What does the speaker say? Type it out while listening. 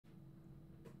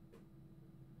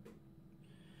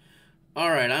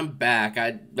Alright, I'm back.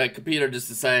 My computer just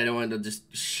decided it wanted to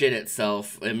just shit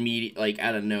itself like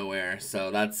out of nowhere.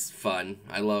 So that's fun.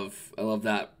 I love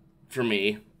that for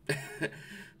me.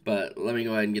 But let me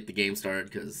go ahead and get the game started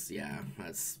because yeah,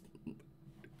 that's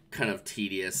kind of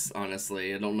tedious,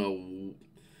 honestly. I don't know.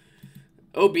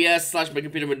 OBS slash my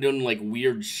computer been doing like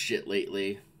weird shit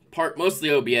lately. Mostly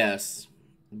OBS,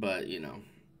 but you know.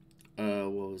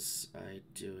 What was I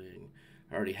doing?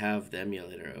 I already have the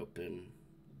emulator open.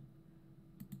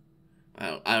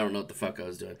 I don't know what the fuck I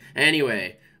was doing.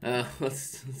 Anyway,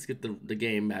 let's get the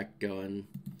game back going.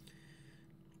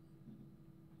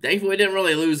 Thankfully, I didn't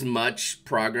really lose much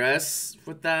progress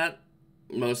with that.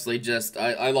 Mostly just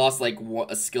I lost like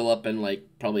a skill up and like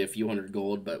probably a few hundred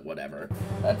gold, but whatever.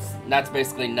 That's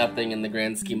basically nothing in the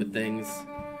grand scheme of things.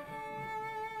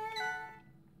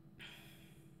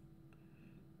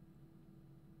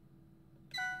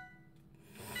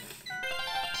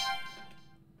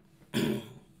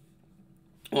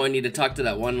 Oh, I need to talk to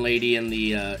that one lady in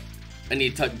the, I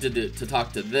need to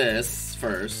talk to this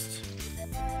first.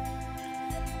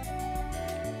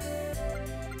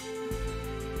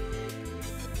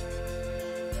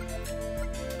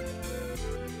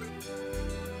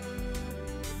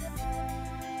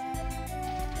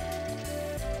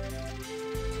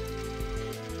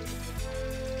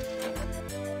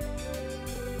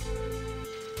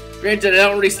 Granted, I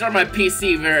don't restart my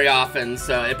PC very often,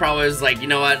 so it probably was like, you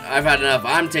know what, I've had enough,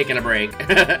 I'm taking a break.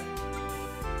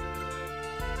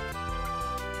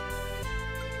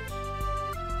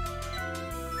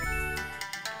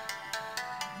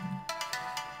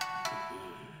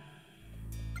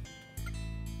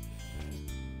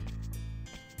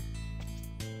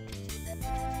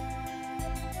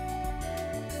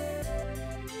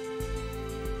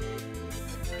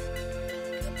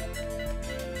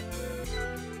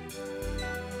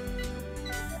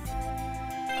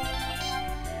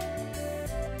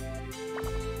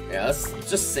 Yeah, let's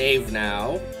just save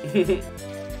now.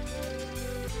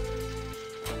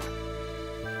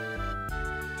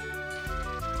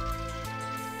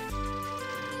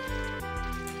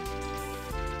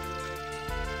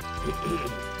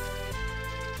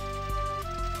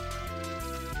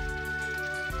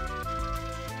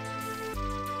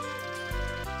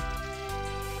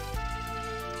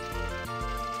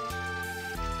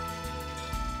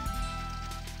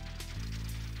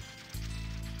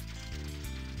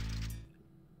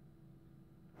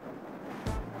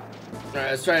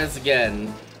 Alright, let's try this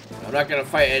again. I'm not gonna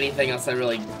fight anything else I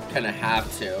really kind of have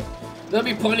to. There'll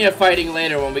be plenty of fighting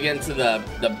later when we get into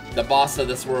the boss of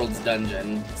this world's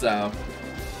dungeon. So,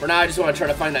 for now I just want to try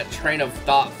to find that train of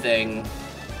thought thing.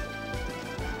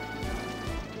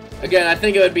 Again, I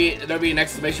think there'll be an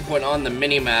exclamation point on the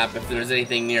mini-map if there's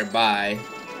anything nearby.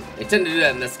 They tend to do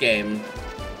that in this game.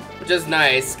 Which is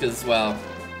nice, because, well,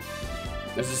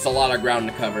 there's just a lot of ground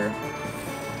to cover.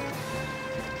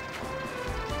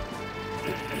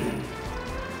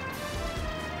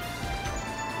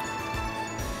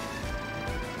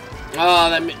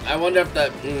 Oh, I wonder if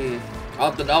that.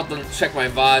 I'll have to check my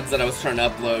VODs that I was trying to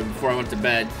upload before I went to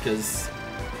bed, because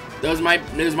those might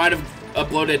have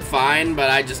uploaded fine, but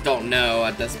I just don't know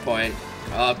at this point.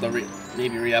 I'll have to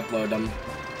maybe re-upload them.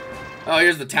 Oh,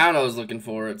 here's the town I was looking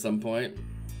for at some point.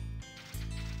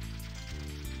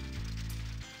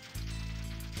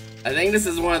 I think this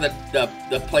is one of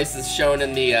the places shown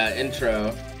in the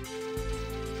intro.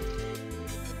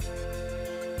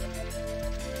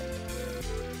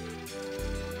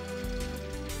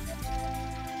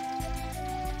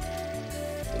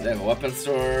 They have a weapon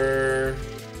store,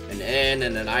 an inn,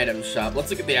 and an item shop. Let's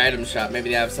look at the item shop. Maybe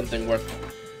they have something worth.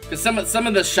 Because some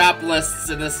of the shop lists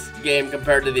in this game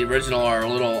compared to the original are a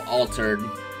little altered.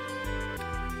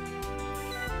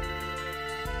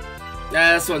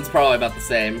 Yeah, this one's probably about the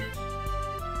same.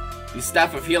 These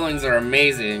Staff of Healings are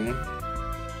amazing.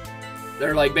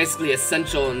 They're like basically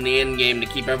essential in the end game to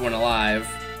keep everyone alive.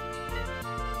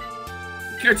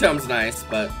 Cure Tome's nice,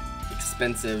 but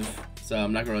expensive. So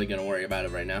I'm not really gonna worry about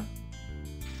it right now.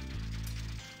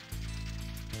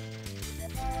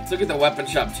 Let's look at the weapon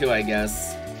shop too, I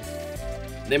guess.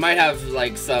 They might have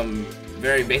like some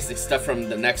very basic stuff from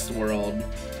the next world.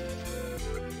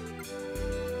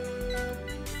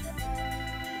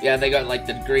 Yeah, they got like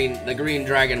the green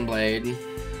dragon blade,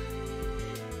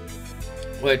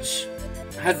 which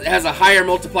has a higher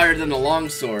multiplier than the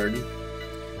longsword.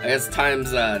 I guess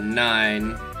times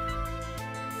 9.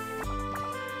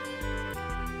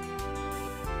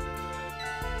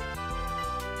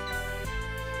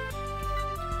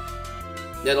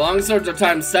 Yeah, the longswords are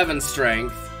times 7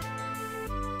 strength.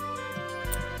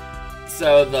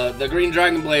 So the green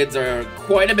dragon blades are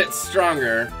quite a bit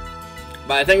stronger.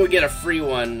 But I think we get a free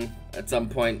one at some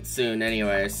point soon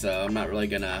anyway, so I'm not really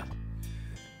gonna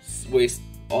waste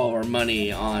all our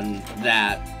money on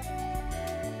that.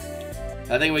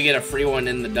 I think we get a free one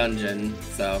in the dungeon,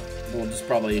 so we'll just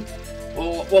probably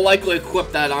we'll likely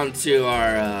equip that onto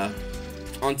our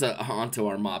onto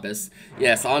our Mobus.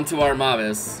 Yes, onto our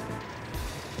Mobus.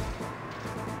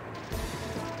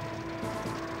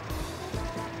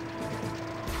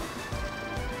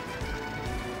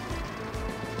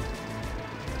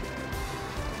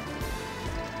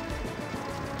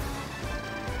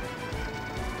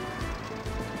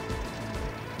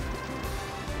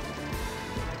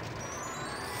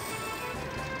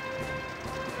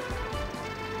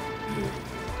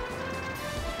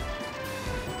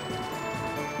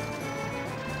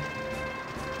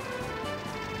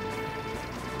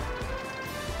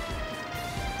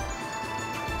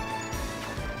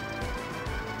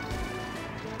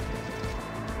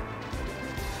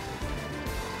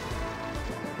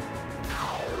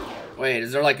 Wait,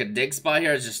 is there like a dig spot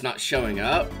here? It's just not showing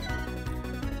up?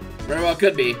 Very well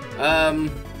could be. Let's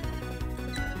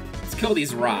kill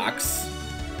these rocks.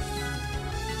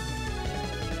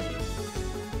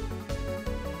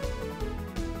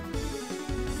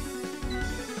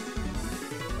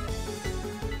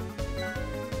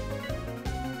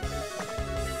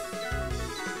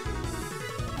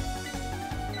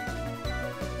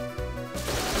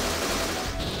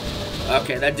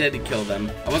 Okay, that did kill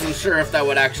them. I wasn't sure if that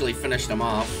would actually finish them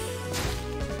off.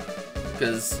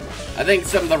 Because I think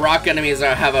some of the rock enemies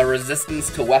have a resistance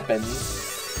to weapons.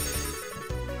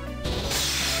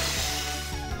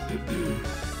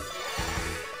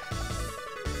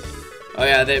 Oh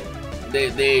yeah,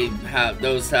 they have,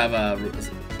 those have a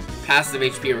passive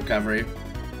HP recovery.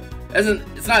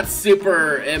 It's not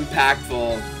super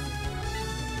impactful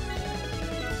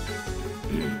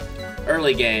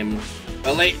early game.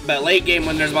 But late game,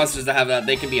 when there's monsters that have that,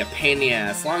 they can be a pain in the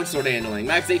ass. Longsword handling,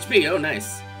 max HP, oh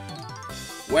nice.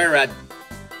 Where at?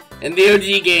 In the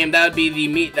OG game, that would be the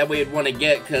meat that we'd want to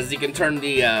get, because you can turn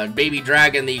the baby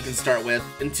dragon that you can start with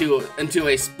into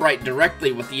a sprite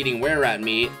directly with eating were-rat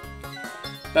meat.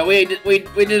 But we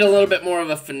did a little bit more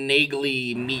of a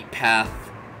finagly meat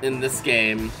path in this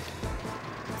game,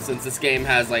 since this game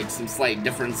has like some slight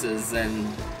differences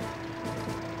in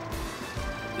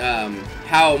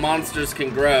how monsters can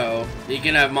grow. You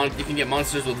can get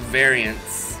monsters with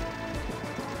variants.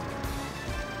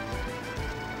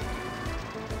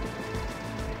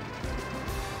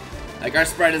 Like our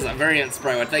sprite is a variant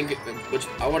sprite, I think, which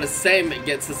I want to say it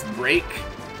gets us break,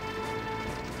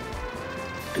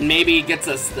 and maybe it gets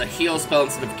us the heal spell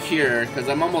instead of cure, because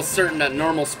I'm almost certain that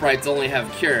normal sprites only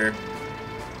have cure.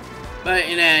 But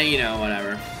you know,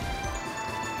 whatever.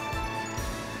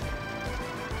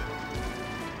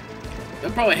 I'll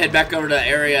probably head back over to the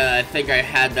area I think I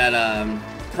had that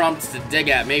prompt to dig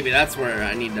at. Maybe that's where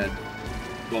I need to,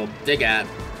 well, dig at.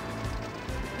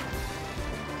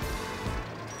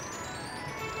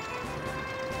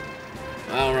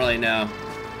 I don't really know.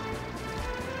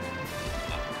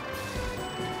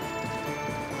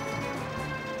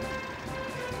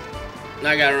 Now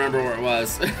I gotta remember where it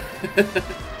was.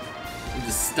 I'm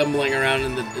just stumbling around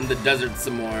in the desert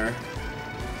some more.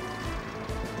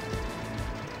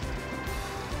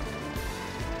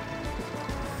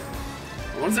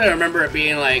 Once I remember it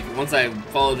being like, once I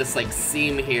follow this like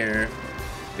seam here,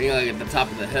 being like at the top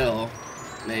of the hill,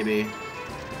 maybe.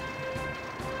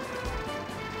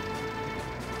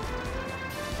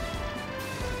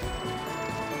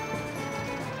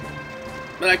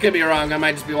 But I could be wrong, I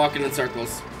might just be walking in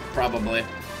circles, probably.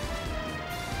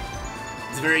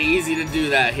 It's very easy to do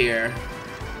that here.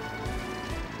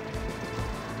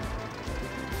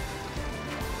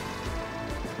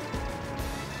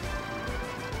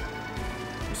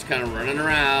 Kind of running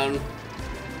around,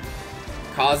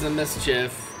 causing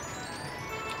mischief.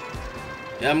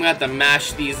 Yeah, I'm gonna have to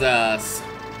mash these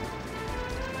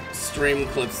stream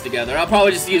clips together. I'll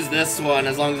probably just use this one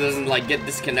as long as it doesn't like get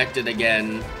disconnected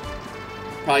again.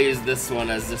 Probably use this one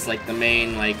as just like the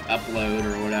main like upload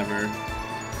or whatever.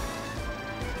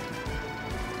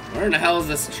 Where in the hell is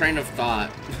this train of thought?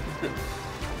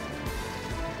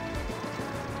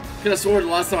 Could have sworn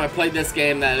the last time I played this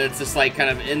game that it's just like kind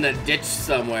of in the ditch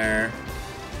somewhere,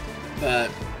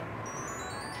 but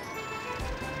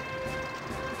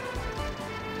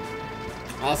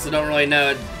I also don't really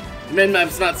know.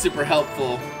 Min-map's not super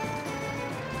helpful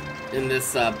in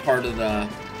this part of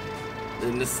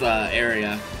this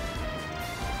area.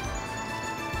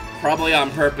 Probably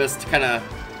on purpose to kind of,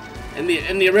 in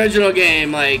the original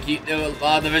game, like a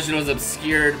lot of the vision was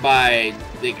obscured by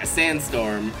like a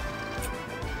sandstorm.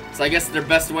 So I guess their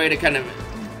best way to kind of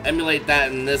emulate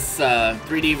that in this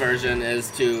 3D version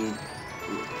is to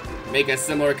make a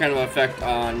similar kind of effect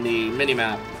on the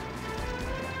minimap.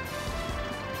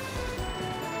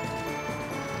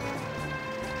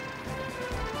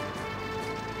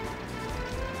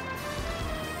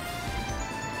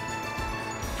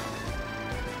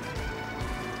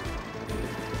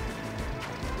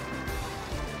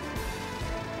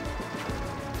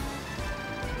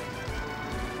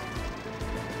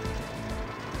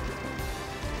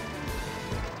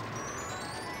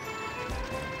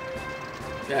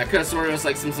 Yeah, I could have sworn it was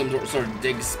like some sort of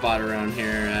dig spot around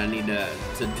here I need to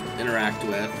interact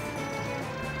with.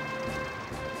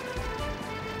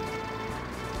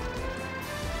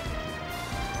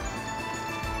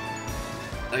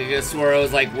 Like, I could have swore it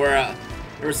was like where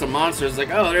there were some monsters,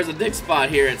 like, oh, there's a dig spot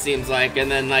here, it seems like, and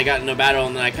then I got into a battle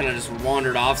and then I kind of just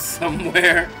wandered off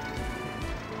somewhere.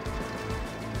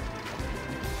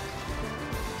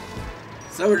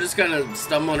 So we're just kind of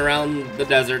stumbling around the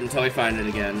desert until we find it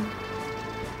again.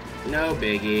 No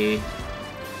biggie.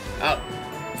 Oh,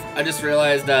 I just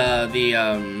realized the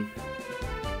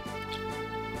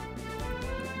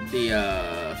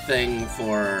thing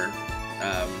for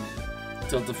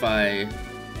Tiltify,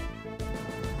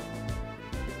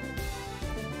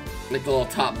 like the little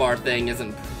top bar thing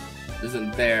isn't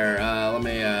there. Let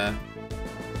me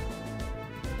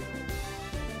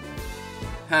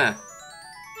huh.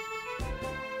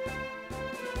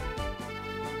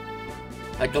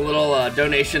 Like the little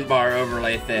donation bar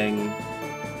overlay thing.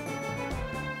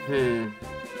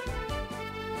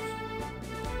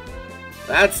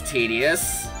 That's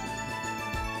tedious.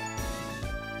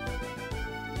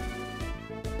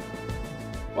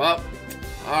 Well,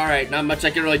 alright, not much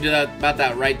I can really do about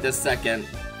that right this second.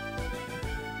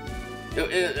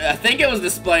 I think it was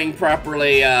displaying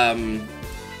properly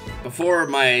before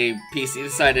my PC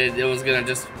decided it was gonna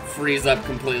just freeze up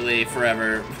completely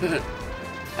forever.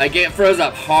 Like, it froze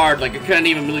up hard, like I couldn't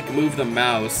even really move the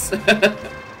mouse.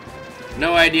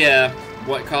 No idea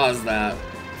what caused that.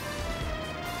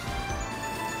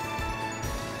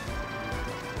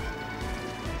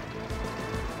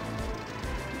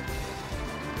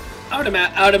 I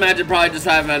would imagine probably just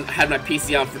haven't had my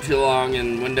PC on for too long,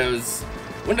 and Windows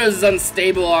is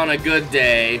unstable on a good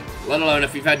day, let alone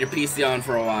if you've had your PC on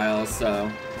for a while.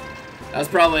 So that's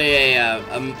probably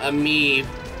a me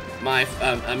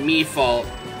fault.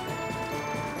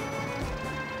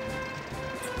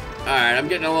 Alright, I'm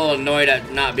getting a little annoyed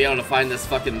at not being able to find this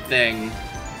fucking thing.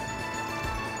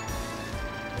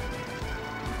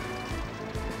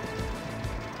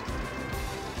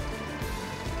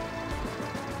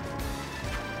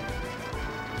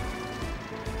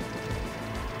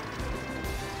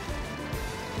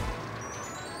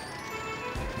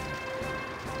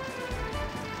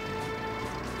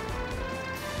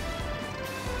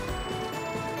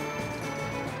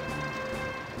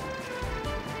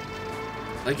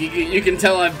 Like, you can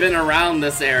tell I've been around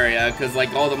this area, because,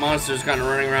 like, all the monsters kind of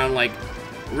running around, like,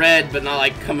 red, but not,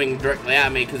 like, coming directly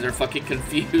at me, because they're fucking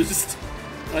confused.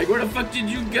 Like, where the fuck did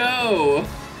you go?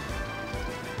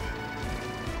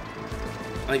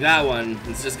 Like that one,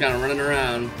 it's just kind of running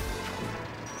around.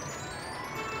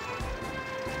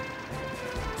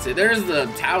 See, there's the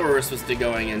tower we're supposed to be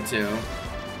going into.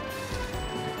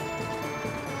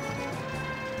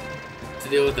 To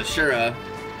deal with the Shura.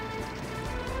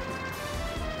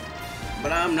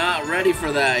 But I'm not ready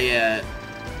for that yet.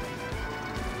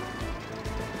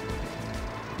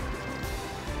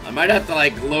 I might have to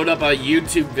like load up a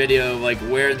YouTube video of like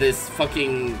where these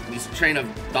train of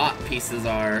thought pieces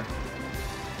are.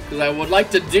 Because I would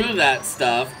like to do that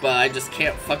stuff, but I just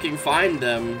can't fucking find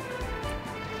them.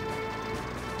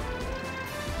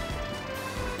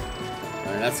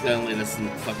 Alright, that's gonna lead us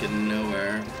fucking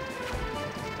nowhere.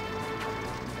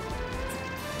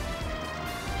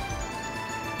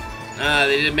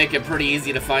 They did make it pretty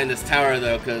easy to find this tower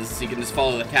though, because you can just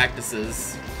follow the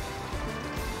cactuses.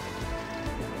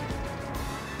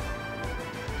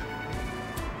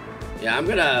 Yeah, I'm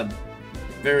gonna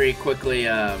very quickly,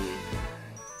 I'm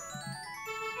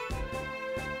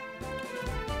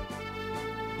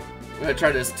gonna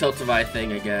try this Tiltify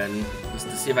thing again, just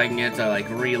to see if I can get it to like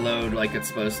reload like it's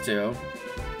supposed to.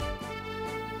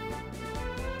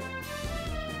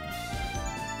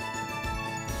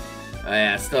 Oh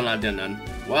yeah, still not doing none.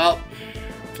 Well,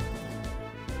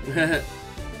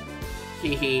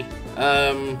 hee.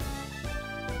 Yeah,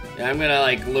 I'm gonna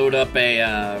like load up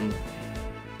a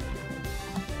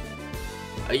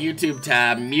YouTube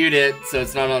tab, mute it so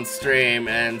it's not on stream,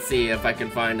 and see if I can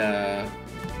find a.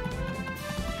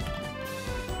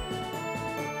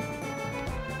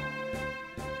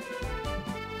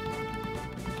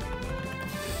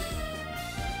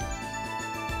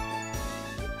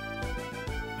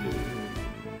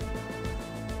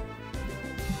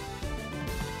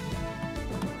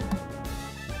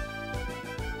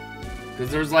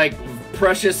 there's like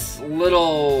precious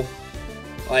little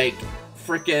like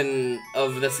frickin'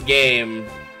 of this game.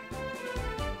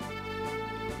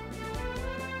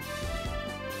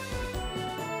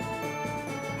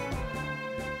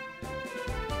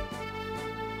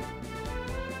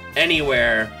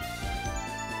 Anywhere.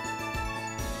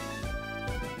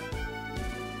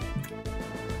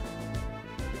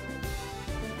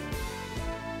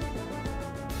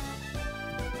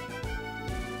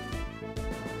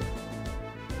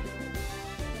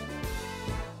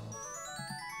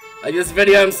 Like this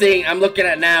video I'm looking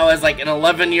at now is like an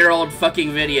 11-year-old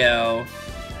fucking video.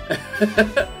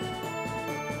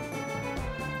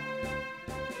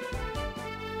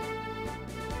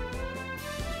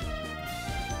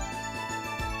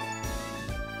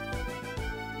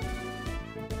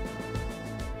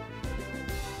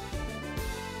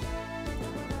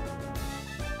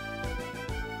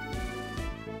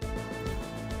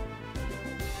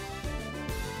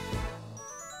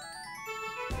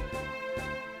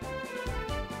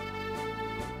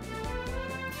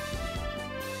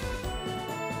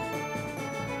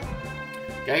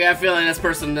 I got a feeling this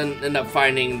person didn't end up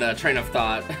finding the train of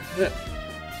thought.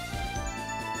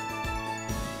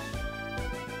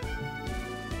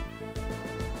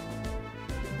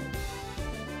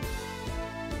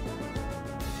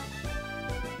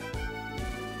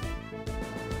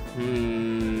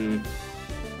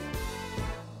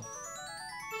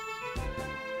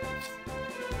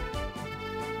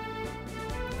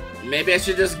 Maybe I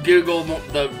should just Google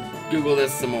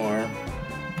this some more.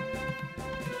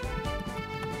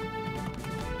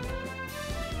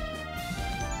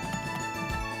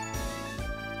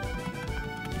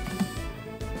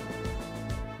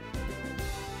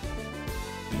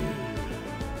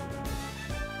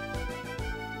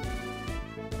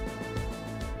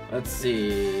 Let's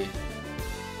see.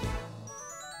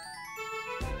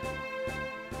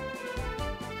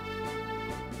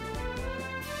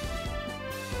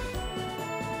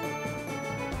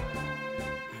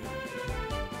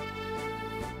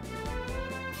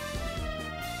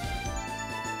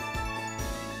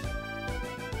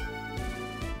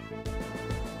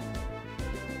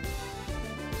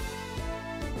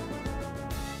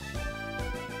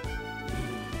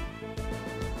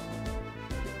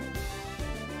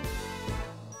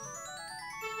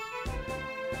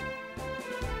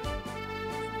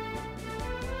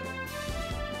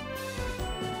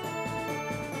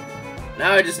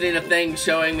 Now I just need a thing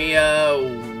showing me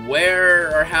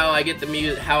where or how I get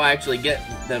the how I actually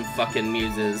get them fucking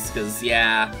muses, cause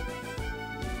yeah.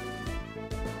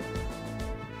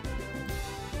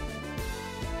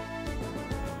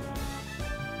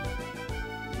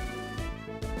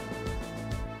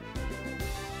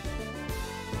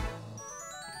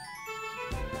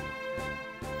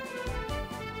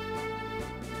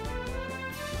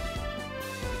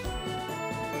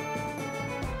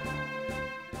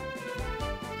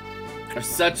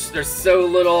 There's so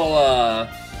little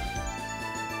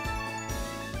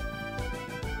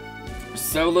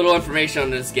information on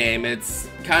this game. It's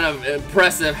kind of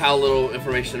impressive how little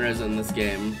information there is in this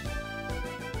game.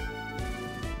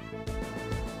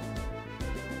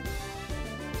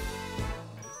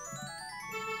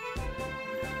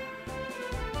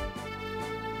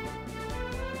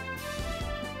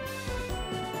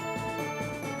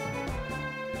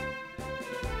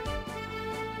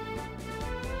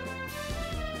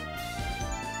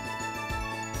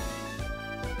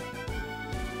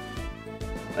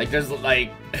 Like there's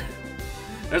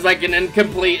like an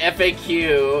incomplete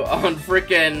FAQ on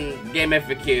frickin' game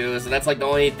FAQs, and that's like the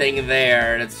only thing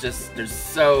there. And it's just there's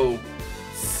so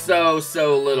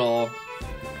little.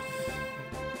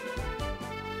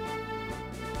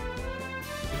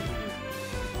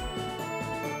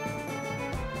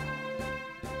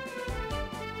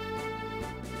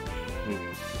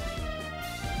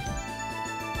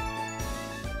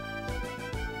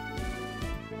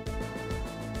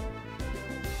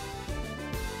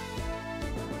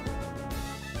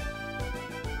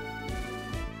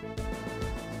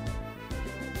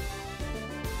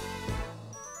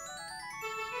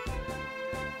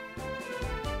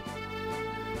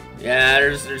 Yeah,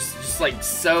 there's just like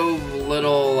so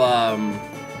little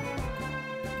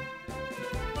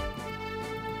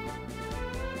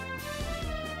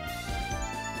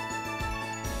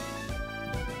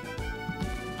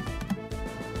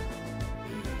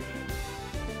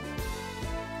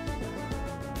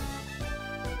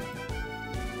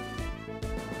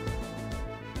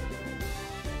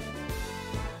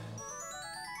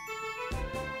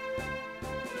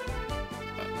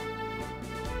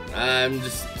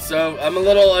I'm a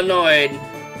little annoyed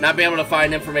not being able to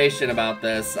find information about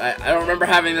this. I don't remember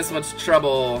having this much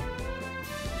trouble.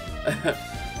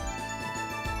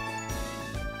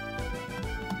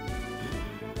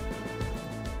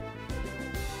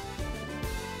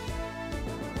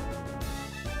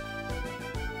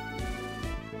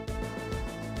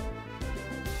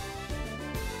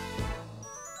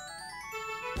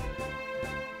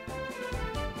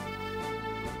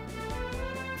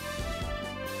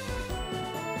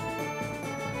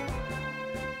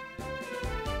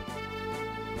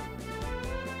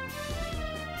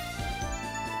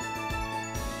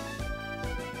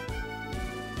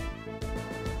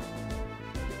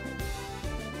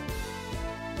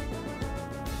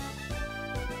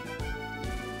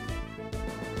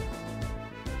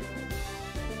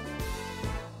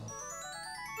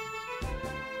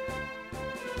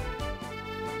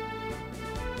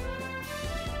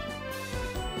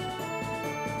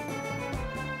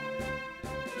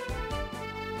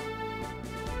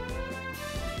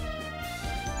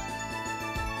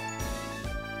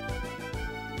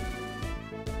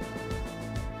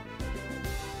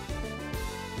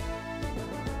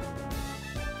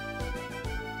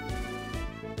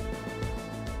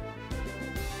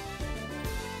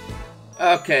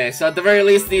 Okay, so at the very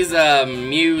least, these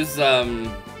Muse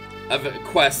of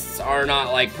quests are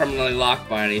not like permanently locked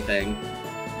by anything.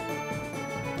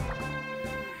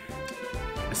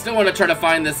 I still want to try to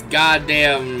find this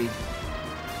goddamn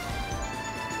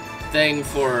thing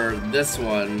for this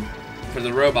one, for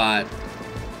the robot,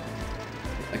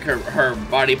 like her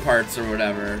body parts or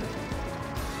whatever.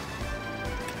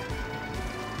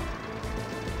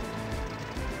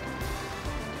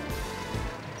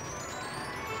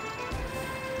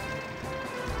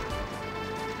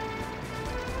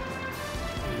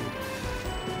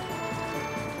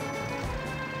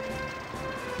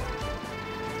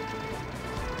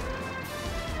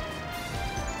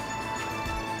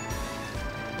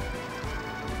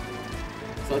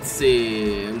 Let's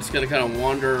see, I'm just gonna kind of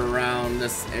wander around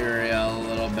this area a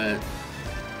little bit.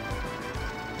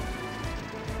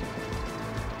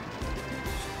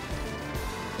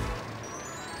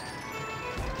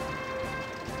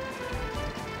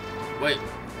 Wait,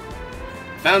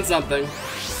 found something.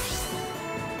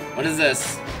 What is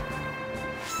this?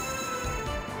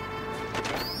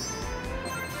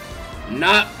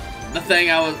 Not the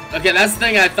thing I was, okay, that's the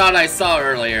thing I thought I saw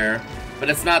earlier. But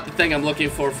it's not the thing I'm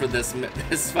looking for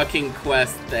this fucking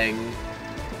quest thing.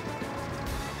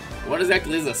 What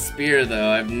exactly is a spear,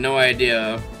 though? I have no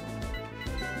idea.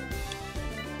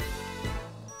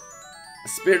 A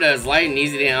spear that is light and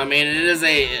easy to handle. I mean, it is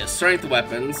a strength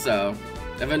weapon, so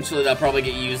eventually that'll probably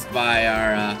get used by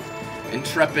our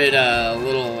intrepid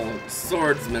little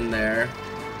swordsman there.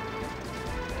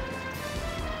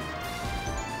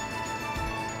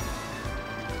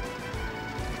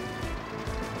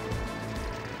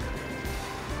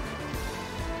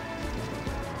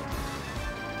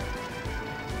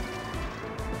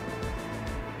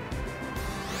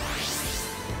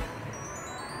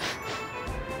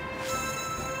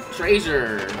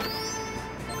 Treasure.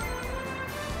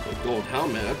 A gold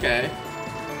helmet, okay.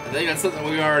 I think that's something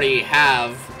we already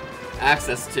have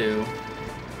access to.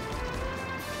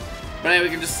 But anyway, we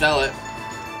can just sell it.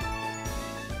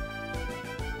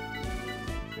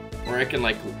 Or I can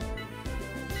like...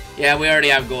 Yeah, we already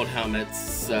have gold helmets,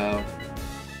 so...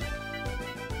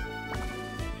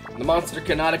 The monster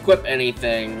cannot equip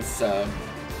anything, so...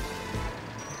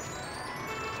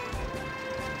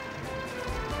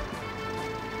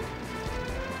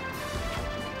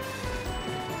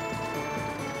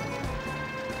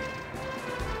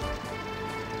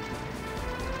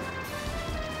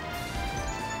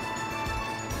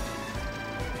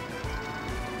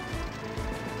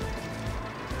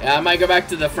 Yeah, I might go back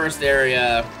to the first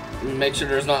area and make sure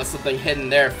there's not something hidden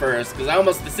there first, because I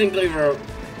almost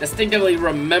distinctively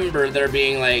remember there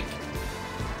being like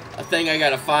a thing I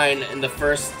gotta find in the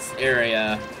first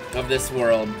area of this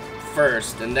world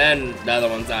first, and then the other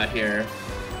one's out here.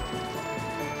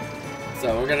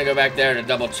 So we're gonna go back there to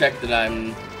double check that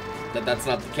that's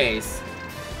not the case.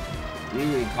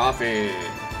 Coffee.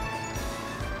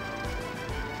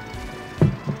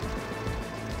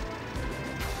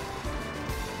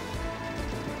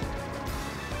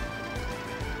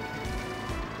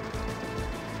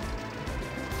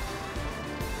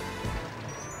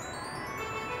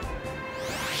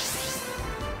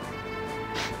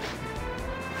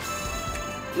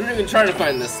 We're not even trying to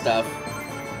find this stuff.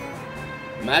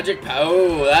 Magic power.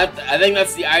 Oh, I think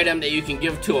that's the item that you can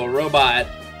give to a robot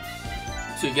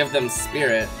to give them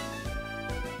spirit.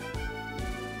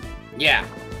 Yeah,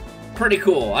 pretty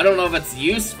cool. I don't know if it's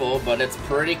useful, but it's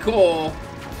pretty cool.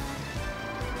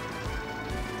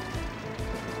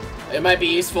 It might be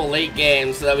useful late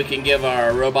game so that we can give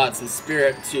our robots some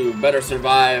spirit to better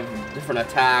survive different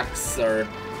attacks or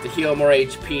to heal more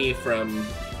HP from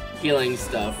healing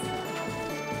stuff.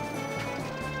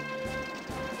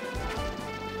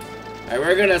 Alright,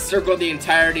 we're gonna circle the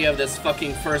entirety of this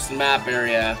fucking first map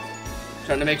area,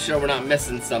 trying to make sure we're not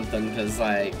missing something, because,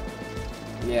 like,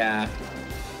 yeah.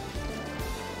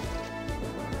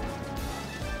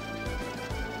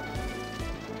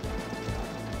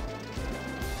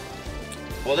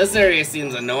 Well, this area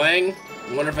seems annoying.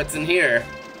 I wonder if it's in here.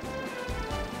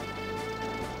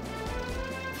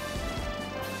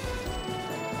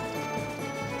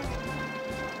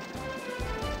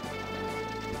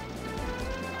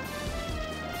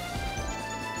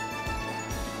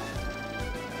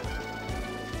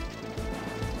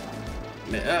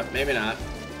 Maybe not.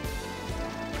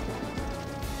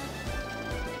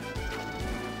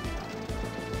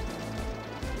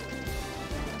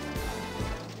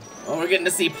 Well, we're getting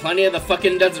to see plenty of the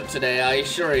fucking desert today, I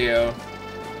assure you.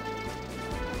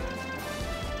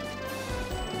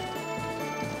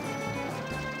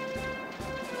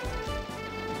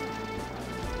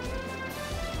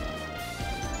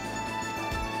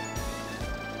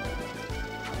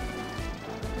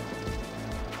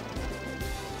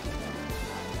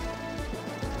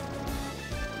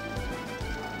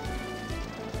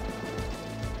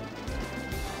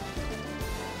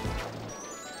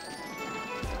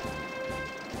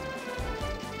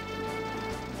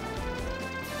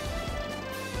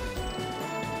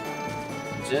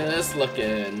 Just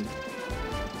looking.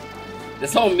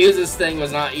 This whole Muses thing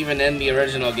was not even in the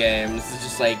original game. This is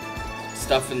just like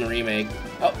stuff in the remake.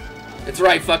 Oh, it's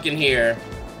right fucking here.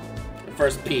 The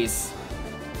first piece.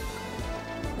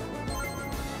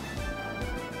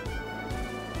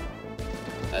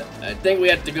 I think we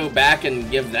have to go back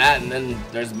and give that, and then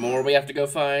there's more we have to go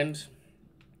find.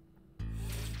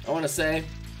 I want to say,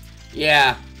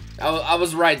 yeah, I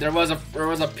was right. There was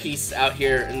a piece out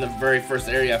here in the very first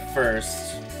area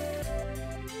first.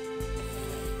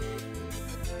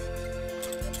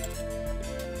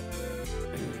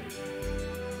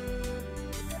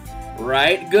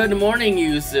 Right, good morning,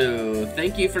 Yuzu.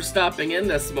 Thank you for stopping in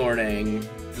this morning.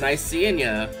 It's nice seeing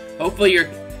ya. Hopefully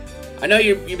I know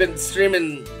you've been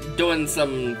streaming, doing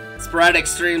some sporadic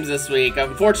streams this week.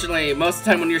 Unfortunately, most of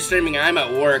the time when you're streaming, I'm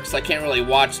at work, so I can't really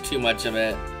watch too much of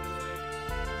it.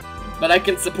 But I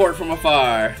can support from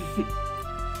afar.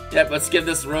 Yep, let's give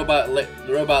this robot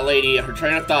lady her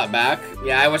train of thought back.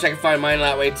 Yeah, I wish I could find mine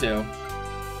that way too.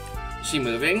 Is she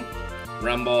moving?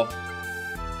 Rumble.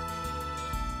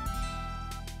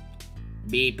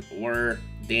 Beep, whir,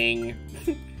 ding.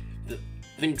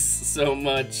 Thanks so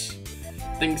much.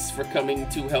 Thanks for coming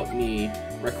to help me.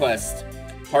 Request.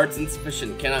 Parts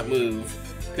insufficient, cannot move.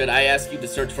 Could I ask you to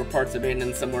search for parts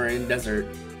abandoned somewhere in desert?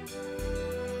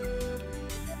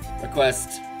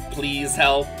 Request. Please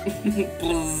help.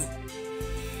 Please.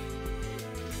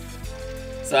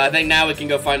 So I think now we can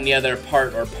go find the other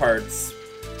part or parts.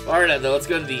 Alright, though, let's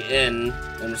go to the inn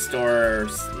and restore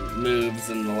moves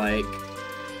and the like.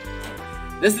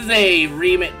 This is a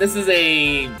remake. This is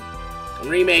a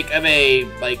remake of a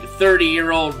like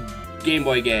 30-year-old Game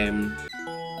Boy game.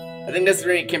 I think this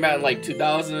remake came out in like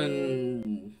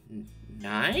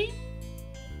 2009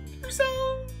 or so.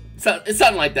 It's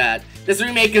something like that. This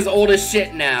remake is old as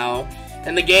shit now,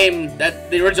 and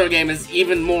the original game is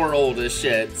even more old as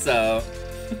shit. So.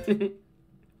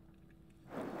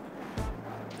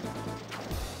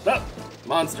 Oh,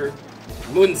 monster,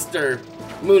 moonster.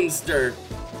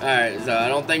 Alright, so I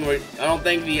don't think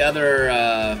the other,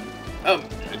 oh,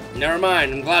 never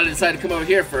mind. I'm glad I decided to come over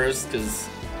here first, because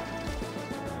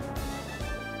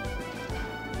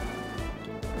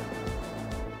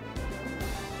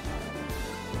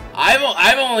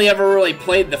I've only ever really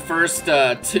played the first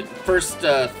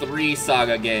three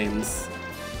SaGa games.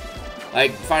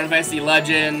 Like Final Fantasy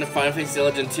Legend, Final Fantasy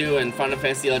Legend 2, and Final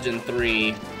Fantasy Legend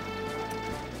 3.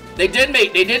 They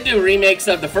did do remakes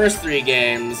of the first three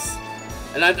games.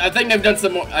 And I think they've done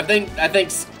some more. I think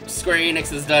Square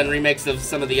Enix has done remakes of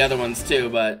some of the other ones too,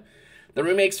 but the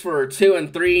remakes for 2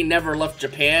 and 3 never left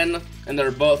Japan, and they're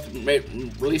both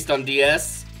released on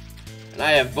DS. And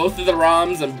I have both of the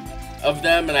ROMs of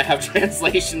them, and I have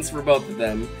translations for both of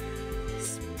them.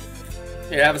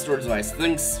 Here, have a storage device.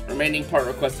 Thanks. Remaining part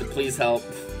requested. Please help.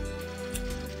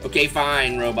 Okay,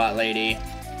 fine, robot lady.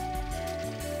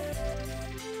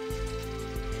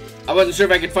 I wasn't sure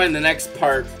if I could find the next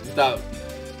part without,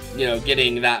 you know,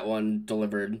 getting that one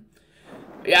delivered.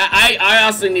 Yeah, I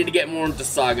also need to get more into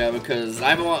SaGa because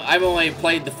I've only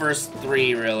played the first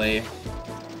 3 really.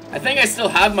 I think I still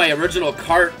have my original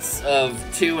carts of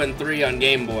 2 and 3 on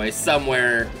Game Boy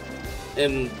somewhere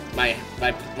in my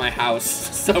house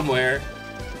somewhere.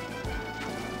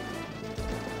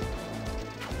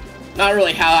 Not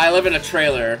really how I live in a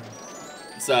trailer,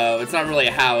 so it's not really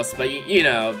a house, but you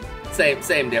know,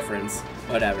 same difference.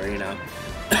 Whatever, you know.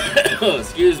 Oh,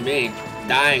 excuse me,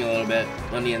 dying a little bit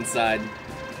on the inside.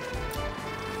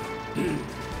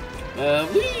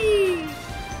 Whee!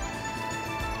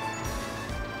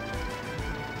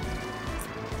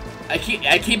 I keep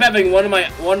having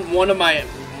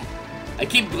I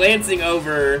keep glancing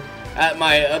over at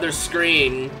my other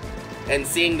screen and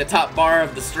seeing the top bar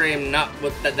of the stream, not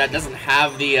with that doesn't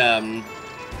have the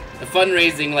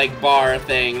fundraising like bar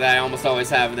thing that I almost always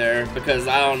have there, because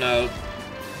I don't know,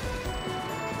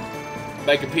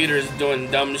 my computer's doing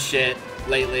dumb shit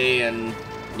lately, and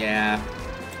yeah,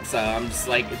 so I'm just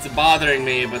like, it's bothering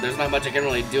me, but there's not much I can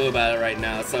really do about it right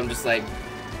now, so I'm just like,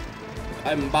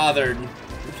 I'm bothered.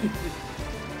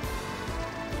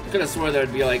 Could have swore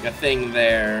there'd be like a thing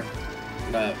there,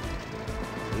 but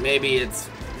maybe it's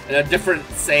in a different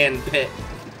sand pit.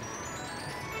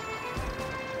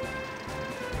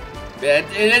 Yeah,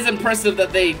 it is impressive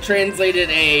that they translated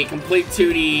a complete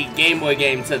 2D Game Boy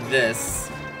game to this.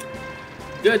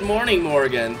 Good morning,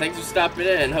 Morgan. Thanks for stopping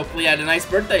in. Hopefully you had a nice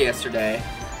birthday yesterday.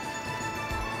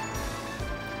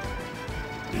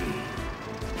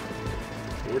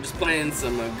 We're just playing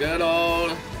some good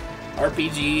old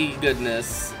RPG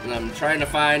goodness, and I'm trying to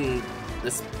find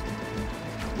this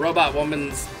robot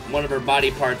woman's one of her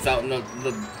body parts out in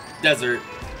the desert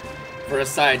for a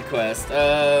side quest.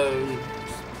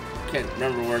 Can't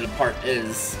remember where the part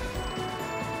is.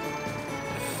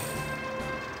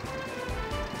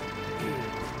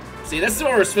 See, this is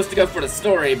where we're supposed to go for the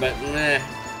story, but meh,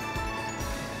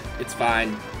 it's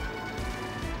fine.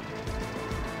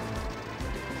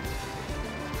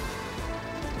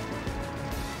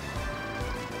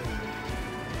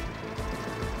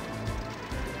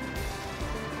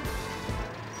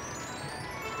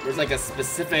 There's like a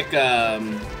specific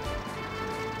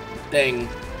thing.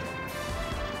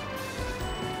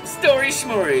 Story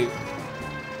shmory.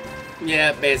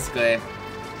 Yeah, basically.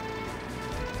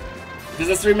 Because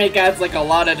this remake adds like a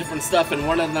lot of different stuff, and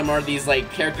one of them are these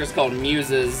like characters called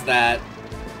muses that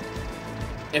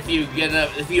if you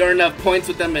earn enough points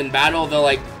with them in battle, they'll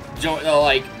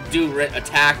do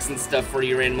attacks and stuff for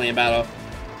you randomly in battle.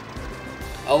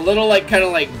 A little like kind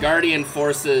of like guardian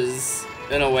forces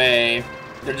in a way.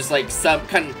 They're just like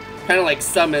kind of like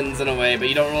summons in a way, but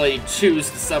you don't really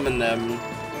choose to summon them.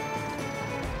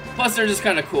 Plus, they're just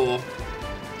kind of cool.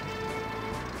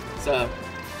 So,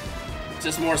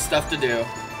 just more stuff to do.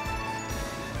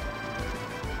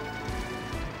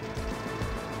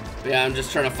 But yeah, I'm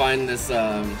just trying to find this.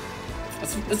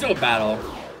 Let's do a battle.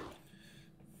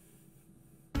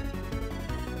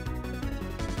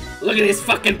 Look at these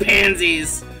fucking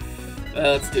pansies.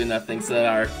 Let's do nothing.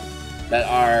 So that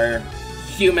our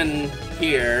human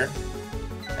here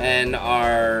and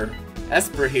our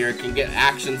Esper here can get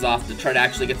actions off to try to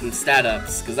actually get them stat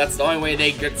ups, because that's the only way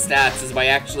they get stats is by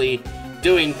actually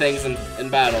doing things in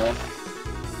battle.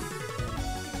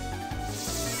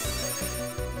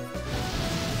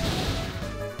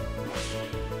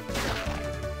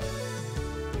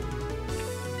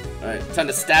 Alright, time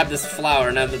to stab this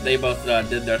flower now that they both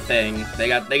did their thing. They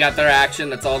got their action,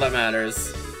 that's all that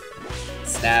matters.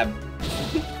 Stab.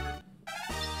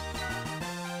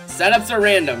 Setups are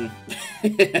random.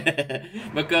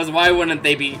 Because why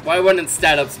wouldn't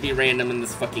stat ups be random in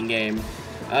this fucking game?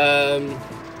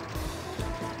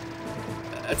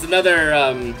 It's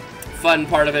another fun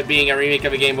part of it being a remake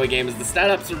of a Game Boy game is the stat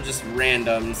ups are just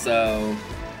random, so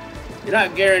you're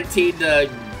not guaranteed to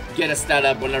get a stat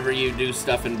up whenever you do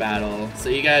stuff in battle. So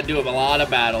you gotta do a lot of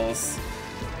battles,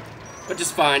 which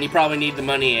is fine. You probably need the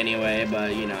money anyway,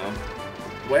 but you know.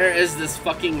 Where is this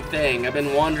fucking thing? I've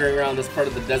been wandering around this part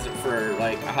of the desert for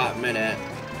like a hot minute.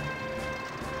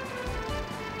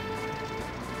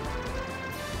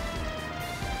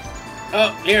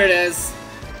 Oh, here it is.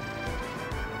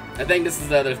 I think this is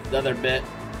the other bit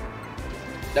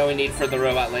that we need for the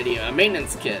robot lady. A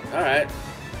maintenance kit. Alright.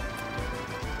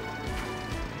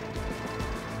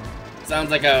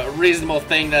 Sounds like a reasonable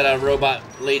thing that a robot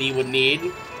lady would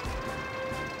need.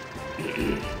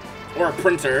 Or a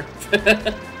printer.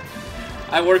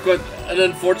 I work with an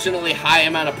unfortunately high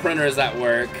amount of printers at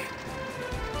work.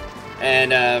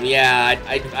 And yeah,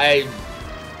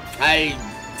 I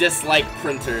dislike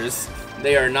printers.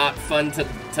 They are not fun to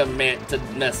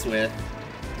mess with.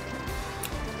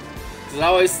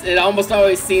 It almost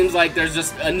always seems like there's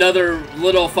just another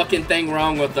little fucking thing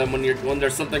wrong with them when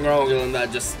there's something wrong with them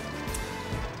that just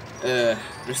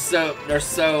they're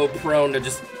so prone to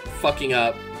just fucking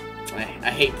up.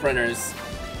 I hate printers.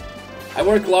 I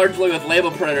work largely with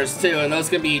label printers too, and those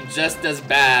can be just as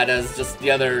bad as just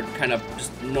the other kind of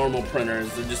just normal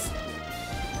printers. They're just...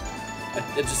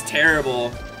 It's just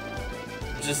terrible.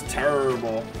 Just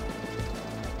terrible.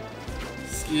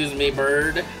 Excuse me,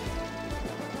 bird.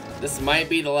 This might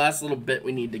be the last little bit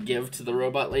we need to give to the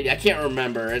robot lady. I can't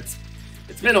remember. It's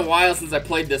been a while since I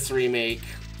played this remake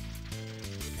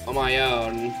on my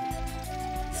own.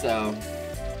 So...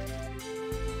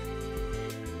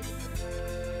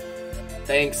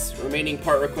 Thanks. Remaining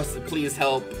part requested, please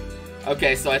help.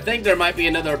 Okay, so I think there might be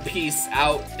another piece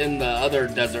out in the other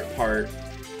desert part.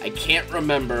 I can't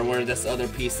remember where this other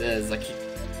piece is. I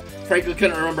frankly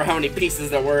couldn't remember how many pieces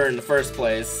there were in the first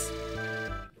place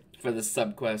for this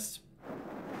subquest.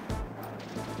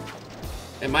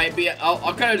 It might be...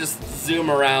 I'll kind of just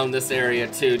zoom around this area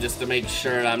too, just to make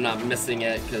sure I'm not missing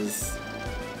it, because...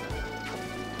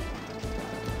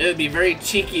 It would be very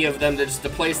cheeky of them to just to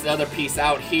place the other piece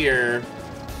out here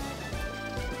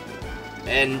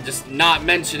and just not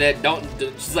mention it.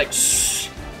 Just like, shh,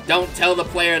 don't tell the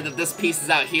player that this piece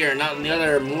is out here, not in the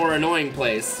other more annoying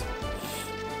place.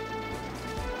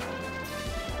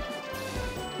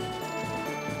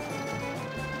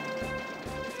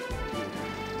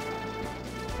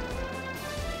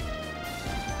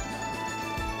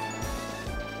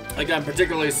 Like, I'm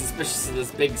particularly suspicious of this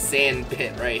big sand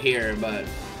pit right here, but...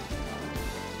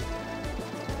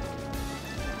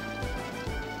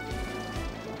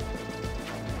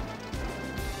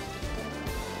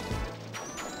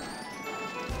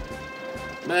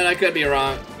 Man, I could be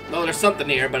wrong. No, there's something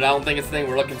here, but I don't think it's the thing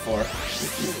we're looking for.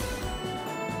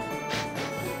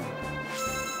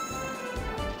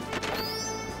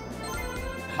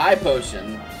 High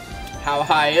potion. How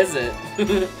high is it?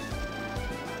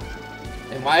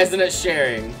 And why isn't it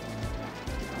sharing?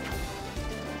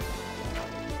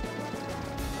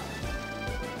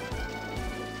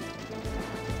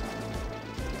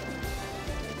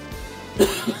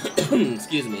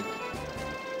 Excuse me.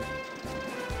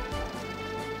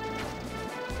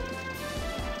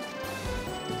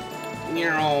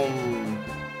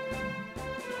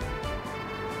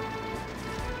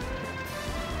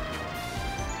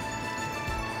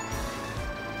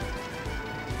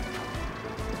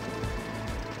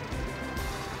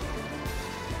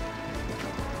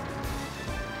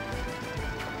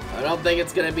 I don't think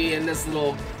it's gonna be in this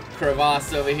little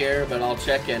crevasse over here, but I'll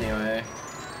check anyway.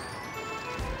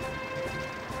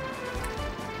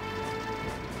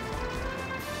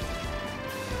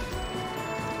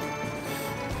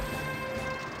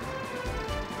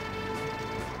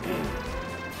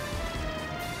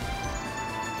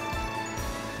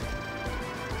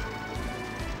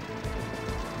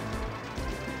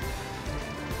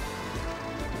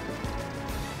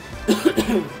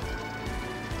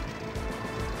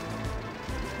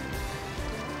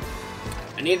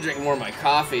 I need to drink more of my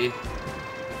coffee.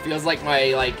 Feels like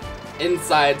my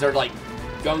insides are like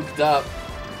gunked up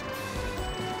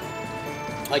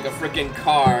like a freaking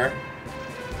car.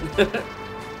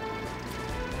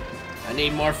 I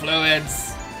need more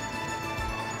fluids.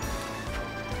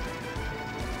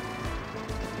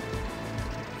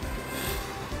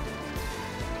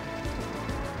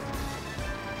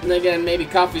 And again, maybe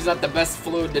coffee's not the best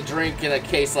fluid to drink in a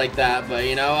case like that, but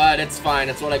you know what? It's fine.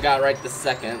 It's what I got right this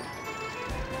second.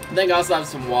 I think I also have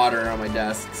some water on my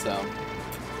desk, so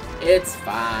it's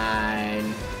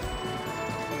fine.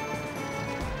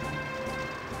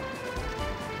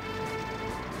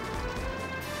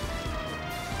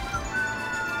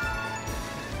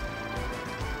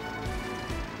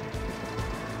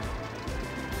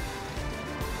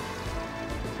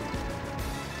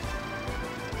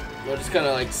 We'll just kind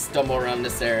of like stumble around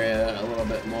this area a little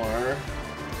bit more.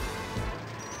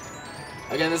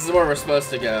 Again, this is where we're supposed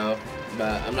to go,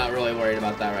 but I'm not really worried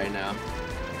about that right now.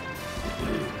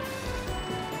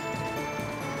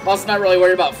 I'm also not really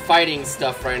worried about fighting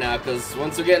stuff right now, because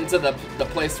once we get into the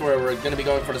place where we're going to be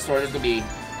going for the story, there's going to be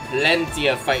plenty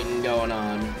of fighting going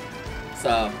on.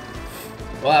 So,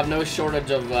 we'll have no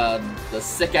shortage of the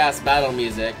sick-ass battle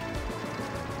music.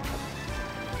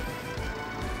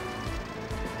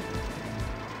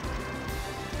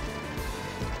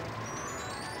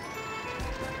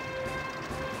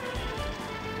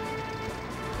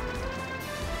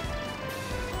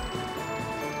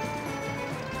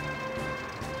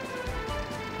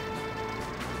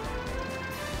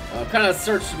 I've kind of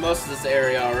searched most of this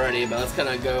area already, but let's kind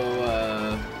of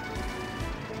go,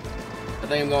 I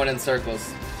think I'm going in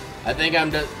circles. I think I'm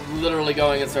literally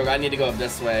going in circles. I need to go up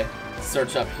this way.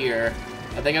 Search up here.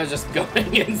 I think I was just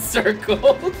going in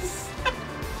circles.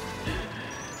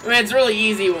 I mean, it's really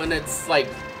easy when it's, like,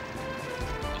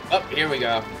 Oh, here we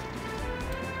go.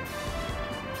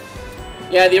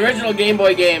 Yeah, the original Game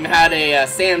Boy game had a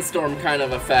sandstorm kind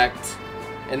of effect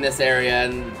in this area,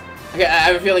 and I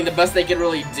have a feeling the best they could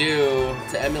really do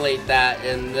to emulate that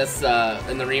in this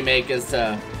in the remake is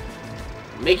to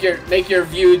make your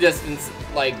view distance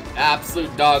like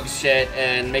absolute dog shit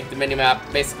and make the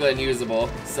minimap basically unusable.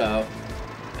 So,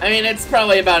 I mean, it's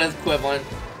probably about as equivalent.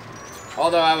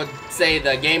 Although I would say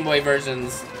the Game Boy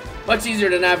version's much easier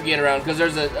to navigate around because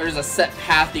there's a set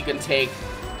path you can take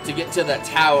to get to the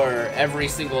tower every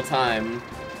single time,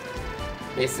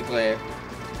 basically.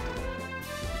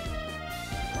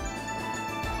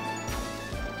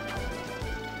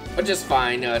 Which is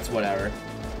fine, no, it's whatever.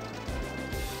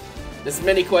 This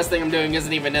mini quest thing I'm doing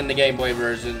isn't even in the Game Boy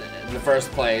version in the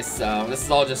first place, so this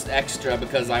is all just extra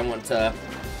because I want to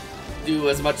do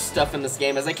as much stuff in this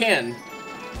game as I can.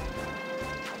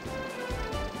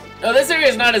 No, this area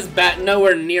is not as bad,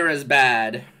 nowhere near as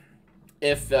bad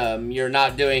if you're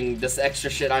not doing this extra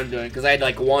shit I'm doing, because I had to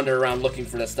like wander around looking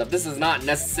for this stuff. This is not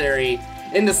necessary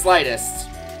in the slightest.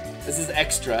 This is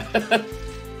extra.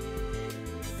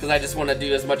 Because I just want to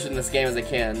do as much in this game as I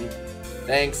can.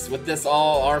 Thanks. With this,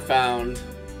 all are found.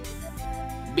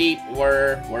 Beep,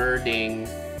 wording.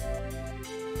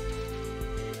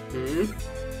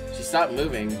 She stopped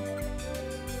moving.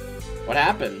 What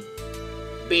happened?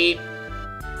 Beep.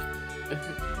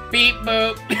 Beep,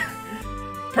 boop.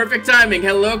 Perfect timing.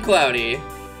 Hello, Cloudy.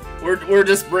 We're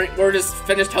just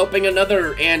finished helping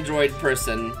another android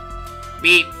person.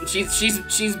 Beep. She's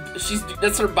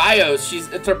that's her BIOS.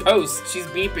 It's her post. She's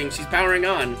beeping. She's powering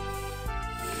on.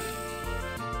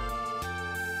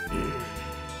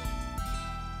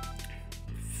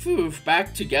 Phew,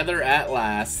 back together at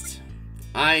last.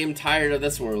 I am tired of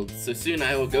this world, so soon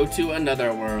I will go to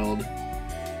another world.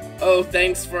 Oh,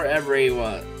 thanks for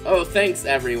everyone. Oh, thanks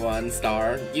everyone,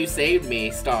 Star. You saved me,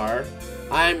 Star.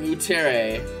 I'm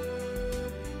Utere.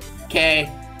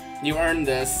 Okay, you earned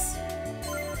this.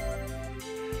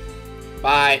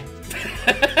 Bye.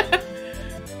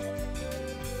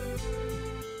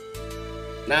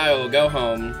 Now I will go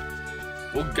home.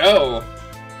 We'll go.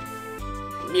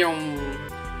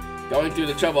 Going through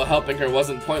the trouble of helping her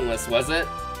wasn't pointless, was it?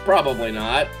 Probably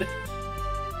not.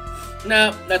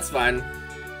 No, that's fine.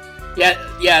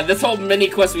 Yeah, this whole mini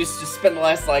quest we just spent the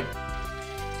last, like,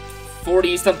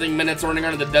 40-something minutes running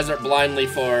around the desert blindly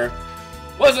for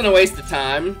wasn't a waste of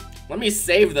time. Let me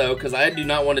save, though, because I do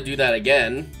not want to do that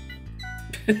again.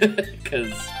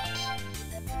 Because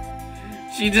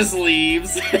she just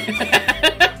leaves.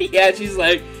 Yeah, she's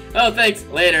like, oh, thanks,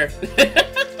 later.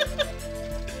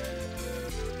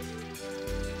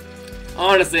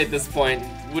 Honestly, at this point,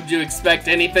 would you expect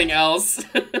anything else?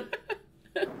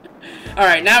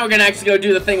 Alright, now we're gonna actually go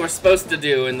do the thing we're supposed to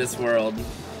do in this world,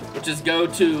 which is go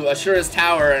to Ashura's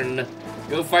tower and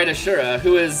go fight Ashura,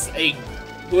 who is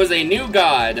a new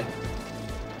god.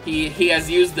 He has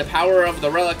used the power of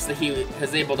the relics that he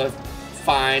is able to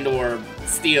find or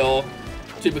steal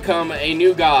to become a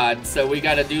new god. So we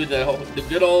gotta do the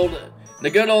good old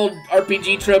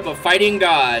RPG trope of fighting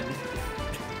God.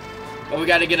 But we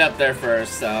gotta get up there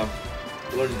first, so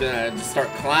we're just gonna start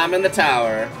climbing the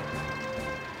tower.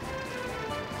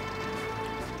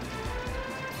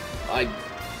 Like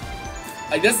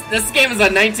this game is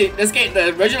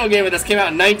the original game of this came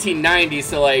out in 1990,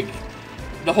 so like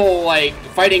the whole like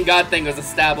fighting God thing was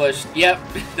established. Yep,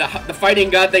 the fighting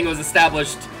God thing was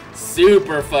established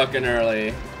super fucking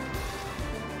early.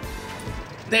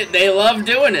 They love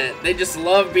doing it. They just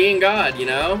love being God, you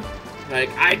know? Like,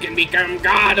 I can become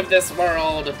God of this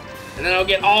world, and then I'll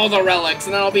get all the relics,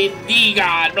 and then I'll be the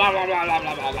God, blah blah blah blah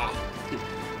blah blah blah.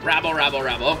 Rabble, rabble,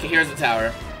 rabble. Okay, here's the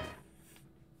tower.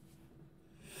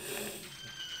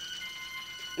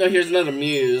 No, here's another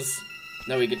muse.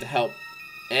 Now we get to help.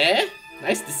 Eh?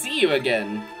 Nice to see you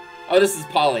again. Oh, this is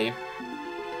Polly.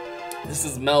 This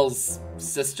is Mel's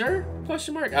sister?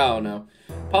 Question mark? Oh, no.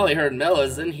 Polly heard Mel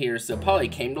is in here, so Polly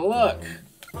came to look.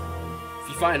 If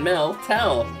you find Mel,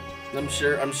 tell. I'm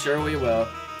sure we will.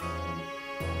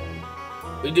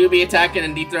 We do be attacking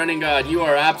and dethroning God. You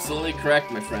are absolutely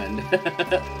correct, my friend.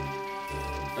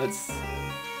 Let's...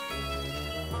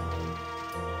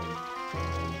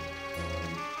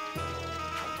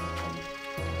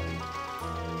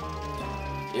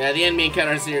 Yeah, the enemy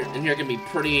encounters in here can be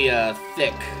pretty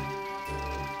thick.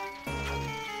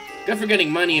 Good for getting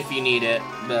money if you need it,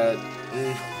 but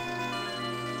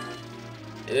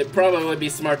it probably would be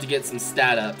smart to get some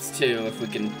stat ups too if we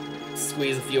can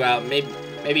squeeze a few out.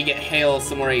 Maybe get Hale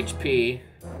some more HP.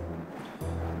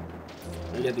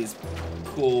 We get these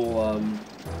cool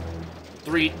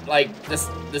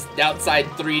this outside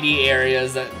 3D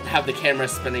areas that have the camera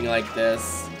spinning like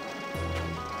this.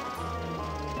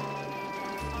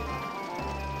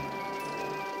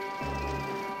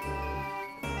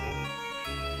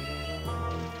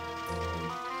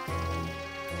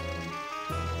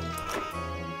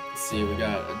 Let's see, we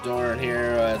got a door in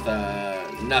here with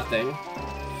nothing.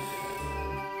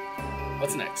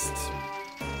 What's next?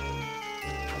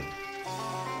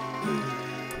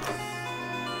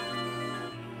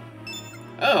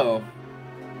 Oh.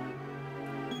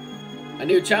 A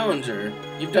new challenger.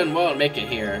 You've done well to make it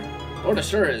here. Lord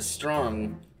Ashura is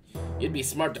strong. You'd be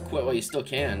smart to quit while you still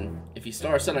can. If you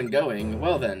still are set on going,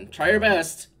 well then, try your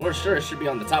best. Lord Ashura should be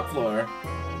on the top floor.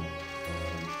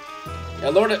 Yeah,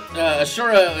 Lord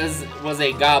Ashura was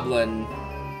a goblin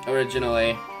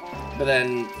originally, but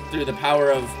then through the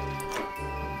power of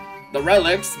the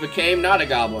relics became not a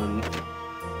goblin.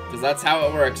 Because that's how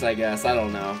it works, I guess. I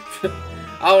don't know.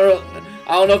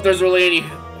 I don't know if there's really any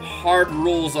hard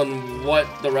rules on what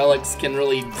the relics can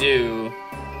really do.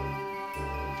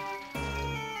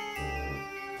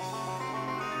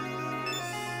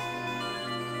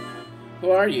 Who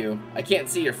are you? I can't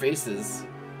see your faces.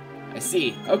 I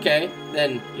see. Okay,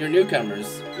 then you're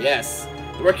newcomers. Yes.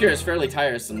 The work here is fairly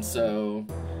tiresome, so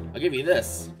I'll give you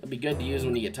this. It'll be good to use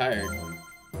when you get tired.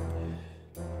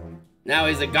 Now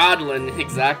he's a godlin,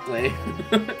 exactly.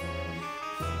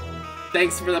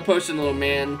 Thanks for the potion, little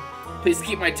man. Please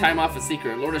keep my time off a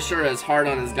secret. Lord Ashura is hard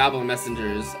on his goblin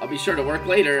messengers. I'll be sure to work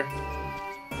later.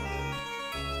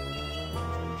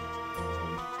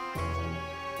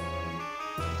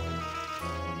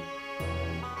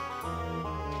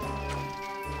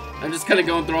 I'm just kind of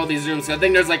going through all these rooms. I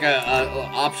think there's like a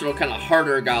optional kind of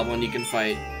harder goblin you can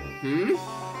fight.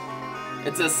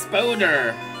 It's a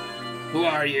Spoder. Who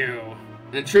are you?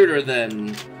 An intruder,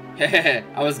 then. Hehe,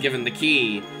 I was given the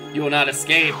key. You will not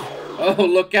escape. Oh,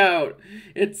 look out.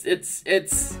 It's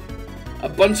a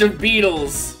bunch of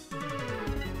beetles.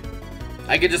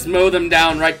 I could just mow them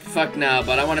down right the fuck now,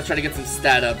 but I want to try to get some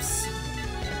stat ups.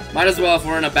 Might as well if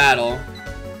we're in a battle.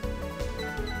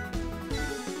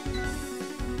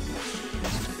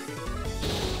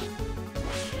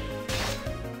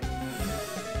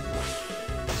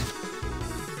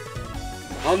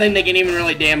 I don't think they can even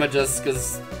really damage us,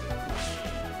 because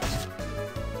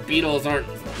beetles aren't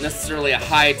necessarily a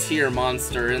high tier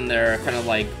monster in their kind of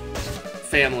like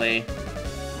family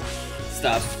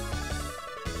stuff.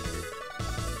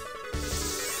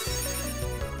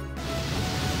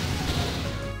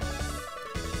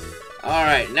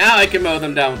 Alright, now I can mow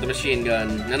them down with the machine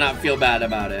gun and not feel bad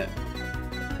about it.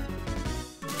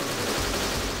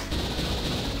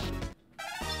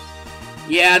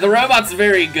 Yeah, the robot's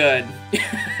very good.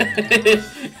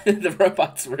 The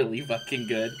robot's really fucking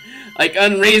good. Like,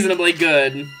 unreasonably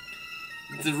good.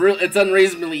 It's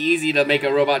unreasonably easy to make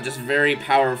a robot just very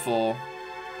powerful.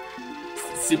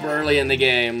 Super early in the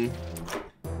game.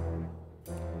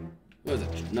 What was it?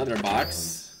 Another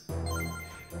box?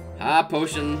 Ah,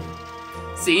 potion.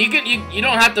 See, you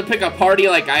don't have to pick a party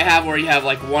like I have where you have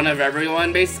like one of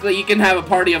everyone, basically. You can have a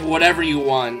party of whatever you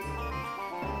want.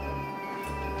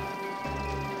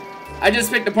 I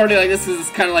just picked a party like this because it's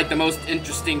kind of like the most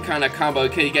interesting kind of combo,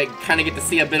 because you kind of get to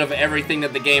see a bit of everything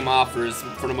that the game offers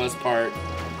for the most part.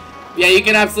 Yeah, you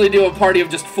can absolutely do a party of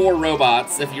just 4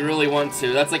 robots if you really want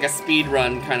to. That's like a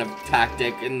speedrun kind of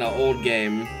tactic in the old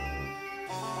game.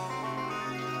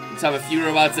 Just have a few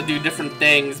robots that do different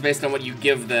things based on what you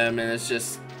give them, and it's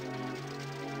just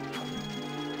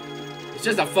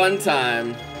a fun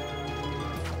time.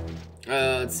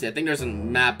 Let's see, I think there's a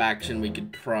map action we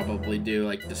could probably do,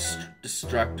 like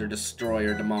destruct or destroy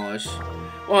or demolish.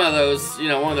 One of those, you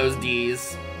know, one of those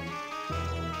Ds.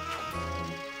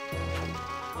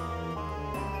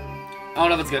 I don't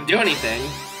know if it's gonna do anything,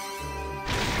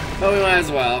 but we might as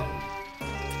well.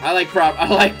 I like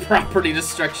property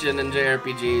destruction in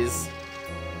JRPGs.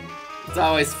 It's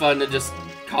always fun to just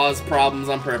cause problems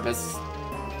on purpose.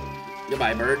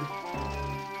 Goodbye, bird.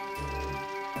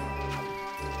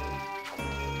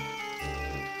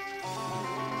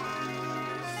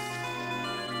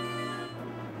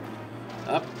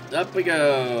 Up we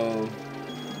go.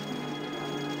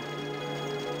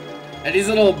 And these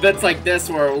little bits like this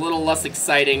were a little less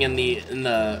exciting in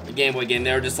the Game Boy game.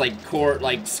 They were just like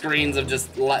screens of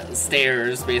just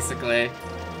stairs, basically.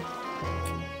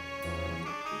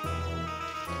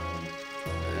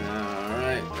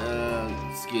 Alright,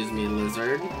 excuse me,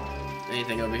 lizard.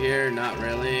 Anything over here? Not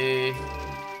really.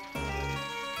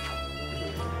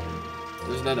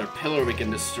 There's another pillar we can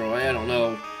destroy. I don't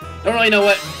know. Don't really know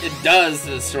what it does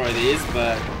to destroy these,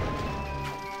 but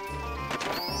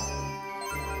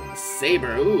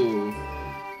saber. Ooh.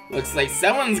 Looks like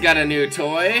someone's got a new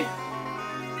toy.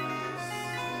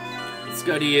 Let's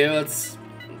go to you. Let's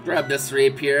grab this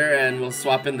rapier and we'll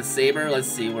swap in the saber. Let's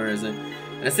see, where is it?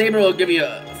 And the saber will give you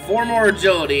 4 more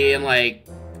agility and like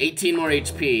 18 more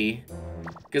HP.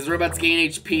 Because robots gain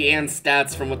HP and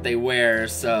stats from what they wear,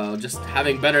 so just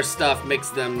having better stuff makes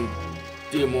them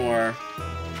do more.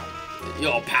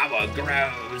 Your power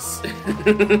grows.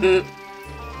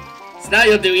 So now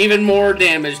you'll do even more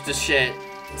damage to shit.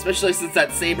 Especially since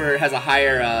that saber has a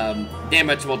higher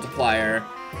damage multiplier.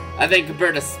 I think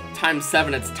compared to times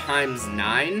 7, it's times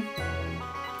 9.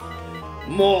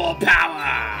 More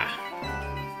power!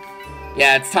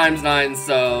 Yeah, it's times 9,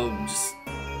 so just,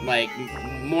 like,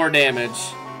 more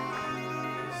damage.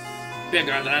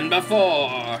 Bigger than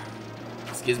before!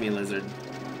 Excuse me, lizard.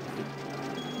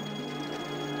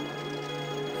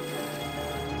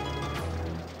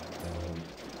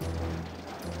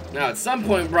 Now, at some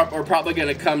point, we're probably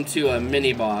gonna come to a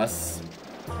mini-boss.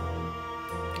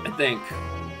 I think.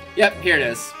 Yep, here it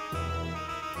is.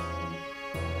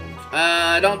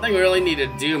 I don't think we really need to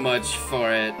do much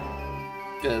for it.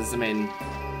 Because, I mean...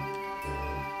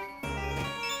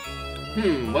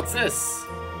 what's this?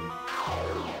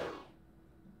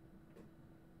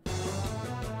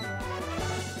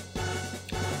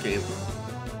 Okay.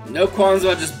 No qualms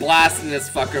about just blasting this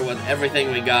fucker with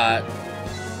everything we got.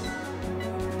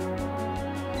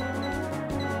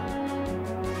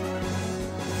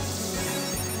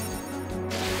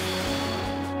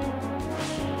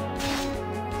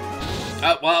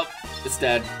 Oh, well, it's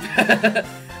dead.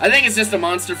 I think it's just a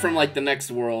monster from, like, the next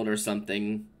world or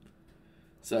something.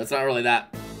 So it's not really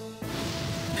that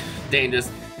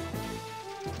dangerous.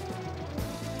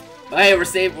 But hey, we're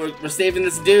saving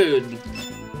this dude.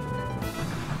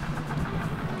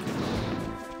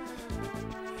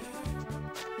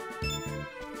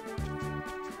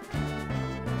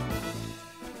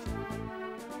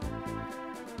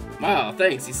 Wow,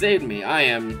 thanks, you saved me. I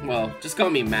am, well, just call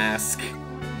me Mask.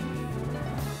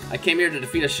 I came here to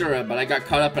defeat Ashura, but I got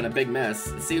caught up in a big mess.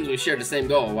 It seems we share the same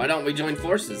goal. Why don't we join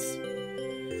forces?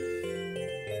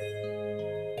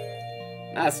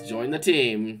 Let's join the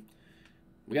team.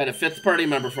 We got a 5th party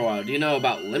member for a while. Do you know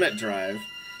about Limit Drive?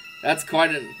 That's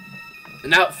quite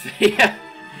an outfit. Yeah.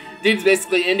 Dude's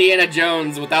basically Indiana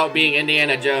Jones without being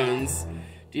Indiana Jones.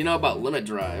 Do you know about Limit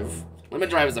Drive? Limit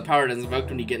Drive is a power that is invoked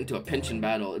when you get into a pinch in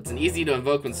battle. It's an easy to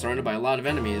invoke when surrounded by a lot of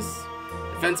enemies.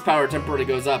 Defense power temporarily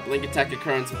goes up, link attack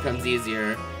occurrence becomes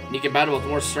easier, and you can battle with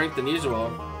more strength than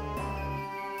usual.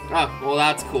 Oh, well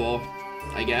that's cool,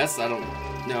 I guess. I don't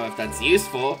know if that's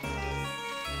useful.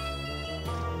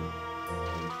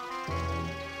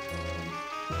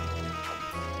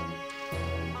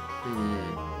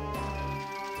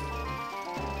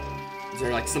 Is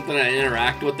there like something I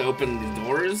interact with to open the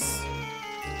doors?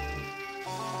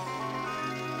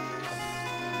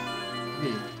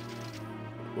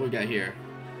 What we got here?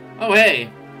 Oh, hey!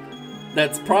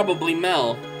 That's probably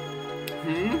Mel.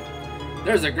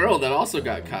 There's a girl that also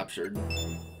got captured.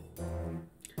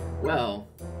 Well.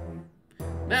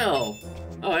 Mel!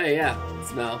 Oh, hey, yeah.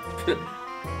 It's Mel.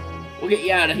 We'll get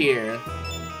you out of here.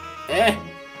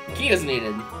 Key is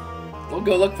needed. We'll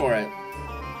go look for it.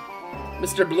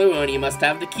 Mr. Blue Oni must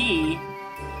have the key.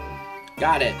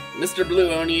 Got it. Mr.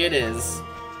 Blue Oni it is.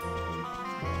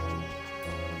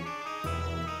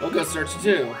 We'll go search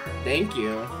too. Thank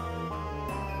you.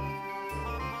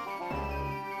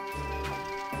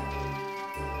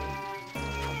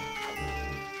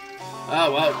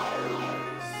 Oh, well.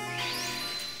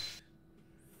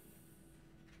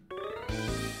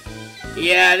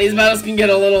 Yeah, these battles can get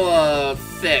a little,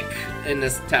 thick in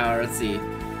this tower. Let's see.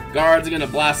 Guards are gonna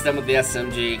blast them with the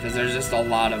SMG, because there's just a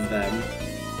lot of them.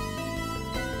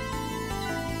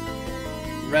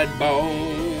 Red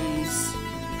bones.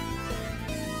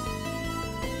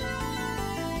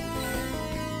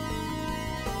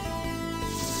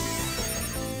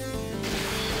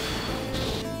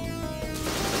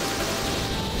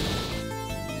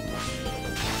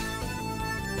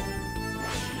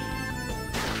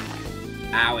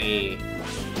 Owie.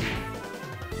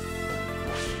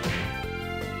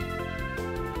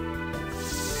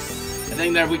 I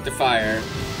think they're weak to fire.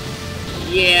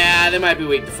 Yeah, they might be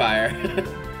weak to fire.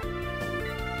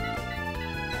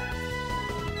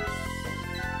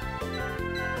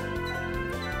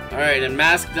 Alright, and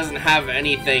Mask doesn't have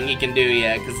anything he can do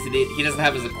yet, because he doesn't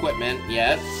have his equipment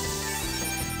yet.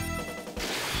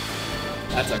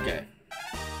 That's okay.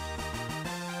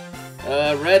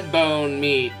 Red bone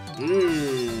meat.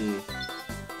 Ooh,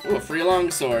 a free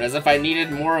longsword, as if I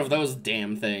needed more of those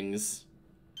damn things.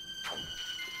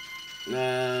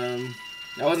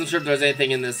 I wasn't sure if there was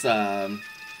anything in this,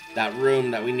 that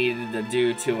room that we needed to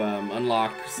do to,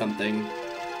 unlock something.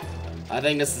 I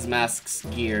think this is Mask's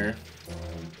gear.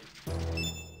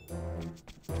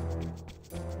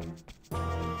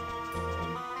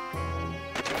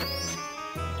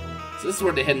 So this is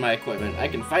where to hide my equipment. I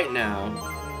can fight now.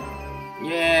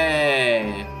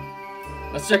 Yay!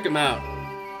 Let's check him out.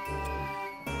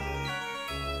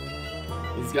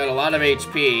 He's got a lot of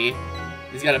HP.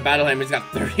 He's got a battle hammer. He's got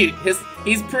 30.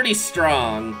 He's pretty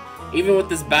strong. Even with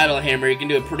this battle hammer, he can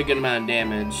do a pretty good amount of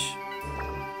damage.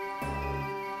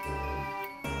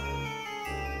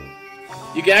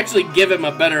 You can actually give him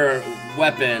a better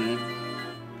weapon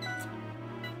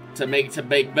to make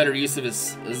better use of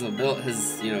his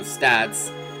you know,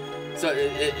 stats. So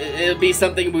it'll be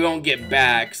something we won't get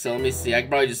back. So let me see. I can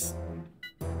probably just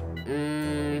let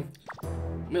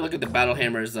me look at the battle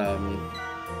hammer's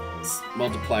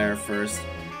multiplier first.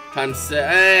 Times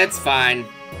it's fine.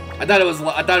 I thought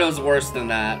it was worse than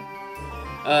that.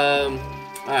 All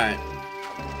right.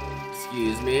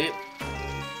 Excuse me.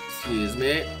 Excuse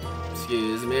me.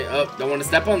 Excuse me. Oh, don't want to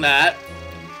step on that.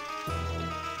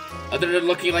 Other than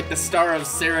looking like the star of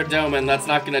Saradomin, that's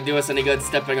not gonna do us any good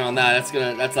stepping on that.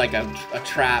 That's like a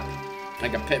trap,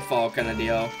 like a pitfall kind of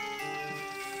deal.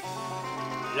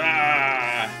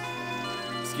 Ah!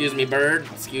 Excuse me, bird.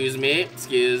 Excuse me.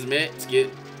 Excuse me.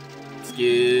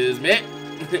 Excuse me.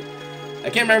 I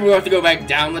can't remember if we have to go back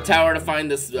down the tower to find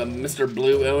this Mr.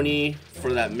 Blue Oni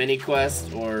for that mini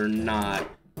quest or not.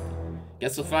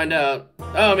 Guess we'll find out.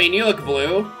 Oh, I mean, you look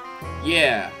blue.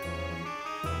 Yeah.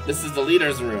 This is the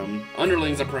leader's room.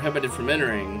 Underlings are prohibited from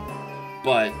entering.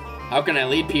 But how can I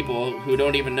lead people who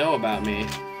don't even know about me?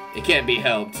 It can't be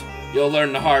helped. You'll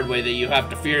learn the hard way that you have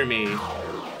to fear me.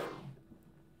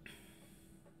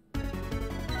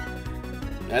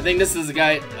 I think this is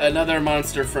another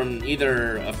monster from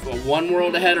either one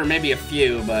world ahead or maybe a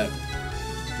few, but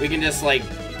we can just like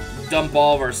dump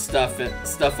all of our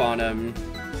stuff on him.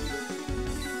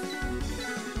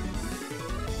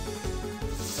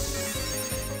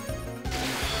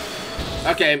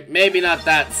 Okay, maybe not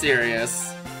that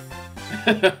serious.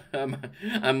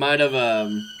 I might have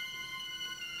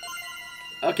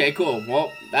Okay, cool.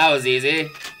 Well, that was easy.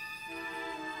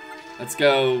 Let's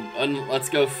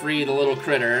go free the little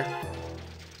critter.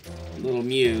 Little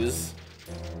muse.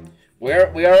 We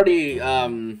already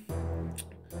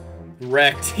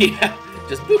wrecked. Yeah,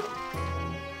 just boop.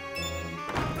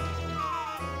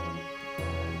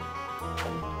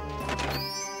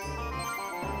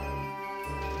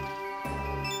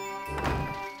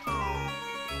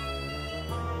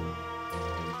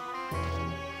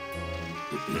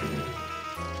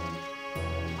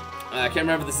 I can't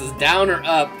remember if this is down or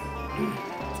up.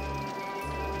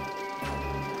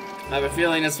 I have a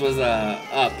feeling this was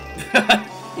up.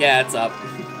 Yeah, it's up.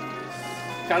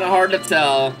 Kind of hard to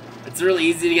tell. It's really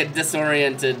easy to get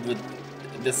disoriented with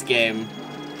this game.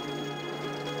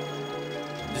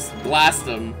 Just blast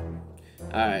them.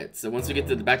 Alright, so once we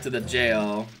get back to the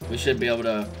jail, we should be able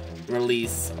to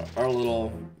release our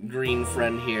little green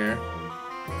friend here.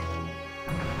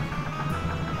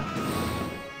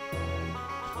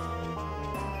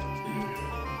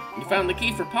 You found the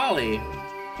key for Polly.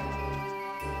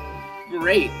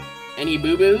 Great. Any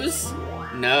boo-boos?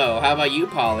 No. How about you,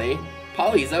 Polly?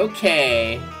 Polly's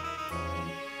okay.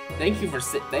 Thank you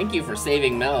for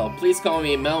saving Mel. Please call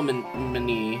me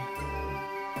Melmini.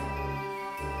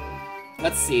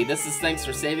 Let's see. This is thanks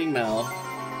for saving Mel.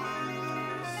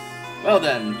 Well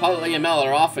then, Polly and Mel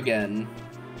are off again.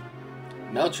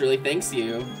 Mel truly thanks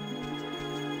you.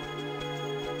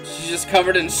 She's just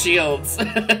covered in shields.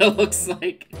 It looks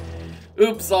like.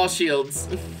 Oops, all shields.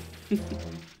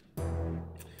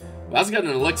 Well, I was getting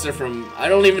an elixir from, I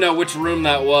don't even know which room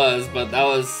that was, but that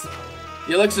was,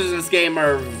 the elixirs in this game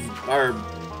they're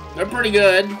pretty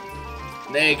good.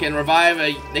 They can revive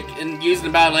they can use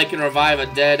in battle, they can revive a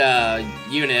dead,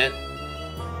 unit.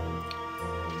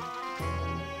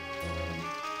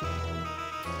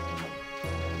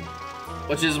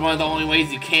 Which is one of the only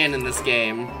ways you can in this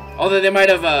game. Although they might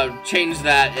have, changed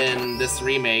that in this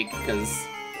remake, because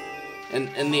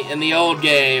in the old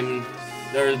game,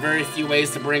 there are very few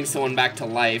ways to bring someone back to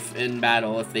life in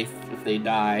battle if they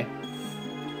die.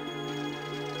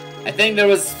 I think there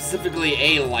was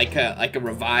specifically like a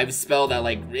revive spell that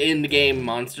like in the game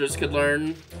monsters could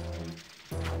learn.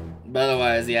 But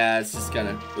otherwise, yeah, it's just kind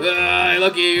of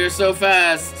look at you, you're so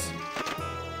fast.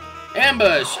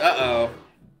 Ambush. Uh-oh.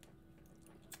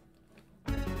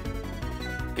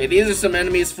 Okay, these are some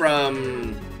enemies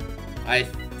from I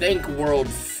think World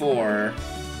 4.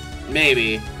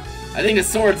 Maybe. I think the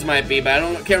swords might be, but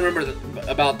can't remember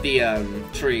about the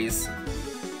trees.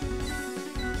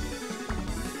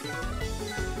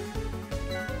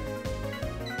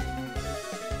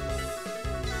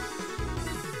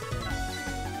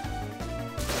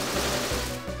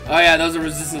 Oh yeah, those are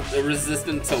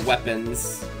resistant to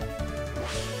weapons.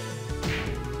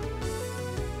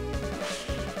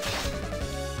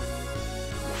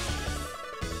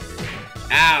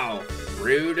 Ow!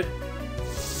 Rude.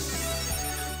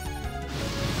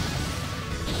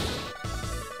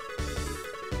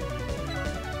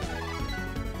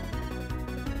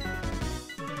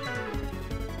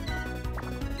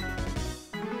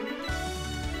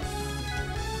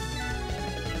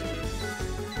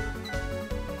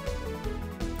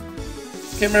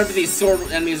 Can't remember if these sword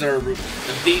enemies are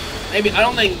maybe I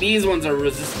don't think these ones are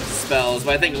resistant to spells,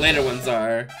 but I think later ones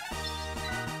are.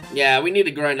 Yeah, we need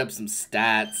to grind up some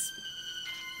stats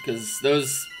because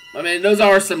those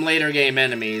are some later game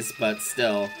enemies, but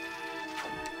still,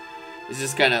 it's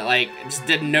just kind of like it just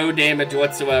did no damage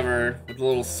whatsoever with the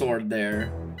little sword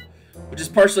there, which is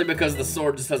partially because the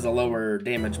sword just has a lower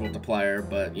damage multiplier,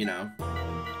 but you know.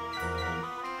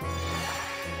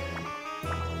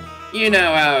 You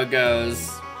know how it goes.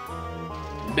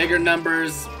 Bigger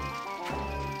numbers.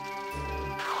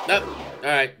 Nope.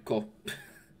 Alright, cool.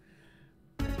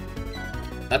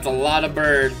 That's a lot of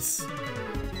birds.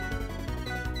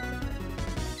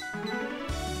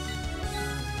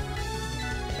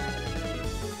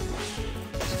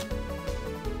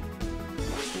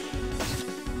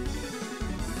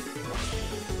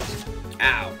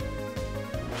 Ow.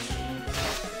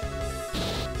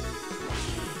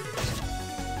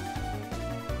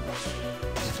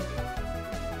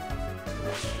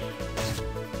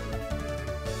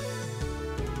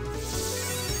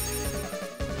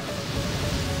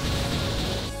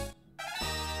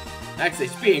 Max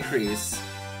HP increase.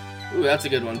 Ooh, that's a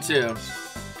good one too.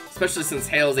 Especially since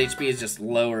Hale's HP is just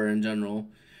lower in general.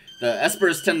 The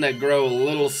Espers tend to grow a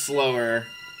little slower.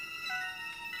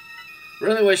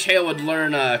 Really wish Hale would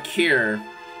learn Cure.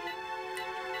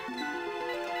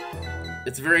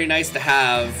 It's very nice to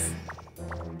have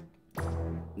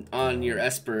on your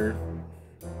Esper.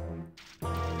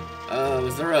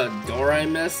 Was there a door I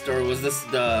missed, or was this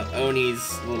the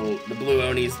the blue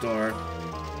Oni's door?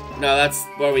 No, that's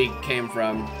where we came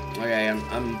from. Okay,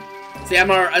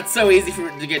 it's so easy for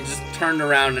it to get just turned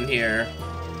around in here.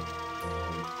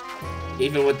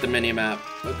 Even with the mini-map.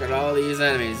 Look at all these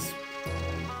enemies.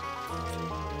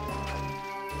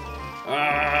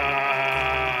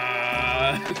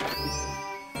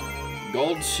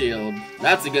 Gold shield.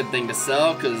 That's a good thing to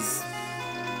sell, because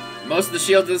most of the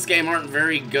shields in this game aren't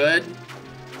very good.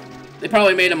 They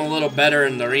probably made them a little better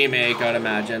in the remake, I'd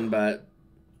imagine, but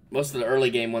most of the early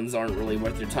game ones aren't really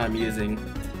worth your time using.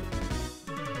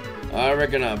 We're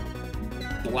gonna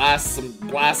blast some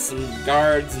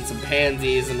guards and some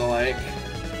pansies and the like.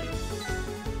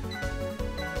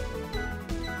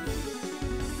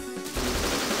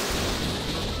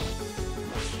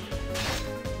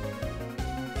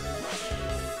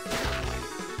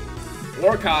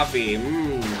 More coffee.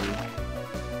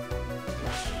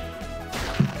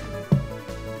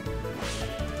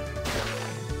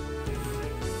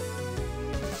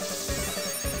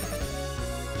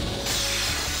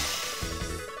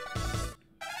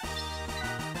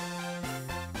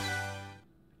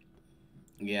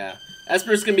 Yeah,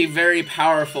 Espers can be very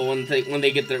powerful when they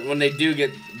do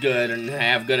get good and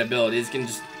have good abilities.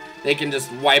 They can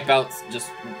just wipe out just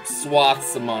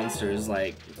swaths of monsters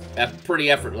like pretty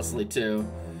effortlessly too.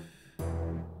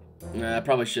 I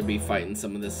probably should be fighting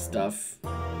some of this stuff.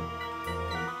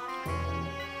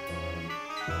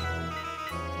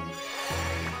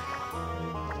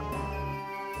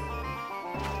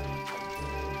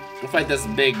 We'll fight this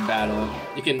big battle.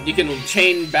 You can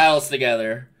chain battles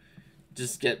together.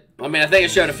 Just get, I think I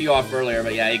showed a few off earlier,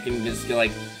 but yeah, you can just get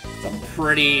like some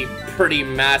pretty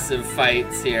massive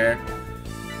fights here.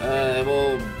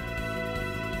 We'll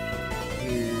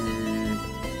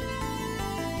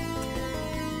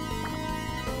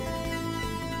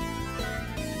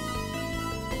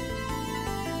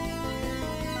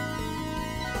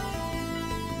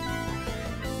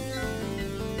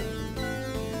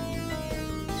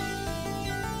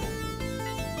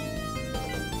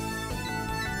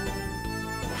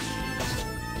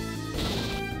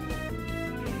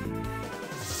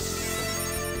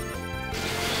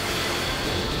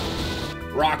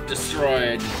rock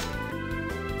destroyed.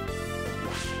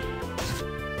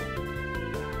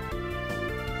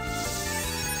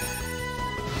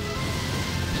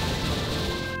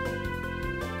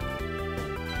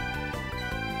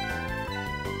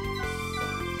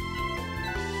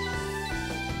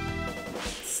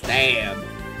 Stab.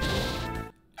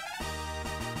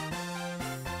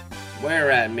 Where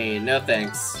at me? No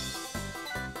thanks.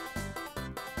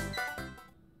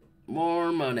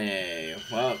 More money.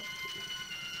 Well.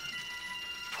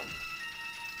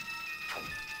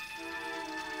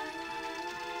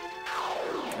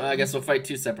 I guess we'll fight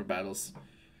 2 separate battles.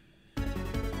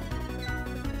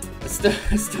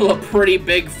 It's still a pretty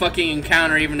big fucking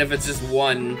encounter, even if it's just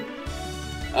one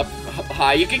up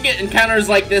high. You can get encounters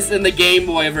like this in the Game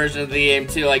Boy version of the game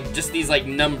too, like just these like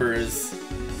numbers.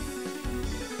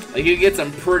 Like you get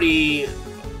some pretty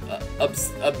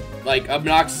like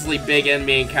obnoxiously big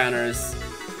enemy encounters.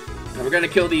 And we're gonna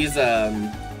kill these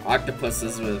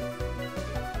octopuses with.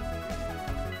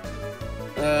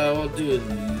 We'll do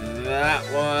that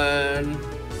one.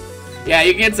 Yeah,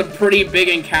 you get some pretty big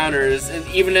encounters, and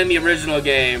even in the original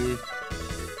game.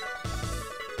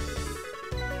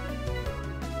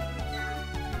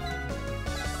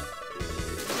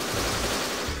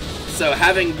 So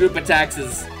having group attacks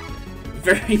is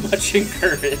very much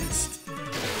encouraged.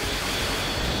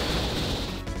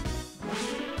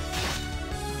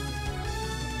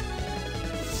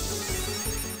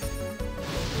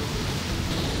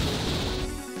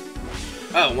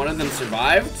 Oh, one of them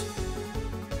survived?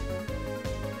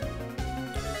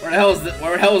 Where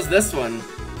the hell is this one?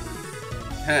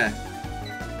 Huh.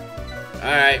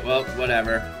 Alright, well,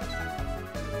 whatever.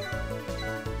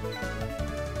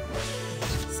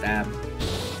 Stab.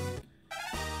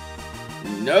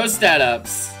 No stat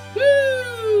ups.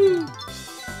 Woo!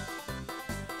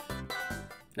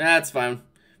 That's fine.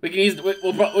 We can use.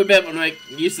 We'll be able to make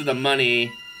use of the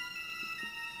money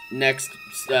next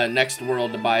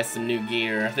world to buy some new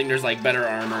gear. I think there's like better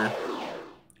armor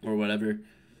or whatever.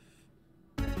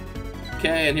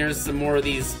 Okay, and here's some more of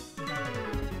these.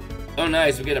 Oh,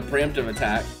 nice. We get a preemptive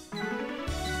attack.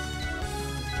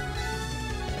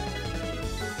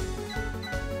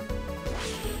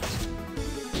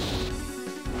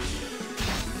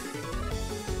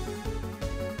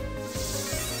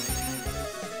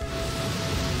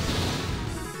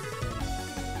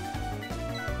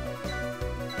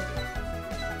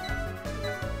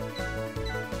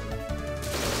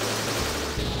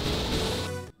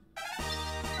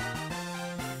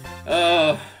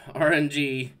 Oh,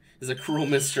 RNG is a cruel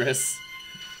mistress.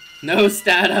 No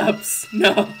stat ups.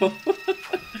 No.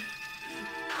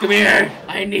 Come here.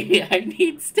 I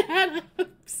need stat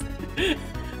ups.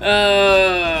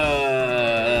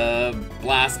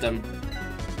 Blast him.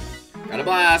 Gotta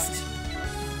blast.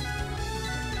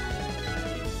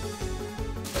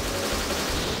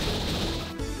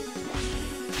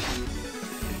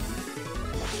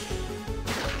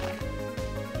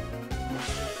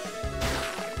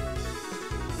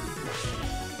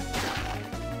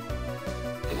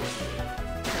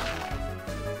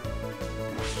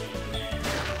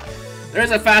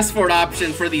 There's a fast forward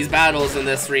option for these battles in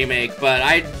this remake, but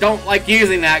I don't like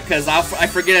using that because I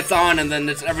forget it's on and then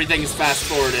everything's fast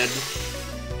forwarded.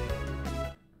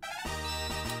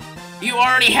 You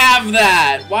already have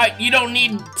that! Why? You don't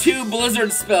need 2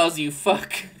 blizzard spells, you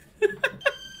fuck.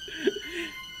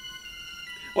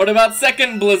 What about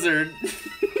second blizzard?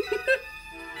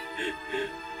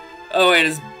 Oh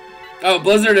wait, oh,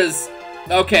 blizzard is...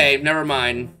 Okay, never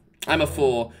mind. I'm a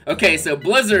fool. Okay, so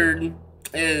blizzard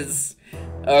is...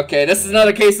 Okay, this is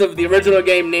another case of the original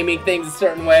game naming things a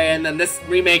certain way, and then this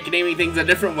remake naming things a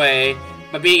different way,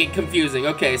 but being confusing.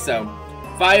 Okay, so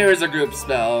fire is a group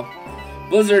spell.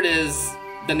 Blizzard is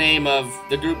the name of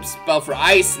the group spell for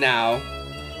ice now.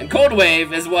 And Cold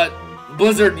Wave is what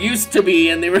Blizzard used to be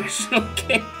in the original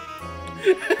game.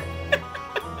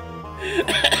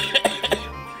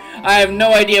 I have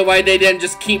no idea why they didn't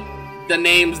just keep the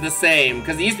names the same,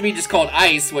 because it used to be just called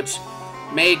Ice, which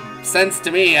made sense to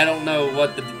me. I don't know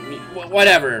what the...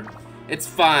 Whatever. It's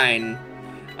fine.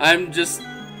 I'm just...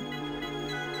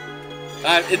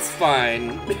 it's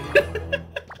fine.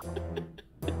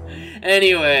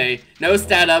 Anyway, no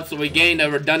stat ups, we gained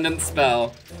a redundant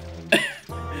spell.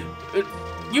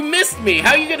 You missed me!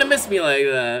 How are you gonna miss me like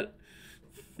that?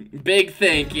 Big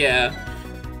think, yeah.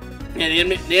 Yeah,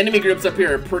 the enemy groups up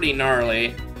here are pretty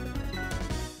gnarly.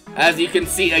 As you can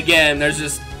see, again, there's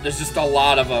just a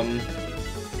lot of them.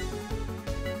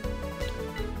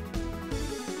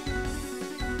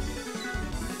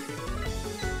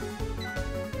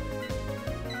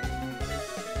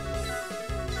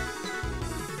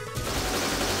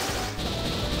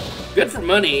 Good for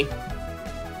money.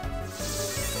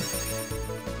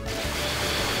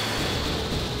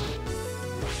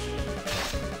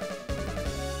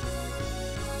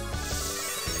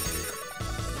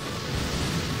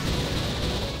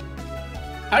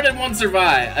 How did one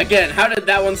survive? Again, how did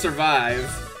that one survive?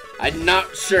 I'm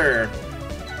not sure.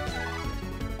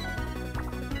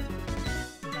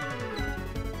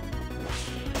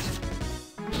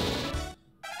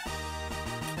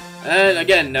 And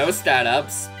again, no stat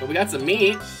ups, but we got some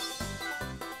meat.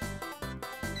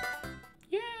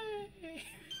 Yay!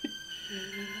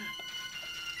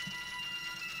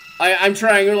 I'm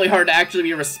trying really hard to actually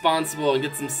be responsible and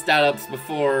get some stat ups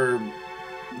before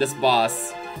this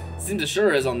boss. Seems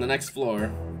Ashura is on the next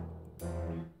floor.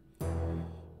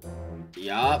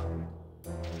 Yup.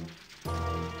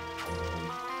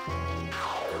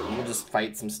 We'll just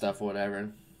fight some stuff or whatever.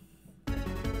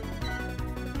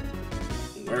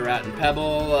 We're at in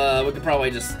Pebble. We could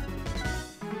probably just...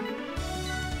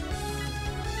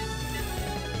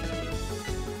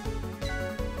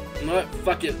 What?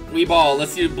 Fuck it. We ball.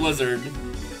 Let's do Blizzard.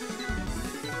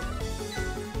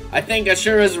 I think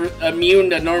Ashura's immune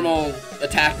to normal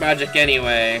attack magic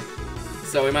anyway,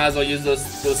 so we might as well use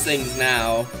those things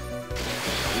now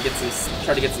and get some,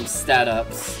 try to get some stat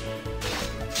ups.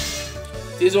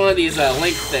 Use one of these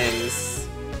link things.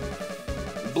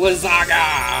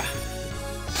 Blizzaga.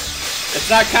 It's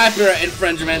not copyright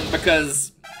infringement because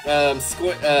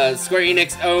Square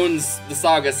Enix owns the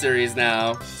SaGa series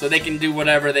now, so they can do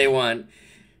whatever they want.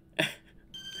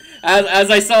 As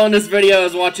I saw in this video I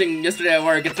was watching yesterday at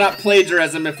work, it's not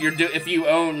plagiarism if you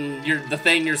own the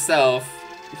thing yourself.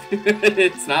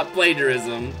 It's not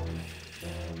plagiarism.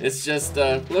 It's just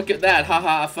look at that,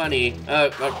 haha, funny.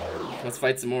 Let's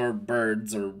fight some more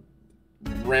birds or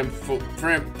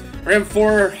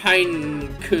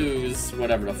Ramforheinkus,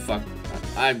 whatever the fuck.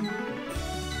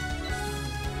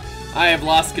 I have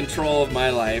lost control of my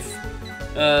life.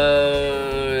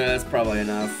 That's probably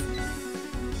enough.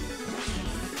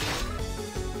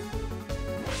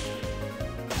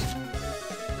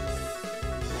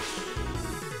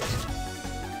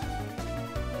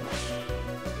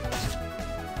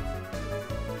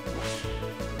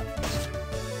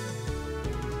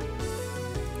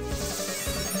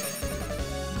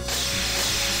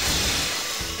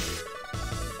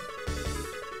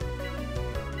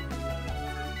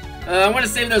 I want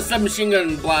to save those submachine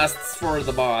gun blasts for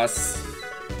the boss.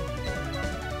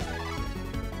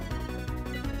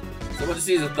 So we'll just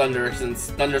use the Thunder,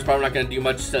 since Thunder's probably not going to do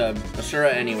much to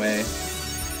Ashura anyway.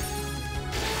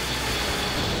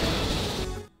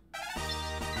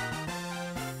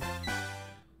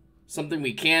 Something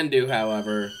we can do,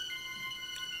 however,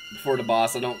 before the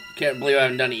boss, can't believe I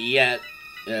haven't done it yet,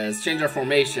 is change our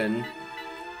formation.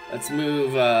 Let's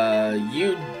move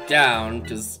you down,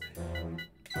 because...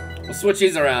 We'll switch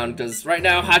these around, because right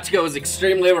now Hachiko is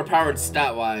extremely overpowered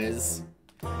stat-wise.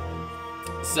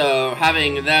 So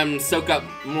having them soak up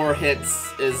more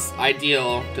hits is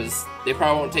ideal, because they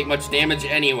probably won't take much damage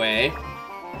anyway.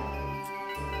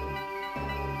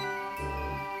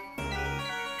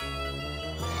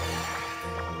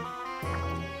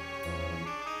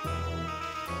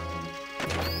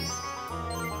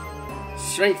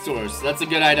 Strength Source, that's a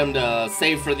good item to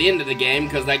save for the end of the game,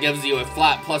 because that gives you a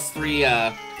flat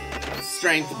 +3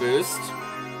 strength boost.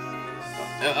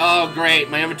 Oh great,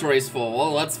 my inventory's full.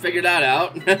 Well, let's figure that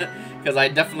out, because I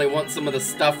definitely want some of the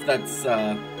stuff that's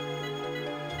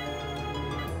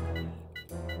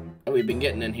we've been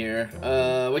getting in here.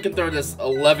 We can throw this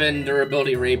 11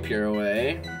 durability rapier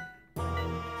away.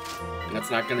 That's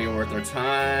not gonna be worth our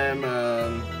time.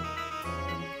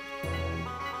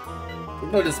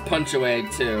 We'll throw this punch away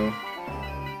too.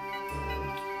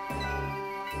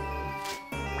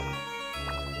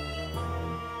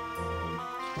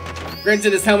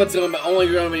 Granted, this helmet's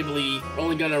only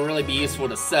gonna really be useful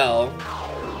to sell,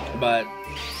 but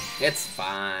it's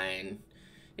fine.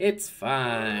 It's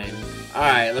fine. All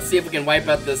right, let's see if we can wipe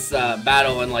out this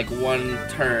battle in like one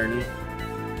turn.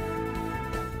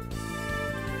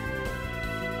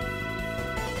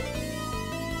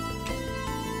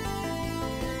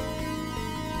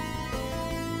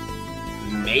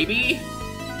 Maybe?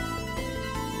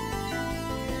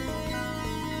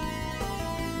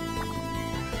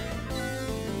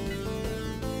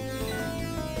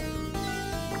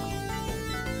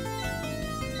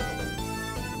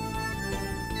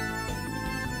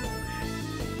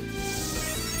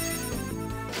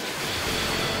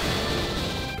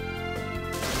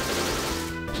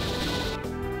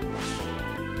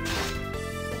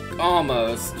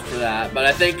 Almost for that, but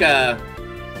I think, yeah,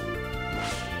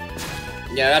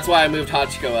 that's why I moved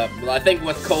Hachiko up. Well, I think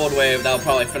with Cold Wave, that'll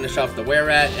probably finish off the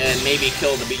Were-Rat and maybe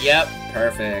kill the Yep,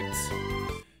 perfect.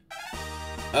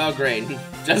 Oh, great.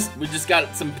 We just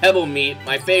got some pebble meat,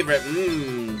 my favorite.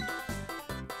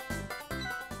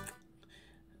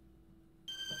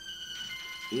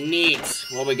 Neat.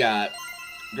 What we got?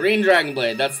 Green Dragon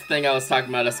Blade. That's the thing I was talking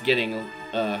about us getting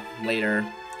later.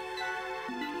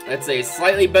 It's a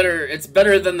slightly better. It's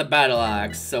better than the battle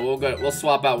axe, so we'll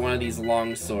swap out one of these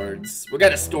long swords. We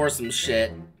gotta store some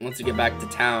shit once we get back to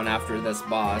town after this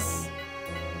boss.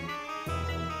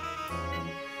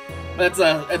 But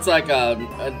it's like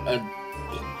a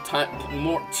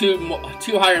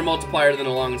two higher multiplier than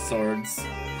the long swords.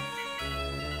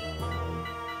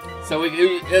 So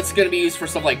it's gonna be used for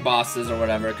stuff like bosses or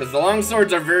whatever, because the long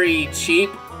swords are very cheap,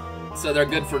 so they're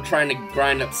good for trying to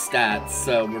grind up stats.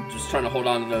 So we're just trying to hold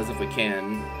on to those if we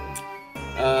can.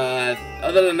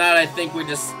 Other than that, I think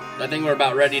we're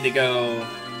about ready to go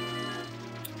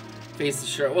face the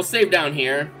shore. We'll save down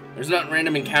here. There's not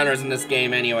random encounters in this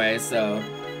game anyway, so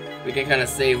we can kind of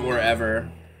save wherever.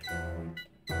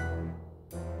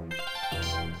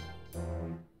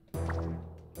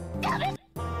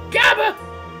 Gabba!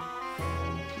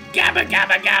 Gabba,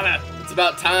 gabba, gabba! It's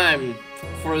about time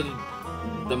for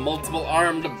the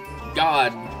multiple-armed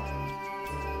god.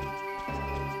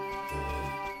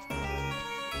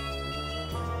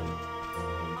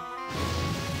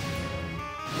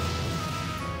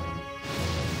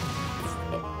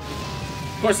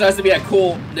 Of course, it has to be a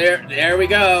cool. There we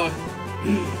go.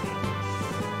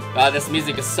 God, this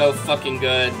music is so fucking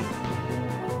good.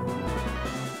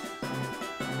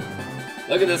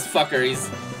 Look at this fucker.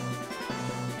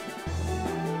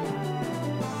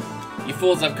 You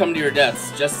fools have come to your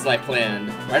deaths, just as I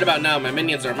planned. Right about now, my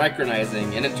minions are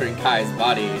micronizing and entering Kai's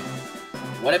body.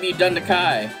 What have you done to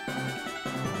Kai?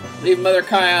 Leave Mother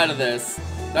Kai out of this.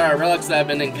 There are relics that have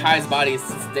been in Kai's body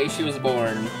since the day she was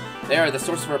born. They are the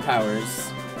source of her powers.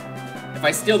 If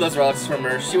I steal those relics from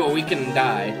her, she will weaken and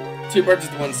die. 2 birds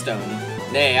with 1 stone.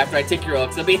 Nay, after I take your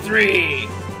relics, it'll be 3!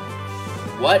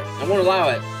 What? I won't allow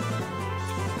it.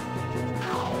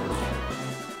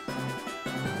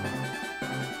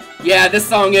 Yeah, this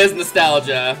song is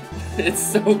nostalgia.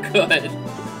 It's so good.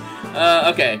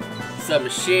 Okay.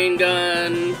 Submachine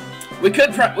gun. We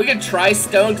could try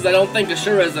stone, because I don't think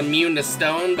Ashura is immune to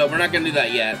stone, but we're not gonna do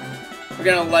that yet. We're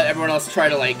gonna let everyone else try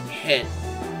to, like, hit.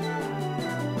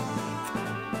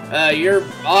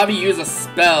 I'll have you use a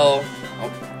spell.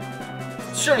 Oh.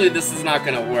 Surely this is not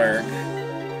gonna work.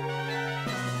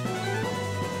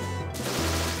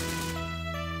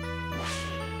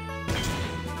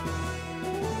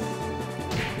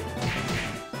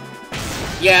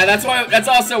 Yeah, that's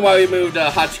also why we moved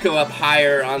Hachiko up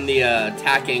higher on the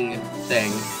attacking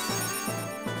thing.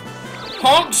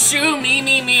 Honk, shoo,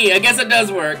 me. I guess it does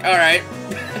work. Alright.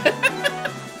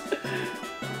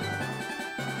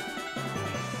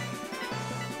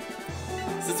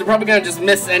 Since we're probably gonna just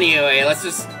miss anyway, let's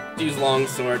just use long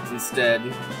swords instead.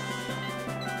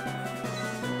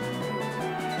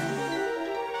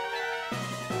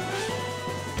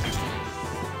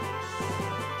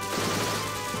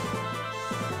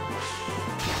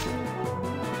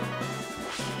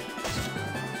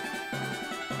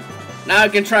 Now I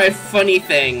can try a funny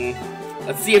thing.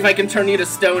 Let's see if I can turn you to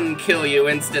stone and kill you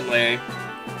instantly.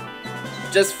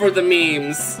 Just for the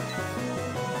memes.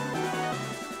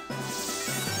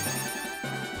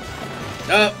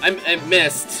 Oh, I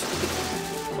missed.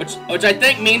 Which I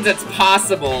think means it's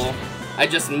possible. I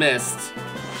just missed.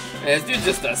 Hey, this dude's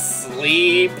just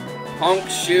asleep. Honk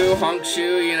shoe,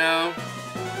 you know.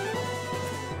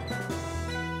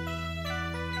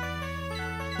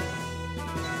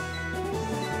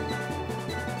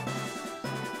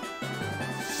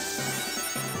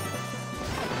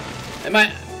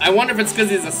 I wonder if it's because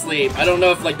he's asleep. I don't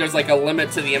know if, like, there's, like, a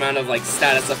limit to the amount of, like,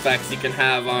 status effects you can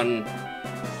have on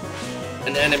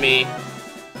an enemy.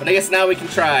 But I guess now we can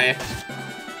try.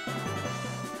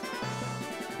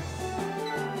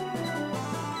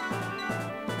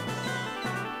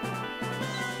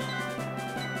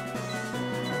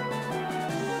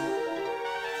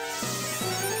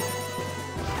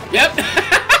 Yep!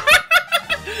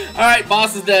 Alright,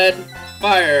 boss is dead.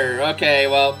 Fire. Okay,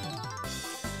 well...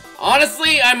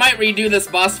 Honestly, I might redo this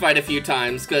boss fight a few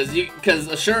times, because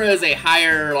Ashura is a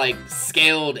higher, like,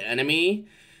 scaled enemy,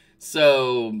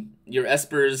 so your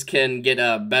espers can get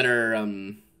a better,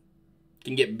 have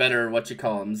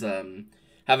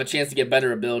a chance to get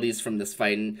better abilities from this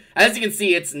fight, and as you can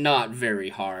see, it's not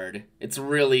very hard. It's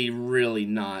really, really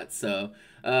not, so,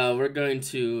 we're going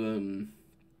to,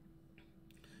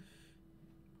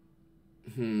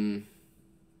 we'll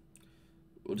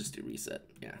just do reset,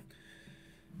 yeah.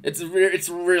 It's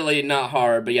really not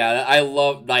hard, but yeah, I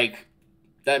love, like,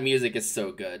 that music is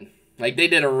so good. Like, they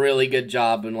did a really good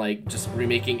job in, like, just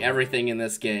remaking everything in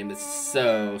this game. It's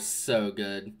so, so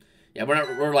good. Yeah,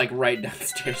 we're like, right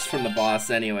downstairs from the boss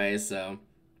anyway, so.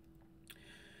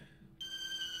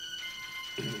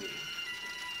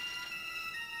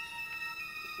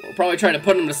 We'll probably try to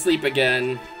put him to sleep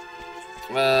again.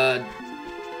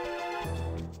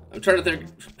 I'm trying to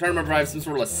remember if I have some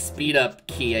sort of a speed up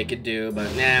key I could do,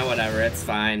 but nah, whatever, it's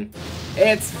fine.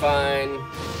 It's fine.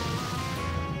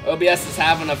 OBS is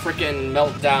having a freaking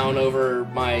meltdown over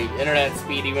my internet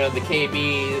speed, even though the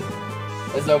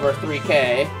KB is over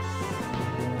 3K.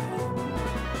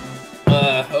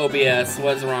 OBS,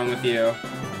 what's wrong with you?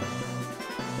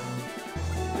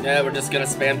 Yeah, we're just gonna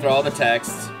spam through all the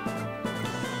text.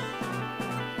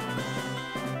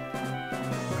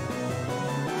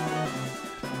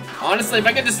 Honestly, if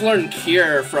I could just learn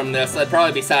Cure from this, I'd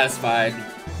probably be satisfied.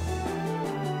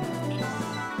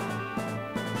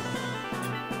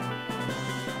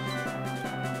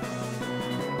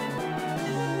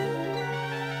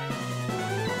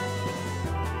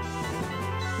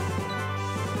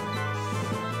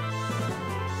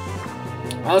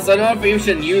 Also, I don't know if we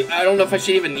should use. I don't know if I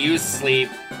should even use sleep.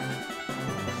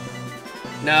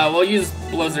 No, we'll use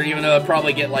Blizzard, even though it'll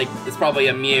probably get like it's probably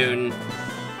immune.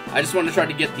 I just want to try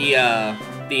to get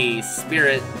the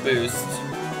spirit boost.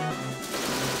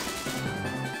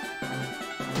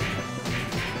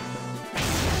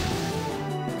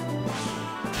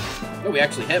 Oh, we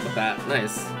actually hit with that.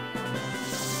 Nice.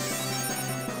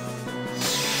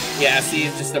 Yeah, see,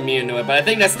 he's just immune to it, but I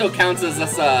think that still counts as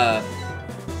us.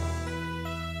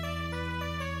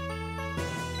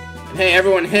 Hey,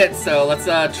 everyone hit, so let's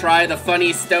try the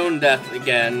funny stone death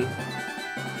again.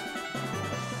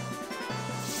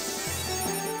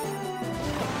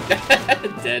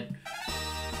 Dead.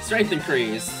 Strength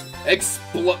increase.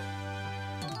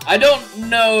 I don't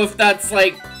know if that's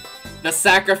like the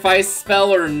sacrifice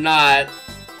spell or not.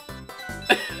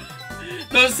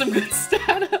 Those some good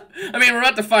stat. I mean, we're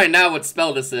about to find out what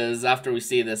spell this is after we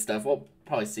see this stuff. We'll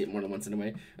probably see it more than once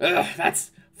anyway. Ugh,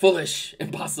 that's foolish.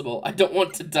 Impossible. I don't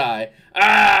want to die.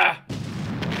 Ah!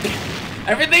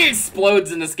 Everything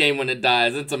explodes in this game when it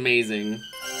dies. It's amazing.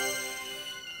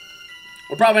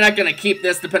 We're probably not gonna keep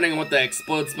this depending on what the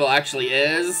explode spell actually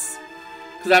is.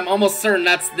 Because I'm almost certain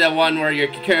that's the one where your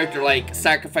character, like,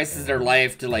 sacrifices their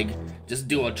life to, like, just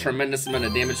do a tremendous amount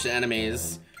of damage to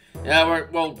enemies. Yeah,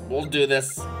 we'll do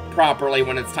this properly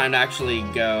when it's time to actually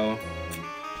go.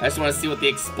 I just want to see what the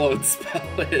explode spell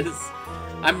is.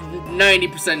 I'm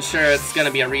 90% sure it's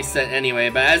gonna be a reset anyway,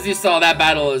 but as you saw, that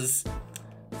battle is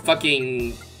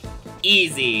fucking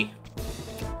easy.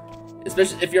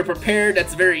 Especially if you're prepared,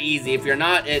 that's very easy. If you're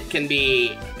not, it can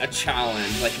be a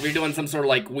challenge. Like if you're doing some sort of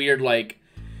like weird like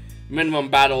minimum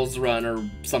battles run or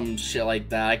some shit like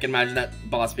that, I can imagine that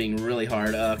boss being really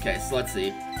hard. Okay, so let's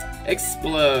see.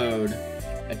 Explode.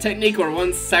 A technique where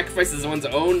one sacrifices one's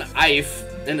own life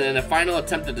in a final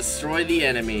attempt to destroy the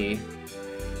enemy.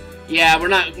 Yeah, we're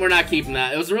not keeping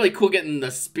that. It was really cool getting the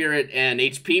spirit and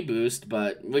HP boost,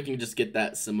 but we can just get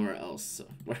that somewhere else. So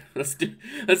let's do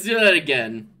that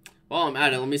again. While I'm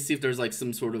at it, let me see if there's like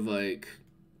some sort of like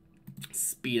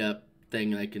speed up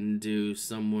thing I can do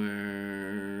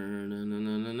somewhere.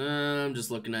 I'm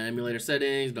just looking at emulator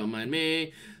settings. Don't mind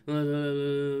me.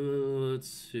 Let's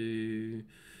see.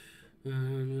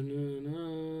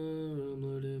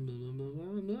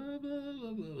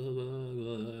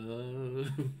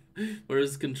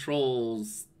 Where's control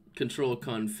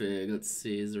config? Let's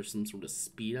see. Is there some sort of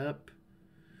speed up?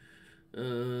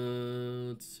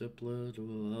 Let's upload.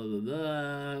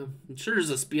 I'm sure there's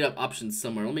a speed up option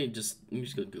somewhere. Let me just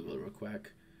go Google it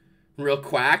real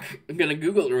quick. I'm gonna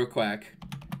Google it real quick.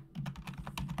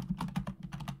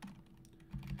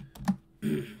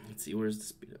 Let's see. Where's the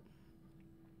speed up?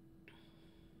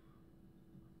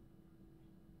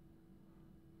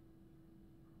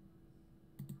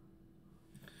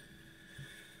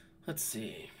 Let's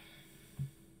see.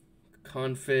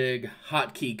 Config,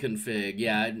 hotkey config.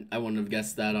 Yeah, I wouldn't have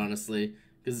guessed that, honestly.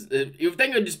 Because you would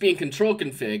think it would just be in control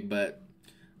config, but...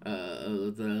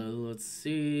 let's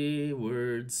see...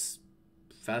 Words...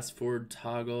 Fast forward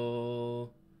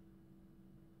toggle...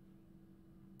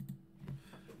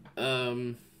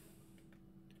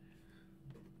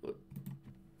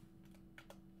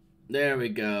 There we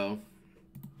go.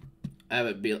 I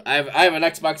have an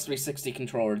Xbox 360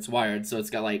 controller. It's wired, so it's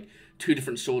got like 2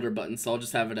 different shoulder buttons. So I'll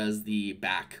just have it as the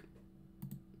back.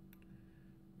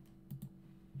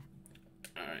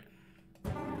 All right.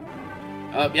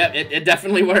 Oh, yeah, it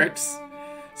definitely works.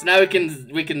 So now we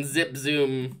can zip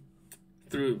zoom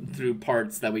through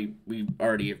parts that we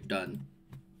already have done.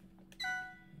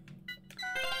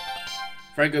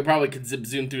 Frankly, we probably could zip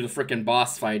zoom through the frickin'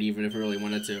 boss fight even if we really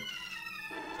wanted to.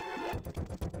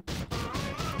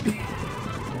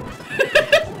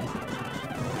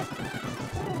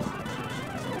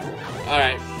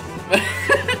 Alright.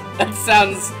 That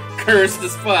sounds cursed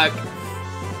as fuck.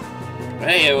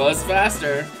 Hey, it was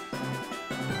faster.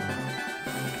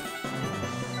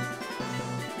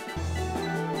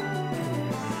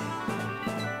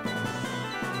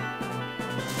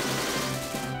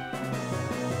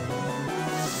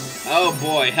 Oh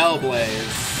boy,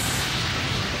 Hellblaze.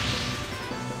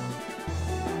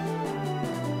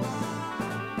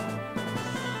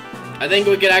 I think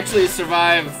we could actually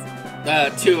survive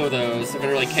 2 of those if it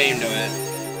really came to it.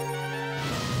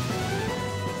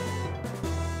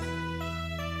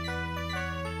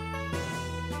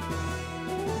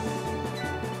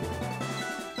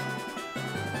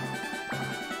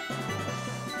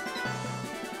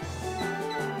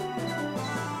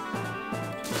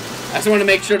 I just want to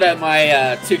make sure that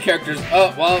my 2 characters.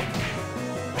 Oh well.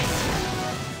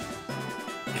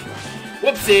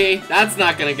 Whoopsie, that's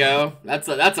not gonna go. That's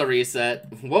a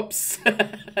reset. Whoops.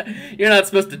 You're not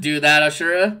supposed to do that,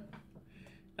 Ashura.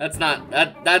 That's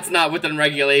not within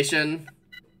regulation.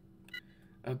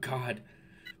 Oh God.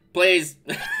 Please.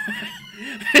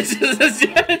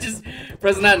 just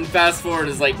pressing that and fast forward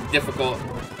is like difficult.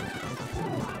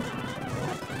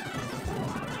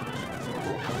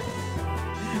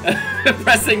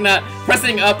 Pressing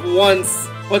up once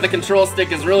with the control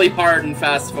stick is really hard and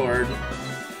fast forward.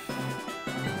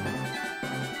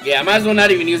 Yeah, I might as well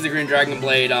not even use the Green Dragon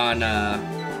Blade on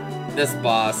this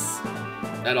boss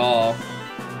at all.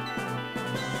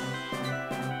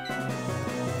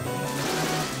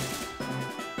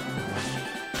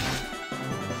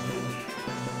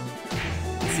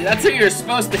 See, that's who you're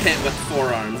supposed to hit with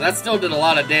forearms. That still did a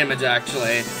lot of damage,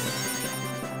 actually.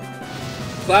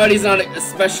 Cloudy's not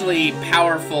especially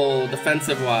powerful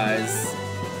defensive-wise.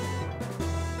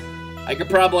 I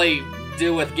could probably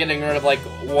do with getting rid of like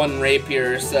 1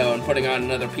 rapier or so and putting on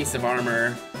another piece of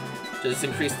armor to just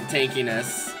increase the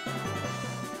tankiness.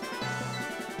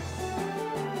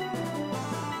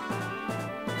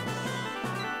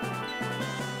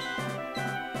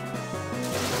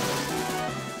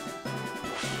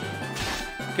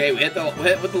 Okay, we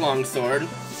hit with the longsword.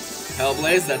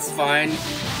 Hellblaze, that's fine.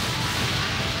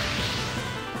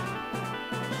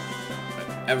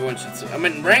 Everyone should. I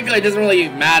mean, frankly, it doesn't really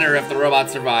matter if the robot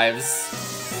survives.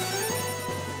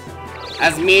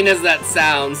 As mean as that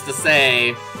sounds to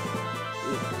say,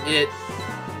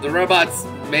 the robot's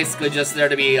basically just there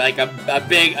to be like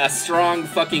a strong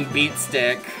fucking beat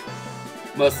stick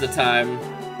most of the time.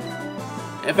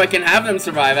 If I can have them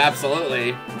survive,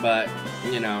 absolutely. But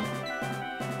you know,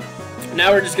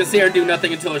 now we're just gonna sit here and do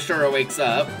nothing until Ashura wakes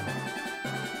up.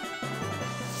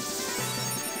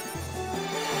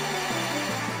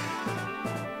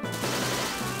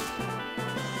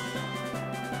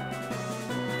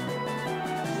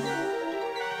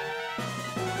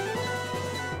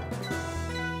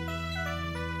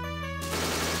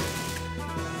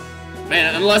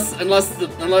 Man,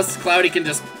 unless Cloudy can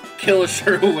just kill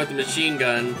Ashura with a machine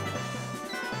gun,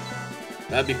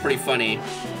 that'd be pretty funny.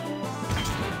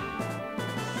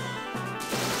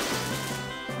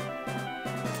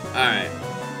 All right.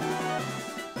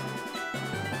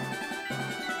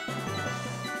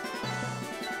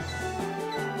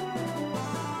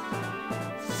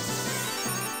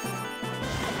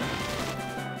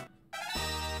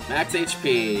 Max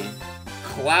HP.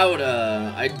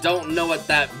 Clouda. I don't know what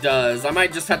that does. I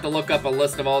might just have to look up a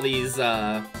list of all these,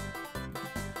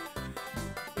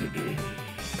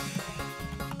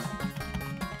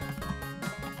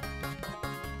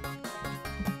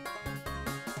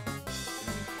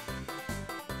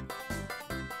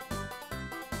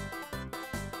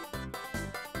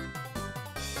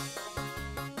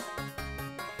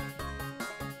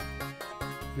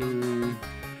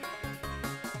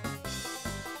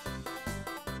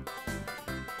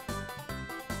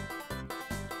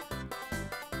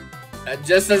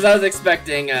 just as I was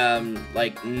expecting,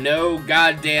 like, no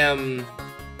goddamn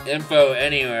info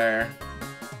anywhere.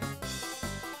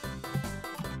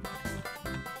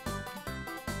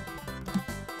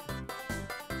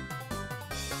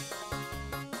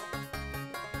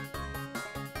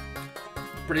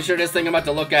 Pretty sure this thing I'm about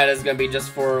to look at is gonna be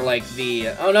just for, like, the...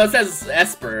 Oh, no, it says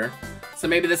Esper. So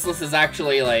maybe this list is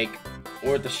actually, like,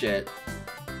 worth the shit.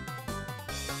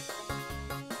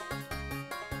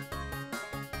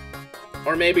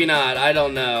 Or maybe not, I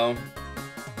don't know.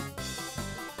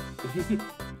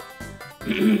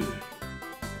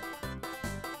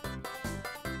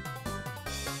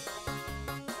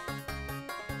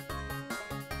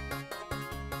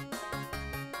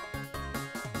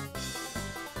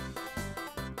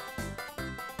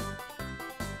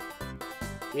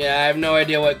 Yeah, I have no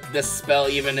idea what this spell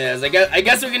even is. I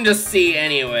guess we can just see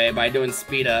anyway by doing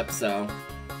speed up, so.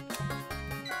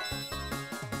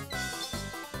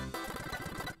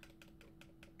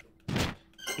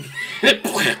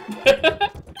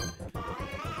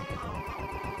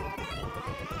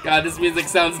 God, this music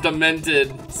sounds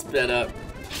demented. Sped up.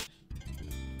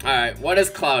 Alright, what is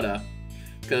Clouda?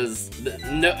 Because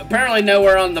apparently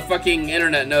nowhere on the fucking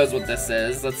internet knows what this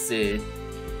is. Let's see.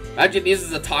 Magic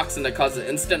uses a toxin that causes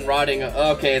instant rotting.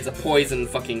 Okay, it's a poison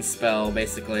fucking spell,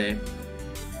 basically.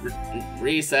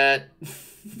 Reset.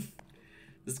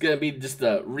 This is gonna be just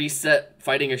a reset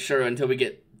fighting Ashura until we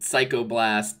get Psycho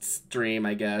Blast stream,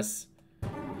 I guess.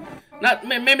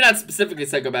 Maybe not specifically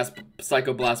Psycho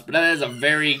Blast, but that is a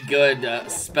very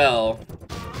good spell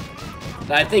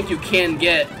that I think you can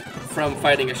get from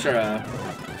fighting Ashura.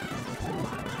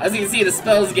 As you can see, the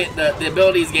spells the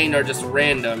abilities gained are just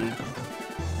random.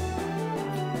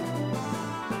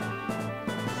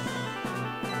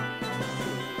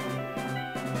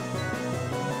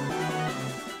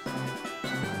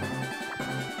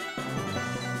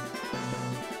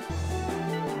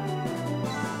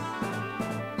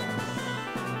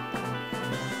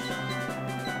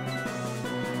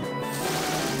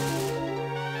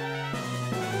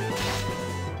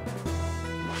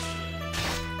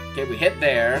 Okay, we hit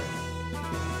there.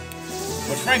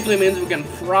 Which frankly means we can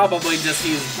probably just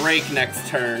use break next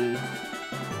turn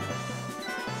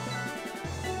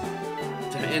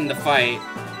to end the fight,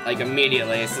 like,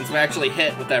 immediately, since we actually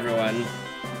hit with everyone.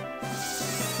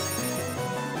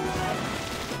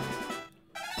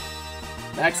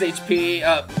 Max HP,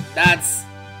 that's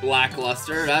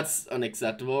lackluster. That's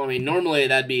unacceptable. I mean, normally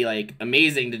that'd be, like,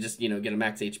 amazing to just, you know, get a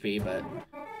max HP, but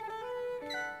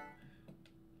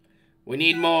we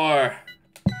need more.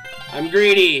 I'm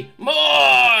greedy.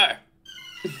 More!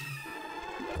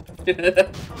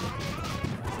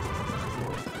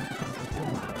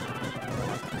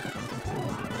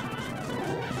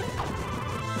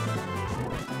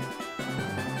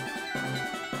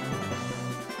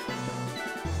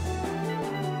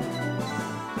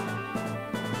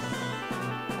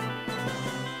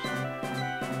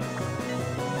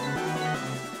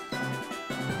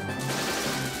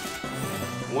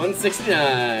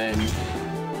 $169.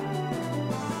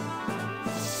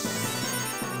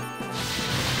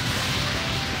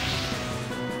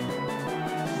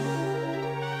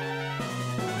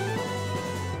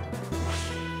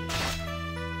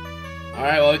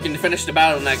 Alright, well, we can finish the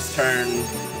battle next turn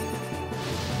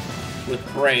with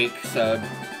break, so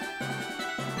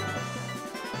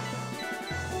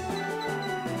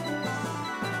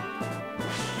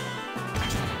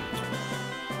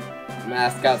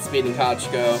Mascot speeding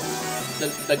Hachiko.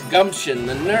 The gumption,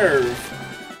 the nerve.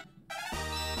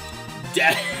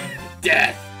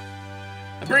 Death.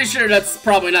 I'm pretty sure that's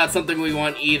probably not something we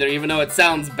want either, even though it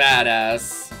sounds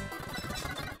badass.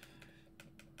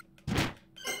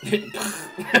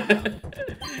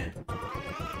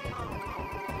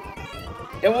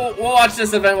 Yeah, we'll watch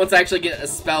this event once I actually get a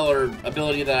spell or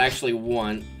ability that I actually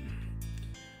want.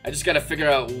 I just gotta figure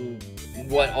out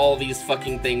what all these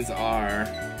fucking things are.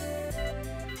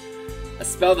 A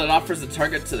spell that offers a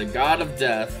target to the god of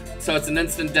death. So it's an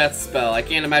instant death spell. I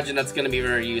can't imagine that's gonna be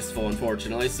very useful,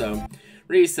 unfortunately, so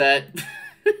reset.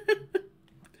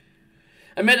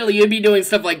 Admittedly, you'd be doing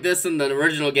stuff like this in the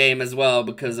original game as well,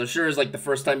 because Ashura is like the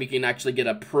first time you can actually get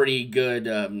a pretty good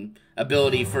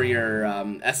ability for your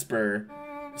Esper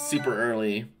super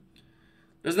early.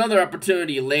 There's another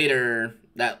opportunity later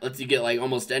that lets you get like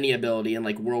almost any ability in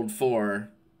like World 4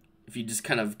 if you just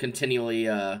kind of continually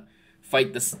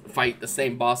fight the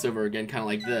same boss over again, kind of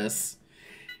like this.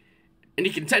 And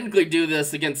you can technically do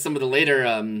this against some of the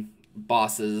later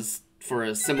bosses for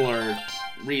a similar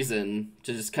reason,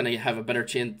 to just kind of have a better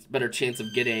chance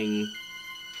of getting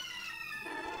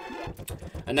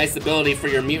a nice ability for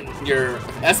your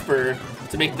Esper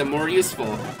to make them more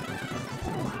useful.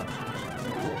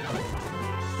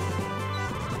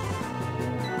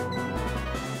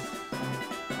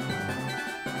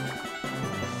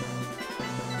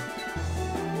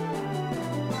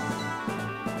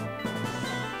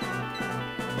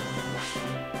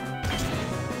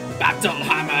 Battle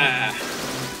Hammer!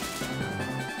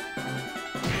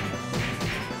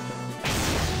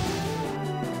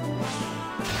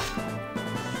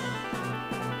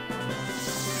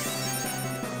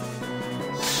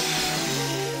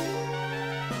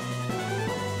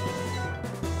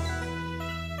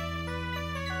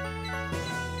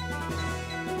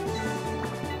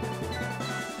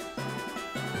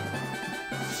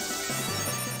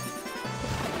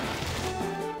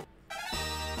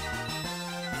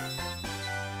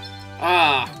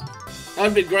 That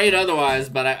would be great otherwise,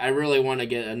 but I really want to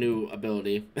get a new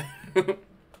ability.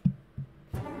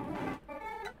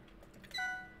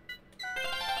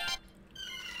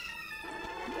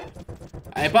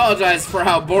 I apologize for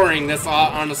how boring this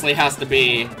honestly has to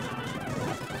be.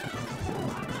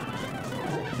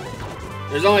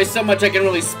 There's only so much I can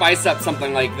really spice up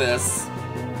something like this.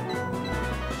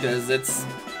 because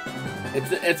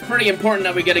it's pretty important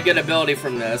that we get a good ability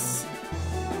from this.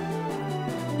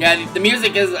 Yeah, the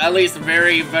music is at least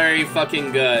very, very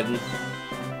fucking good.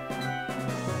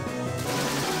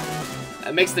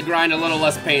 It makes the grind a little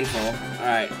less painful.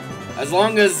 Alright. As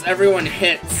long as everyone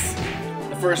hits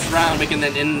the first round, we can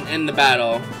then end the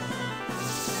battle.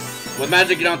 With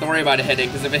magic, you don't have to worry about it hitting,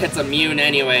 because if it hits immune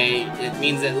anyway, it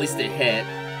means at least it hit.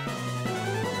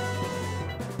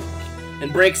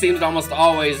 And break seems to almost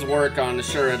always work on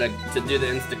Ashura to do the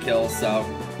insta-kill, so...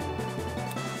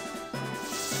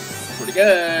 pretty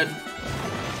good.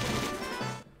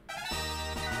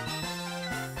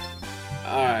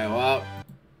 Alright, well...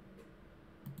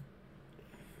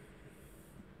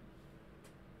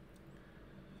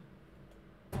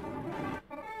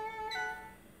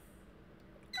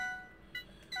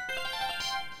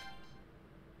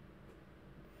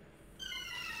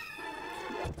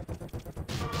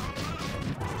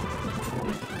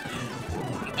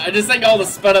 I just think all the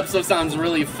sped up stuff sounds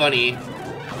really funny.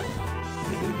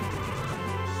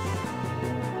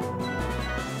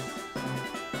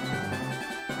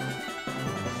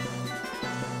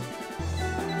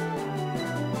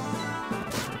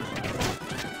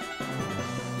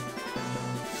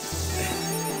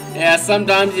 Yeah,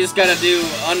 sometimes you just gotta do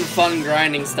unfun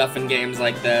grinding stuff in games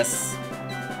like this.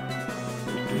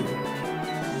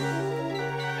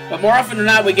 But more often than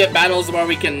not, we get battles where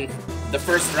we can, the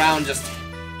first round, just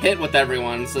hit with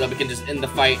everyone so that we can just end the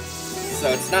fight. So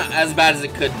it's not as bad as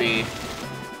it could be.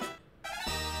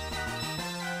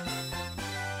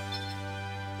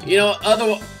 You know,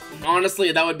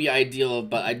 honestly, that would be ideal,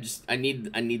 but I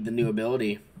need the new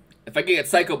ability. If I could get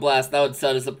Psycho Blast, that would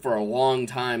set us up for a long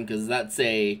time, because that's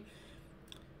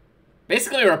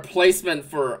basically a replacement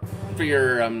for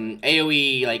your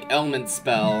AoE like element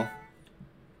spell.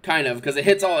 Kind of, because it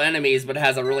hits all enemies, but it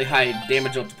has a really high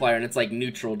damage multiplier, and it's like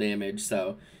neutral damage,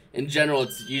 so in general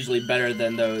it's usually better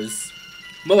than those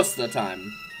most of the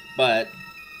time. But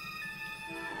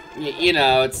you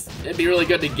know, it'd be really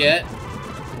good to get.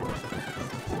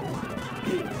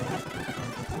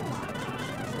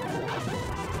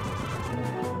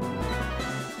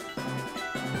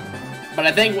 But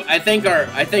I think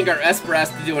our Esper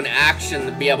has to do an action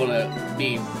to be able to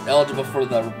be eligible for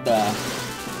the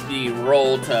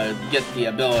roll to get the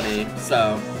ability.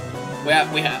 So we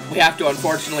have to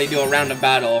unfortunately do a round of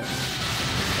battle,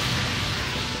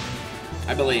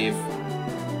 I believe.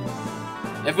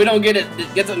 If we don't get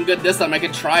something good this time, I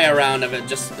could try a round of it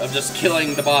just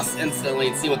killing the boss instantly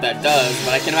and see what that does.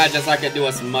 But I can imagine it's not gonna do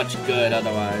us much good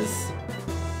otherwise.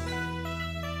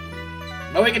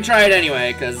 But we can try it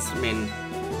anyway, because, I mean,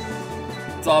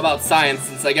 it's all about science,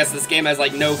 since I guess this game has,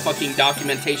 like, no fucking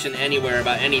documentation anywhere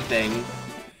about anything.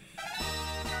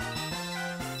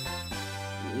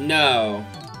 No.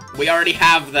 We already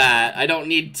have that. I don't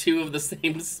need two of the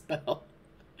same spell.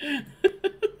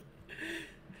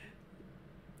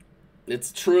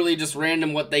 It's truly just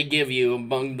random what they give you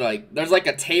among, like, there's, like,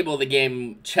 a table the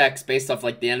game checks based off,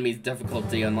 like, the enemy's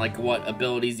difficulty and, like, what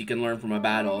abilities you can learn from a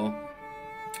battle.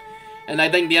 And I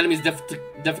think the enemy's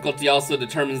difficulty also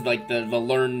determines, like, the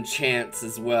learn chance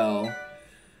as well.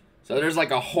 So there's,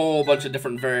 like, a whole bunch of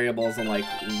different variables on, like,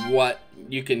 what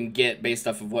you can get based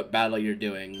off of what battle you're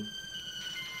doing.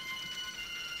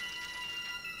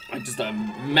 Like, just a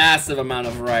massive amount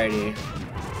of variety.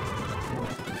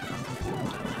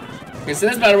 Okay, so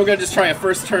this battle we're gonna just try a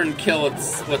first turn kill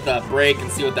with a break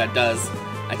and see what that does.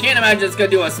 I can't imagine it's gonna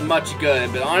do us much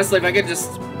good, but honestly, if I could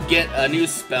just get a new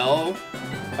spell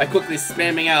by quickly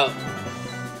spamming out,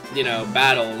 you know,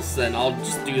 battles, then I'll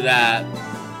just do that.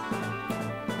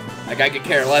 Like, I could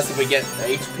care less if we get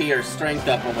HP or strength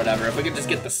up or whatever. If we could just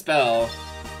get the spell,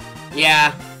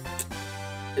 yeah,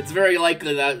 it's very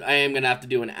likely that I am gonna have to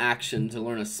do an action to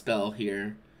learn a spell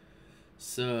here.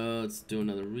 So let's do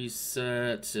another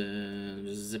reset and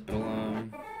just zip it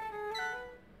along.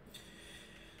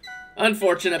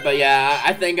 Unfortunate, but yeah,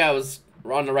 I think I was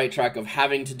on the right track of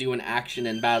having to do an action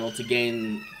in battle to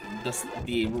gain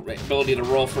the ability to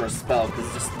roll for a spell,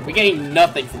 because we gained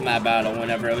nothing from that battle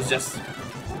whenever it was just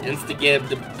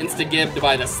insta-gibbed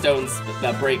by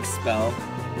the break spell.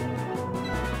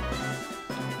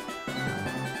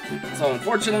 So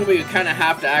unfortunately we kind of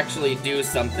have to actually do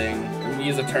something and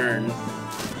use a turn.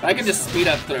 But I can just speed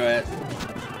up through it.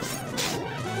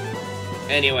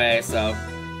 Anyway, so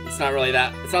it's not really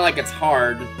that, it's not like it's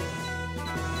hard.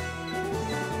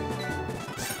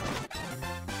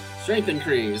 Strength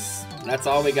increase. That's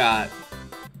all we got.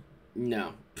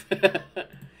 No.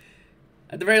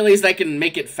 At the very least, I can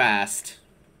make it fast.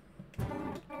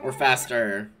 Or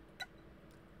faster.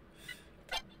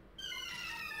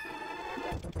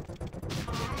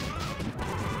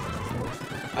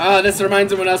 Oh, this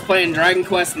reminds me when I was playing Dragon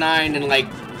Quest IX and like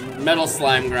Metal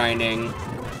Slime grinding.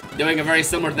 Doing a very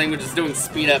similar thing, which is doing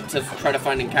speed up to try to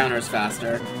find encounters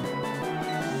faster.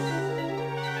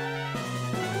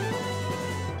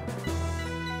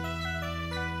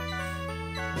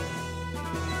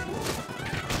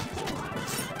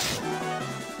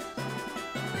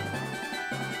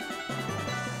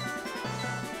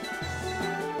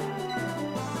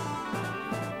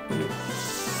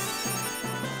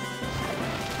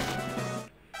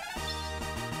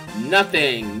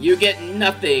 Nothing. You get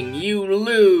nothing. You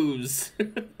lose.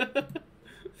 You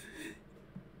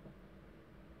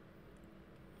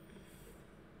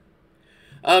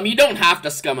don't have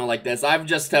to scum it like this. I've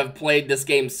just have played this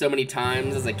game so many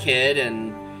times as a kid,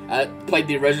 and I played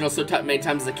the original so many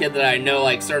times as a kid that I know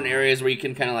like certain areas where you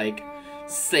can kind of like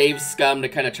save scum to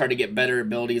kind of try to get better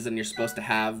abilities than you're supposed to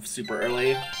have super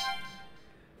early.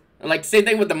 And like same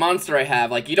thing with the monster I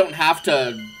have. Like you don't have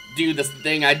to do this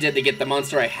thing I did to get the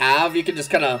monster I have. You can just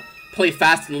kind of play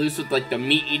fast and loose with like the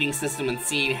meat eating system and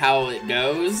see how it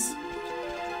goes.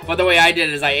 But the way I did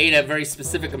it is I ate a very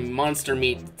specific monster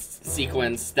meat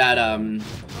sequence that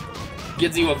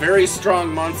gives you a very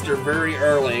strong monster very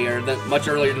early, or much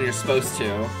earlier than you're supposed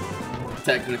to,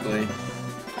 technically.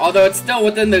 Although it's still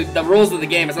within the rules of the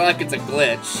game. It's not like it's a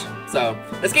glitch. So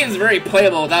this game is very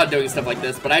playable without doing stuff like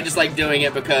this, but I just like doing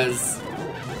it because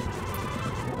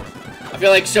I feel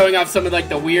like showing off some of like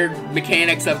the weird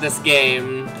mechanics of this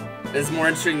game is more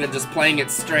interesting than just playing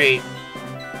it straight.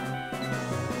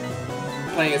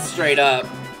 Playing it straight up.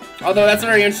 Although that's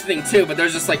very interesting too, but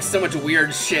there's just like so much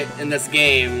weird shit in this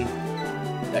game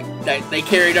that they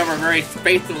carried over very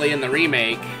faithfully in the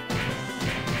remake.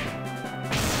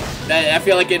 That I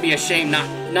feel like it'd be a shame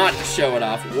not to show it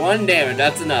off. 1 damage,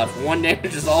 that's enough. 1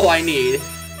 damage is all I need.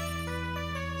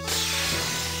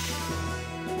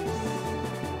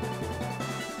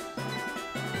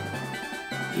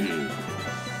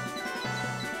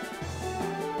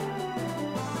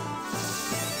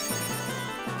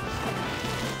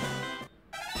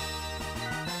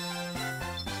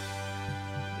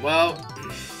 Well,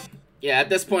 yeah, at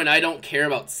this point I don't care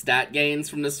about stat gains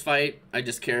from this fight. I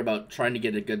just care about trying to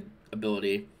get a good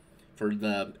ability for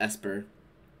the Esper.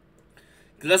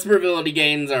 Because Esper ability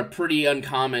gains are pretty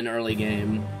uncommon early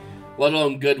game, let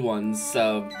alone good ones,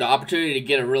 so the opportunity to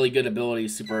get a really good ability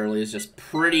super early is just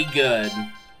pretty good.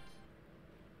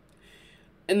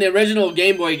 In the original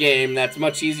Game Boy game, that's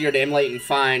much easier to emulate and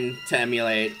find to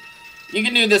emulate. You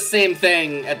can do this same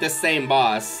thing at this same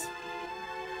boss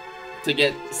to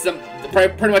get some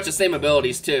pretty much the same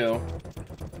abilities too.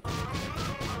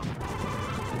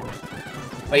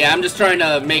 But yeah, I'm just trying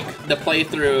to make the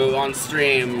playthrough on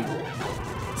stream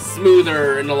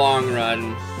smoother in the long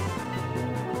run.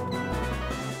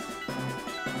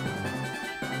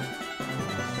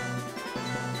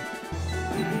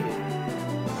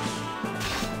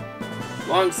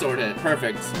 Longsword hit,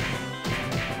 perfect.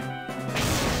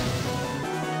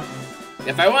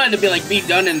 If I wanted to be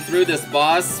done and through this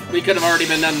boss, we could have already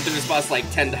been done through this boss like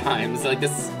 10 times. Like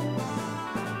this,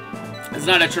 it's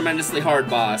not a tremendously hard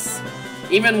boss,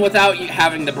 even without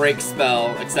having the break spell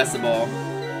accessible.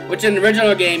 Which in the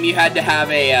original game you had to have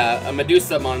a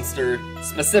Medusa monster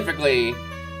specifically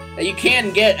that you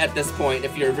can get at this point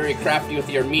if you're very crafty with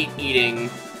your meat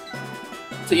eating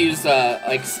to use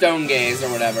like Stone Gaze or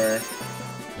whatever.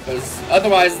 Because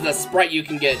otherwise the sprite you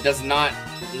can get does not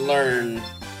learn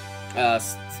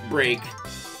break.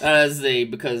 That is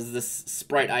because this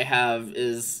sprite I have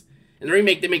is in the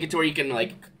remake. They make it to where you can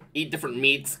like eat different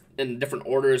meats in different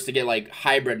orders to get like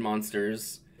hybrid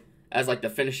monsters as like the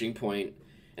finishing point.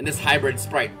 And this hybrid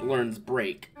sprite learns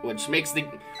break, which makes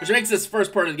this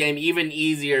first part of the game even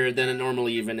easier than it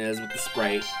normally even is with the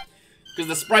sprite. Because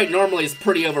the sprite normally is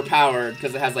pretty overpowered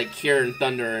because it has like Cure and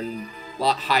Thunder and a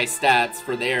lot high stats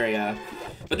for the area.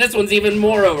 But this one's even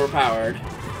more overpowered.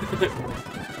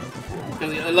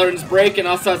 Because it learns break and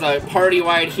also has a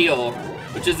party-wide heal,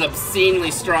 which is obscenely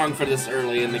strong for this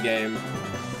early in the game.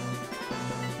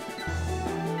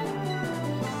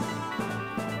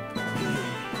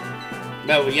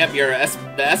 But yep,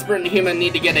 the Esper and the human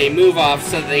need to get a move off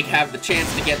so that they have the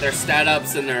chance to get their stat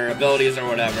ups and their abilities or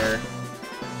whatever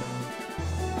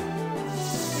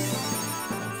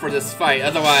for this fight.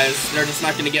 Otherwise, they're just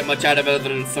not going to get much out of it other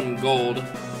than some gold.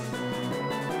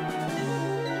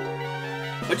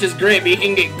 Which is great, but you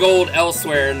can get gold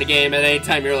elsewhere in the game at any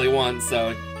time you really want,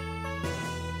 so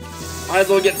might as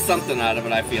well get something out of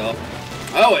it, I feel.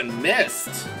 Oh, it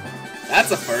missed!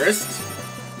 That's a first.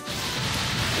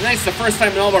 And that's the first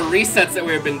time in all the resets that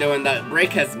we've been doing that break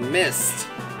has missed.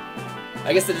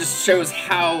 I guess it just shows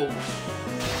how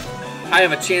high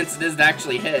of a chance it is to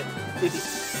actually hit.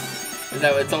 Is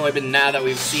that it's only been now that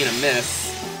we've seen a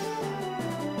miss.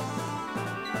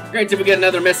 Granted, if we get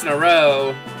another miss in a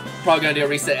row, probably gonna do a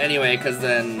reset anyway, because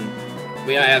then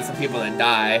we might have some people that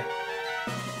die.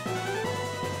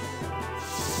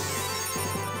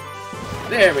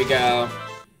 There we go.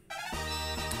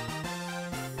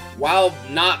 While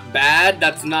not bad,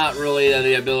 that's not really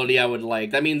the ability I would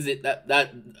like. That means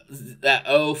that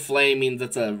O flame means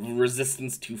it's a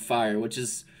resistance to fire, which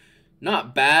is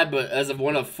not bad, but as of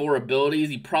one of 4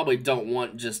 abilities, you probably don't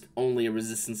want just only a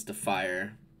resistance to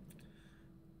fire.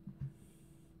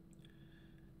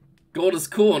 Gold is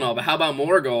cool and all, but how about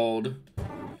more gold?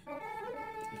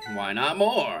 Why not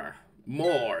more?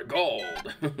 More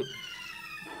gold.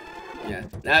 Yeah.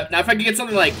 Now if I could get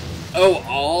something like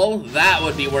all, that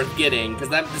would be worth getting, because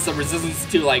that's a resistance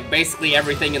to, like, basically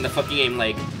everything in the fucking game,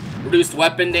 like, reduced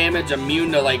weapon damage,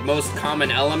 immune to, like, most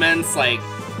common elements, like,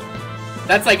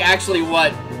 that's, like, actually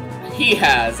what he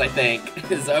has, I think,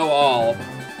 is all.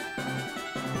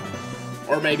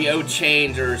 Or maybe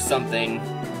change or something.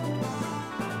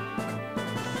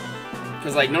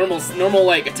 Because, like, normal,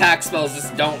 like, attack spells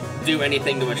just don't do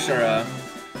anything to Ashura.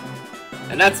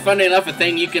 And that's, funny enough, a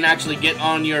thing you can actually get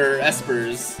on your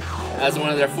Espers as one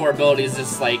of their 4 abilities,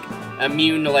 just, like,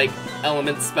 immune to, like,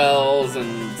 element spells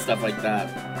and stuff like that.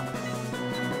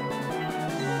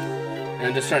 And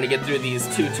I'm just trying to get through these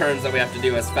 2 turns that we have to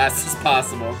do as fast as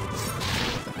possible.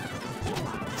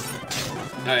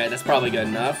 Alright, that's probably good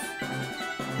enough.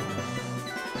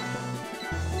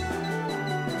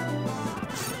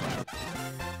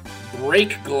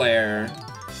 Break Glare.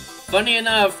 Funny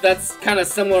enough, that's kind of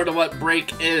similar to what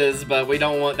Break is, but we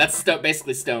don't want... That's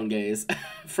basically Stone Gaze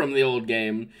from the old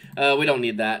game. We don't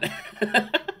need that.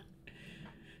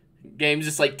 Game's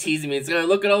just like teasing me. It's gonna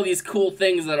look at all these cool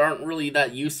things that aren't really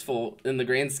that useful in the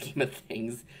grand scheme of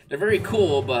things. They're very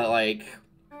cool, but like...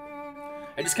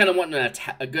 I just kind of want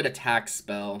a good attack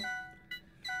spell.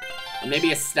 And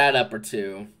maybe a stat up or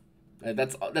 2.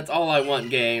 That's all I want,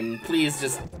 game. Please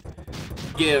just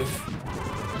give...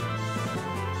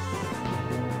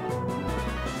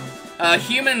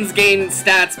 humans gain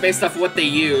stats based off what they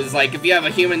use. Like, if you have a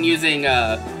human using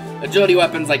agility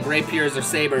weapons like rapiers or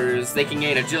sabers, they can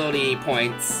gain agility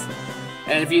points.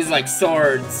 And if you use, like,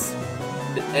 swords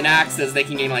and axes, they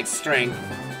can gain, like, strength.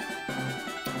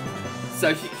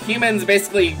 So humans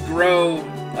basically grow,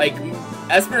 like,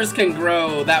 espers can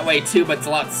grow that way too, but it's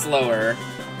a lot slower.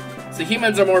 So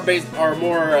humans are more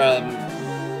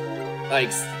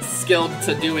like, skilled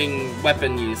to doing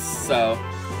weapon use, so...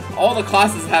 All the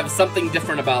classes have something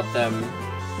different about them.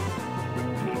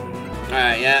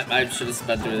 Alright, yeah, I should have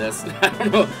sped through this. I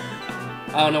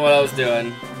don't know what I was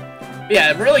doing. But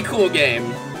yeah, really cool game.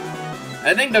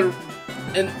 I think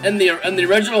in the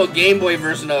original Game Boy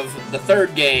version of the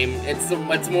 3rd game,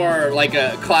 it's more like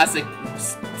a classic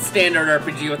standard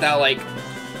RPG without, like,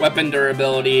 weapon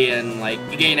durability and, like,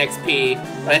 you gain XP.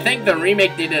 But I think the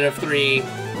remake they did of 3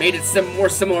 made it more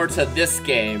similar to this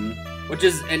game, which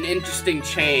is an interesting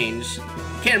change.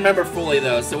 Can't remember fully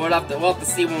though, so we'll have to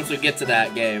see once we get to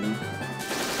that game.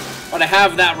 But I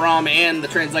have that ROM and the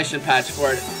translation patch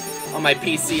for it on my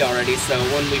PC already, so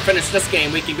when we finish this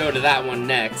game, we can go to that one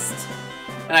next.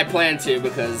 And I plan to,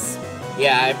 because,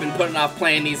 yeah, I've been putting off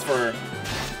playing these for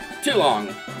too long.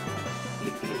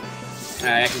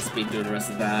 Alright, I can speed through the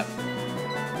rest of that.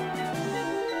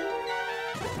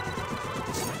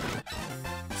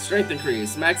 Strength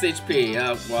increase, max HP,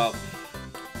 well...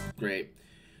 Great.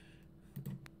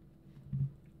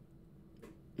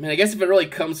 I mean, I guess if it really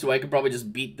comes to it, I could probably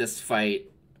just beat this fight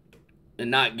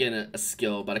and not get a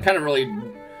skill, but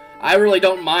I really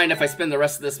don't mind if I spend the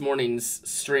rest of this morning's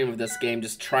stream of this game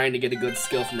just trying to get a good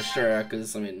skill from Ashura,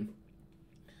 because, I mean...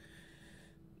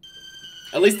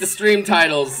 At least the stream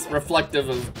title's reflective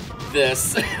of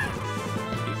this.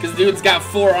 Because dude's got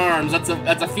 4 arms, that's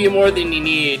a few more than you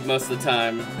need most of the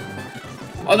time.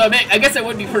 Although, I guess it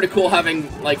would be pretty cool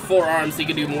having, like, 4 arms so you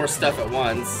can do more stuff at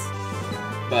once.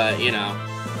 But, you know,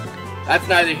 that's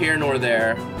neither here nor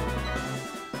there.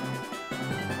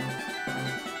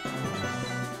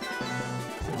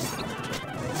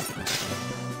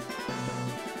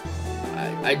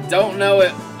 I don't know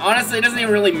it. Honestly, it doesn't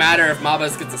even really matter if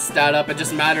Mabas gets a stat up. It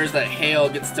just matters that Hale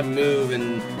gets to move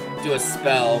and do a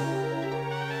spell.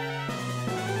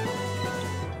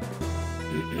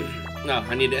 No,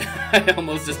 I need to... I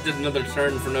almost just did another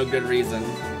turn for no good reason.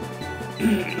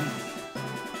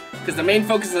 Because the main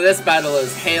focus of this battle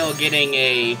is Hale getting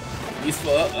a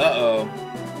useful... Uh-oh.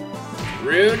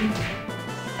 Rude?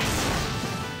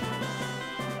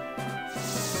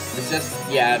 It's just...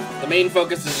 Yeah, the main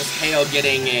focus is just Hale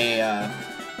getting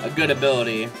a a good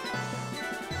ability.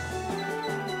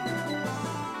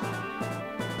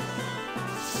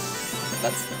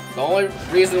 That's the only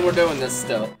reason we're doing this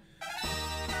still.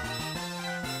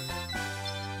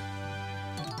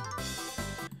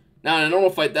 Now, in a normal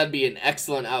fight, that'd be an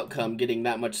excellent outcome, getting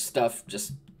that much stuff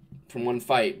just from one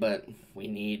fight. But we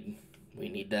need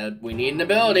an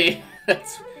ability.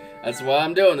 That's what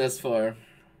I'm doing this for.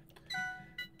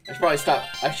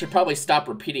 I should probably stop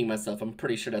repeating myself. I'm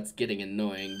pretty sure that's getting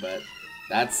annoying, but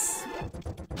that's.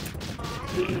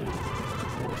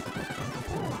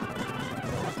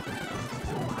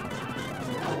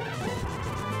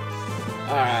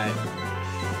 All right.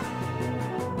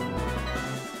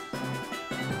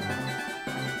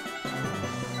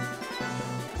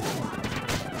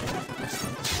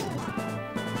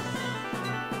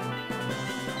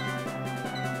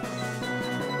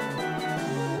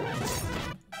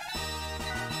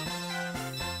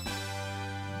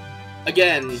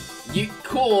 Again,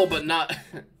 cool, but not,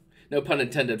 no pun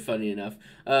intended, funny enough.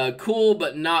 Cool,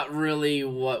 but not really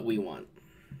what we want.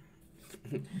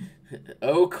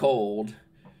 Oh, cold.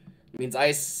 Means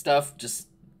ice stuff just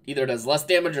either does less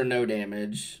damage or no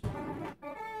damage.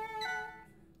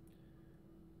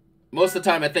 Most of the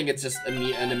time, I think it's just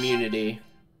an immunity.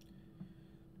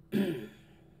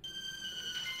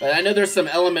 But I know there's some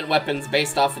element weapons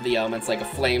based off of the elements, like a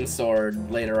flame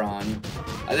sword later on.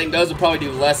 I think those would probably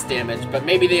do less damage, but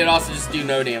maybe they would also just do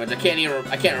no damage. I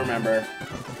can't remember.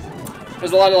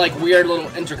 There's a lot of like weird little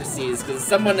intricacies because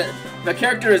if a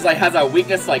character is like has a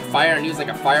weakness like fire and use like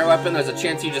a fire weapon, there's a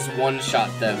chance you just one-shot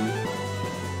them.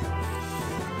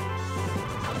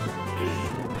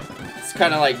 It's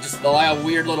kind of like just a lot of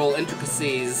weird little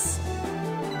intricacies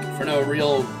for no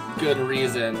real good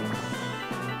reason.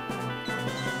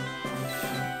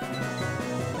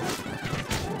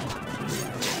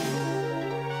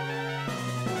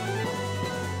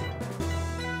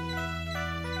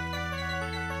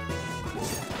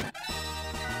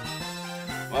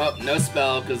 Well, no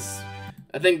spell, because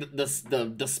I think the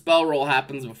spell roll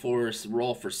happens before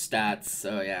roll for stats,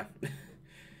 so yeah.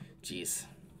 Jeez.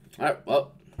 Alright,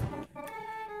 well.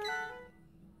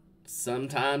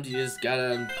 Sometimes you just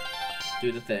gotta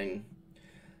do the thing.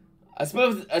 I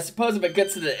suppose if it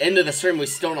gets to the end of the stream we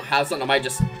still don't have something, I might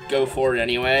just go for it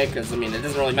anyway, because, I mean, it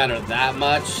doesn't really matter that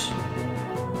much.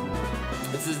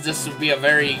 This would be a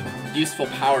very useful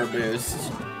power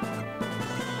boost.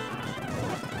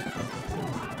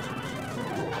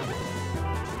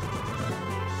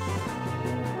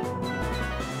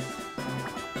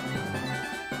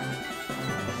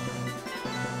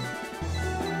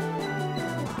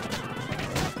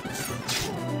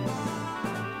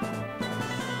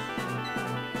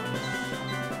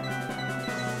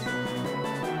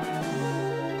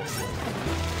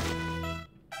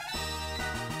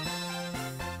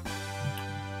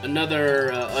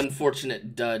 Another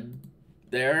unfortunate dud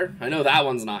there. I know that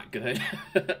one's not good.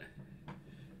 I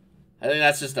think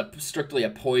that's just strictly a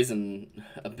poison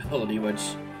ability, which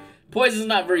poison's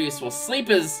not very useful. Sleep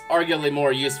is arguably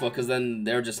more useful because then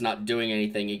they're just not doing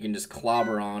anything. You can just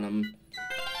clobber on them.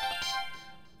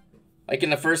 Like in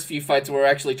the first few fights, we were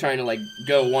actually trying to like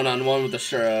go one-on-one with the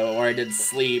Shuro, or I did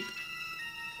sleep.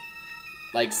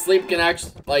 Like sleep can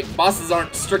actually, like bosses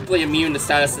aren't strictly immune to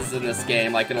statuses in this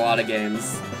game, like in a lot of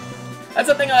games. That's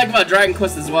the thing I like about Dragon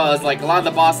Quest as well, is like a lot of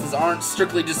the bosses aren't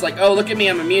strictly just like, oh, look at me,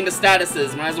 I'm immune to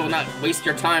statuses, might as well not waste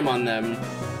your time on them.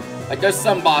 Like there's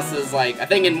some bosses, like I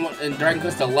think in Dragon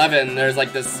Quest XI, there's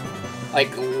like this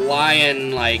like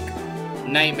lion like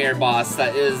nightmare boss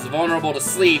that is vulnerable to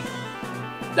sleep,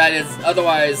 that is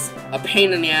otherwise a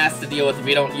pain in the ass to deal with if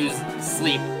you don't use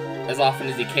sleep as often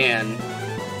as you can.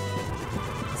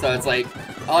 So it's like,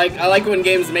 I like when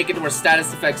games make it to where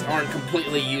status effects aren't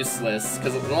completely useless,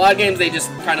 because in a lot of games they just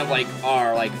kind of like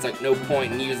are, like it's like no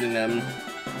point in using them.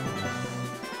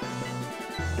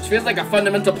 Which feels like a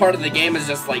fundamental part of the game is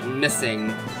just like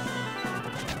missing.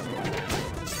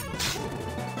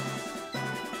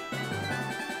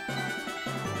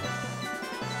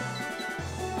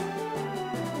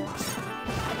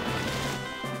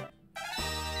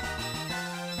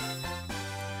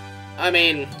 I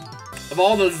mean, of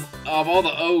all the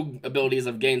O abilities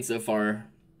I've gained so far,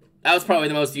 that was probably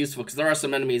the most useful, because there are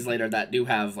some enemies later that do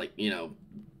have, like, you know,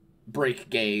 break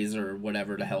gaze, or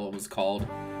whatever the hell it was called.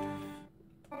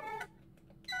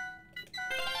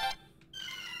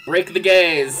 Break the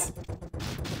gaze!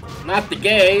 Not the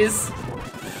gaze!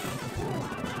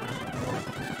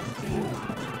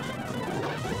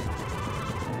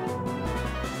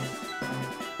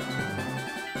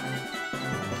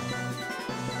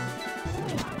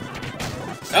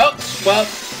 Oh, well,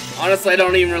 honestly, I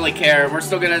don't even really care. We're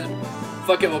still gonna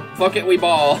fuck it, we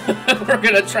ball. We're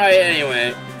gonna try it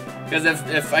anyway. Because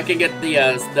if I can get the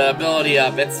ability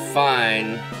up, it's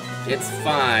fine. It's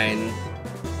fine.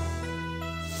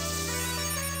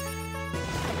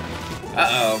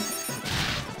 Uh-oh.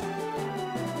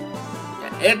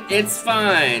 It's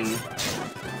fine.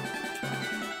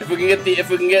 If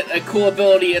we can get a cool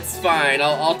ability, it's fine.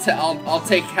 I'll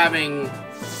take having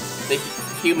the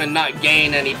human not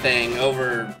gain anything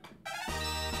over.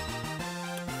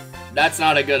 That's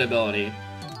not a good ability.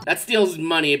 That steals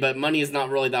money, but money is not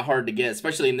really that hard to get,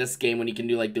 especially in this game when you can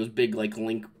do like those big like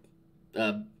link,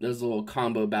 those little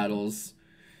combo battles.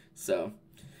 So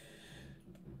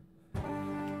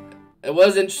it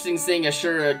was interesting seeing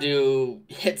Ashura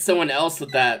hit someone else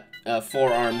with that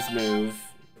forearms move,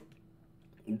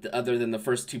 other than the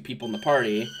first two people in the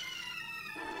party.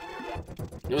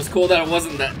 It was cool that it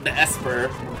wasn't the Esper,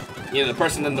 you know, the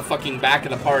person in the fucking back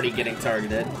of the party getting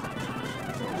targeted.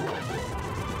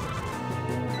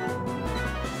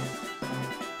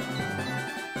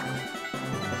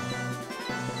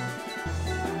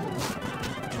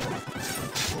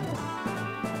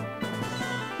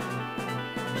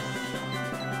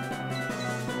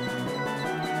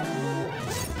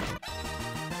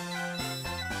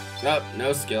 Oh,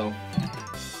 no skill.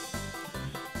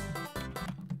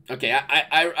 Okay,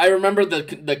 I remember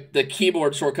the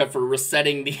keyboard shortcut for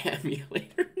resetting the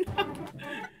emulator now.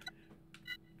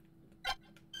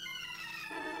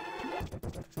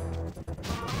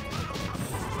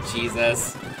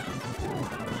 Jesus.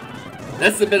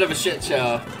 That's a bit of a shit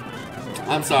show.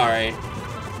 I'm sorry.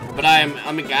 But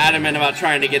I'm adamant about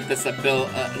trying to get this a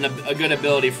good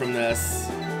ability from this.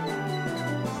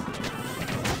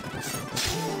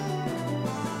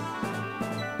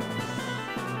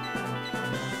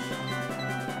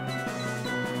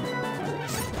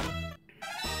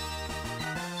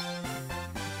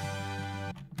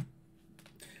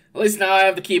 At least now I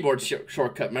have the keyboard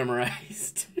shortcut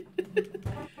memorized.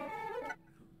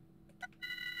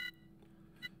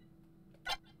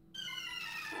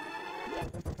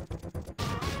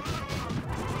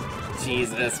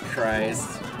 Jesus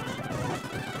Christ.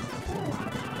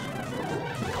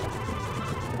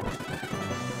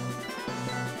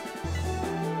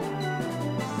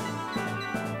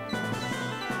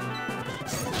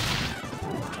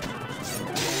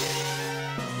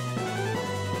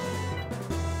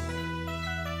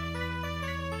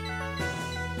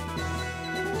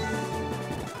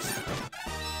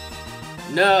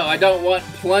 No, I don't want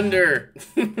plunder.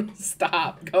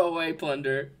 Stop. Go away,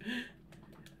 plunder.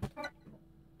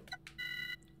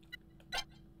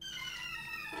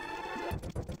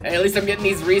 Hey, at least I'm getting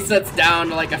these resets down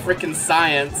to like a freaking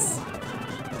science.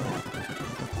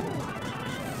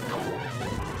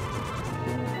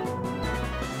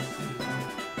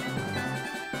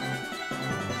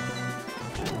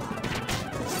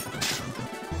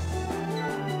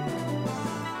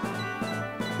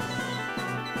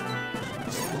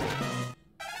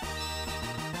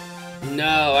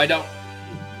 No, I don't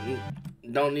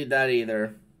need that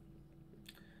either.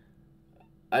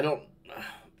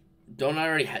 Don't I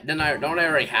already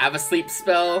have a sleep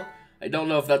spell? I don't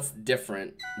know if that's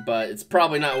different, but it's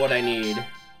probably not what I need.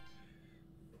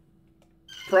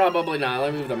 Probably not.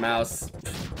 Let me move the mouse.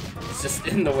 It's just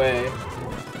in the way.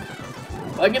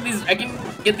 Well, I can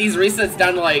get these resets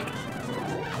down to like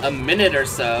a minute or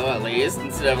so at least,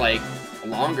 instead of like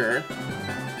longer.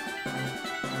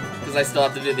 Because I still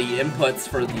have to do the inputs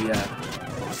for the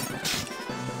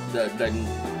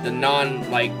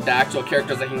non, like, the actual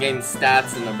characters that can gain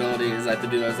stats and abilities. I have to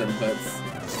do those inputs.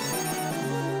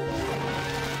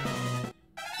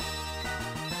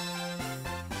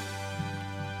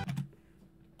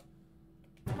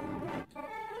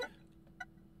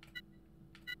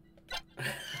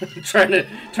 Trying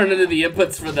to do the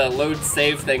inputs for the load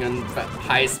save thing on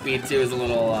high speed too is a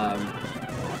little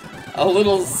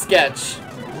sketch.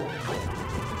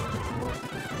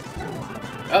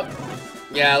 Oh,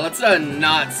 yeah, let's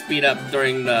not speed up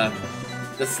during the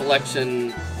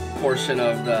selection portion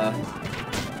of the...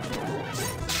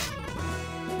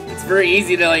 It's very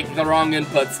easy to like the wrong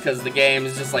inputs because the game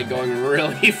is just like going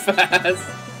really fast.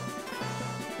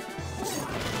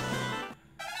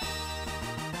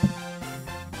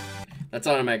 That's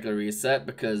automatically reset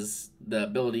because the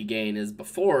ability gain is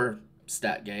before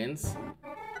stat gains.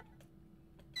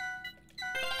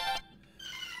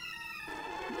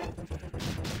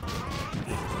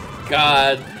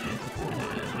 God,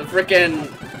 the frickin'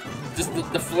 just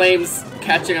the flames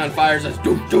catching on fire is just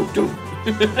doom doom doom.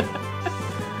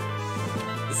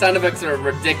 The sound effects are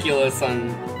ridiculous on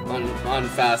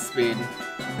fast speed.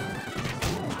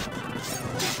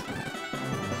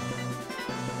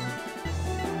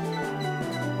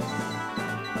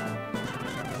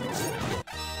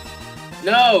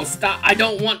 No, stop. I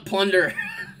don't want plunder.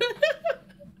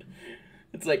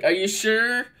 It's like, are you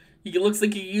sure? It looks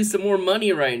like you use some more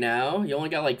money right now. You only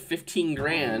got like 15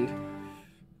 grand.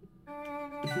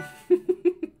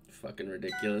 Fucking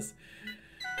ridiculous.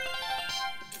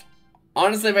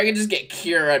 Honestly, if I could just get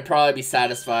Cure, I'd probably be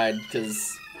satisfied,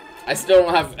 because I still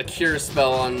don't have a Cure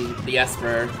spell on the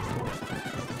Esper.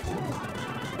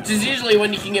 Which is usually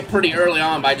when you can get pretty early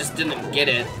on, but I just didn't get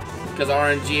it, because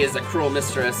RNG is a cruel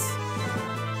mistress.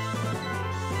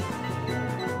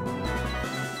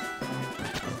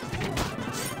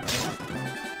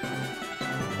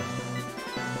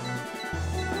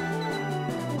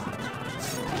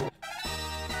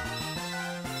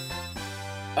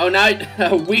 Oh,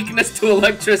 now weakness to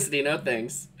electricity. No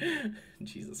thanks.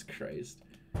 Jesus Christ.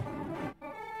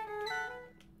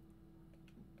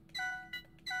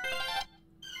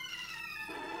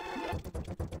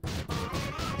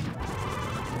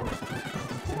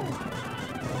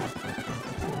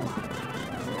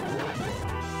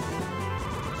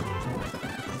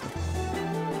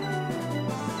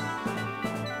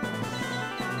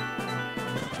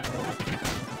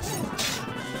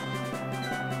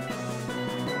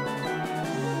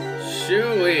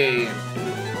 Shooey.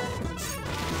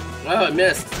 Oh, it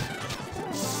missed.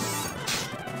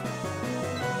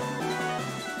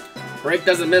 Break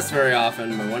doesn't miss very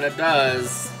often, but when it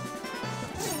does...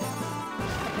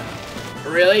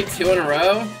 Really? 2 in a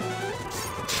row?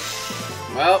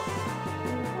 Well,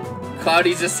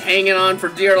 Cloudy's just hanging on for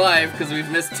dear life because we've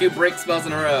missed 2 break spells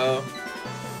in a row.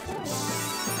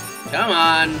 Come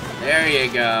on. There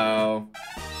you go.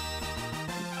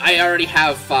 I already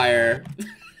have fire.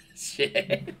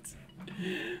 Shit.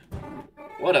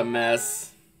 What a mess.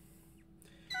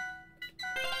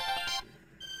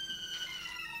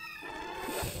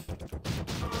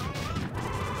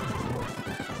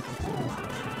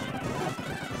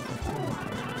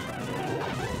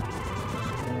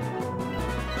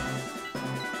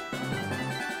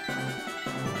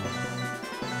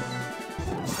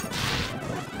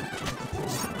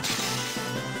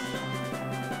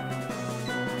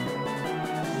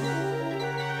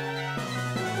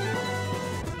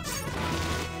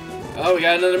 Oh, we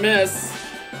got another miss.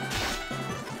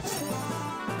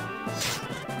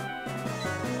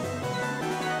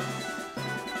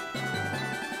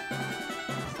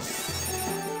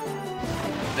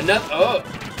 Another. Oh.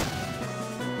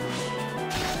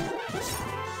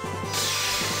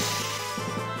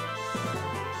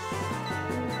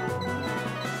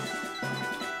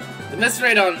 The miss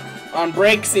rate on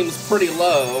break seems pretty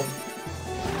low.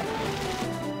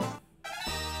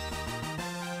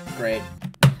 Great.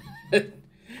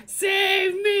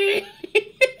 Save me!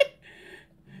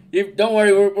 Don't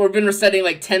worry, we've been resetting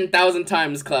like 10,000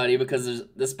 times, Cloudy, because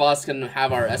this boss can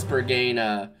have our Esper gain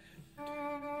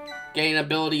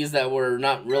abilities that were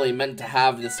not really meant to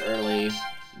have this early.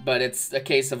 But it's a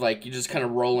case of like you just kind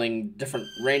of rolling different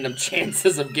random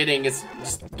chances of getting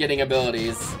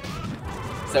abilities.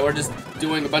 So we're just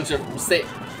doing a bunch of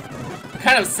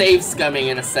kind of save scumming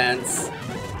in a sense.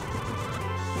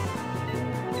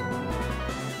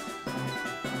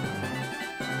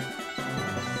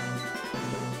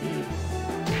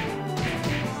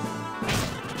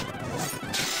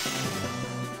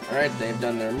 Alright, they've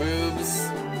done their moves.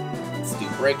 Let's do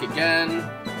break again.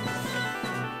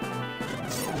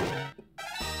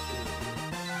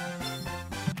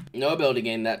 No ability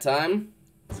gain that time.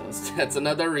 So that's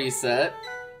another reset.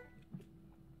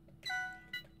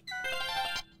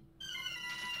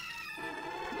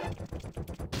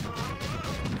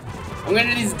 I'm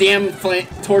gonna do these damn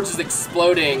torches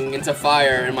exploding into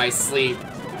fire in my sleep.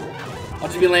 I'll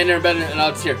just be laying there in bed and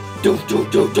I'll just hear do do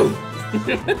do do.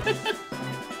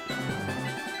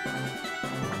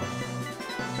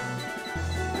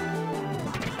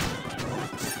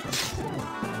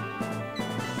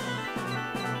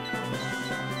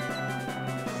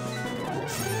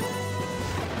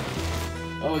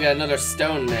 Oh, we got another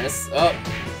stone miss. Oh,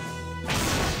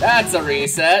 that's a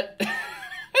reset.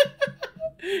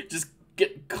 Just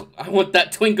I want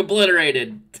that twink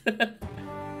obliterated.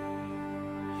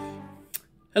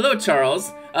 Hello,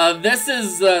 Charles. This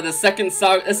is the second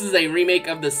SaGa. This is a remake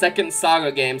of the second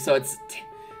SaGa game, so it's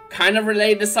kind of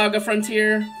related to SaGa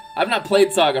Frontier. I've not played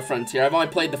SaGa Frontier. I've only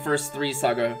played the first 3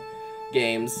 SaGa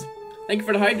games. Thank you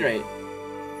for the hydrate.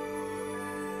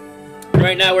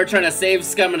 Right now, we're trying to save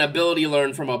scum and ability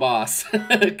learn from a boss,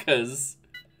 because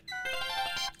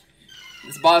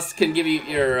this boss can give you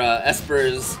your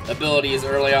Esper's abilities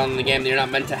early on in the game that you're not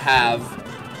meant to have.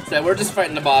 So we're just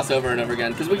fighting the boss over and over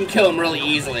again, because we can kill him really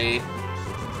easily.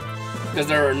 because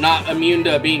they're not immune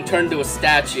to being turned to a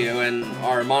statue, and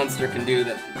our monster can do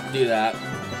that.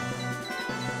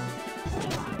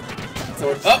 So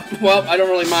we're, oh, well, I don't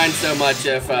really mind so much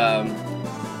if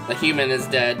the human is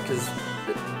dead, because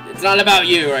it's not about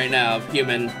you right now,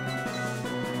 human.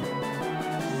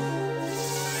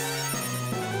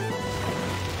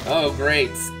 Oh,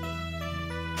 great.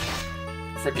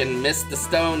 Frickin' missed the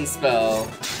stone spell.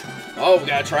 Oh, we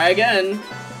gotta try again.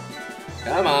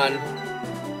 Come on.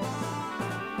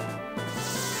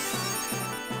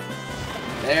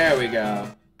 There we go.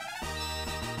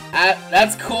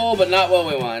 That's cool, but not what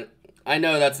we want. I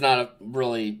know that's not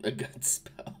really a good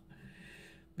spell.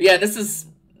 But yeah, this is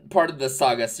part of the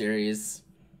SaGa series.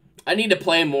 I need to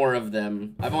play more of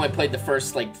them. I've only played the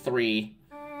first, like, 3.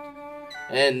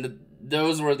 And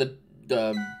those were the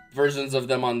versions of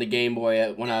them on the Game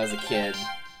Boy when I was a kid.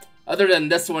 Other than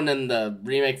this one and the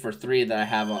remake for 3 that I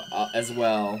have as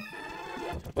well.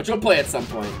 Which we'll play at some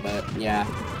point, but yeah.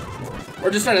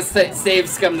 We're just trying to save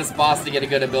scum this boss to get a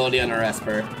good ability on our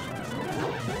Esper.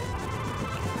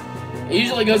 It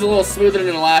usually goes a little smoother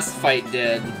than the last fight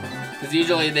did. Because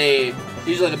usually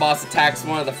the boss attacks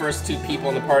one of the first 2 people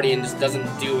in the party and just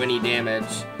doesn't do any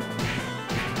damage.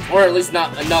 Or at least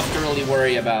not enough to really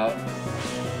worry about.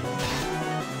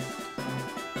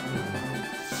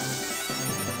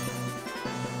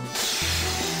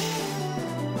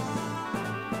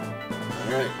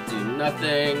 Alright, do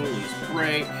nothing, use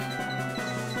break.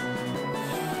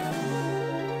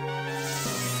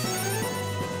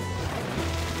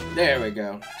 There we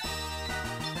go.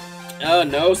 Oh,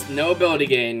 no ability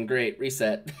gain. Great,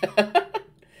 reset.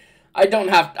 I don't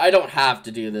have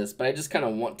to do this, but I just kind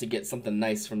of want to get something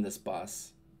nice from this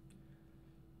boss.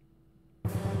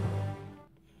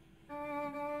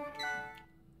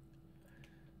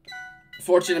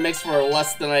 Fortunately, it makes for a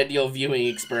less than ideal viewing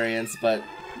experience, but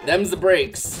them's the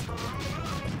breaks.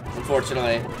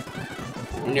 Unfortunately,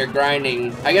 when you're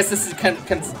grinding, I guess this is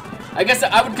I guess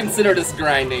I would consider this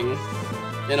grinding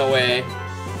in a way.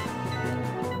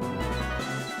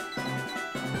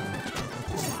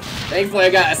 Thankfully, I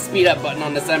got a speed up button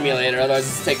on this emulator, otherwise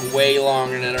this would take way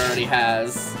longer than it already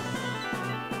has.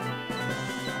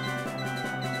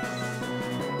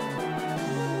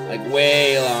 Like,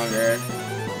 way longer.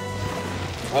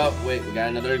 Oh, wait, we got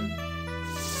another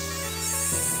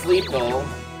Sleeple.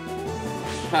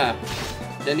 Huh.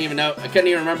 Didn't even know, I couldn't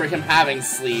even remember him having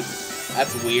sleep.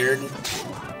 That's weird.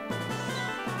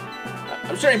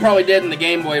 I'm sure he probably did in the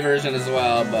Game Boy version as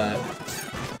well, but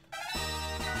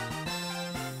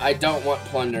I don't want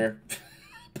Plunder.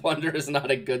 Plunder is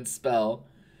not a good spell.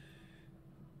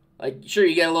 Like, sure,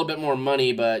 you get a little bit more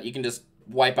money, but you can just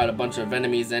wipe out a bunch of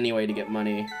enemies anyway to get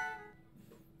money.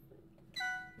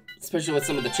 Especially with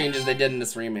some of the changes they did in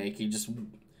this remake. You just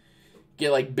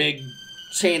get, like, big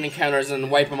chain encounters and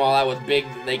wipe them all out with big,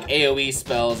 like, AoE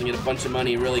spells and get a bunch of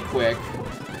money really quick.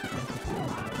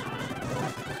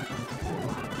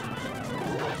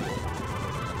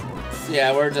 So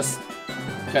yeah, we're just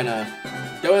kind of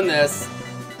doing this.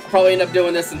 I'll probably end up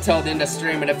doing this until the end of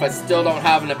stream, and if I still don't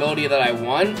have an ability that I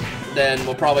want, then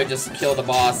we'll probably just kill the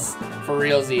boss for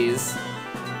realsies.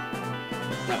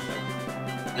 No.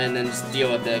 And then just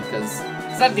deal with it, because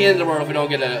it's not the end of the world if we don't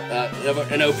get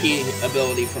an OP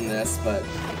ability from this, but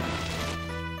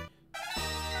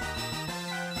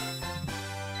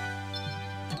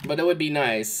it would be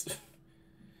nice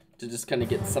to just kind of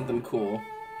get something cool.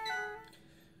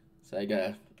 So I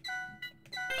gotta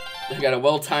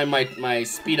well time my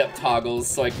speed up toggles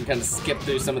so I can kind of skip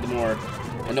through some of the more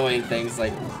annoying things,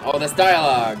 like, oh, that's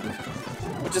dialogue,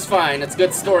 which is fine, it's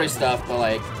good story stuff, but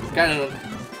like, you kind of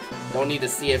don't need to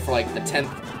see it for like the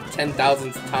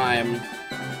 10,000th time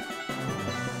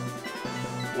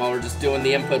while we're just doing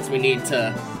the inputs we need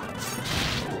to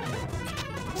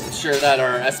ensure that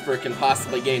our Esper can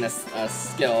possibly gain a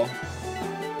skill.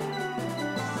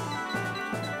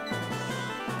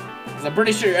 Because I'm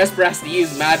pretty sure your Esper has to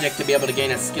use magic to be able to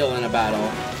gain a skill in a battle.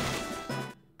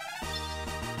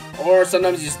 Or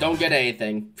sometimes you just don't get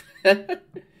anything.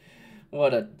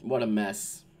 What a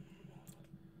mess.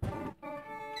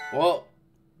 Well,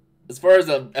 as far as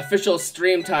the official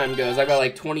stream time goes, I've got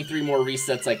like 23 more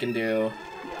resets I can do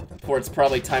before it's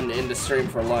probably time to end the stream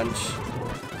for lunch.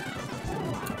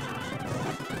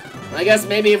 I guess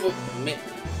maybe if we...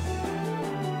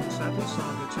 Sadly,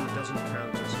 SaGa 2 doesn't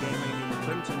count as gaming in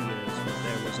 20 years, but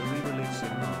there was a re-release in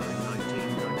March in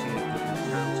 1998 that would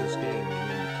count as gaming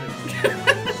in 20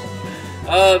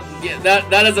 years. Yeah,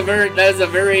 that is a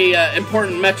very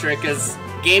important metric, is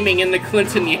gaming in the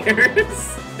Clinton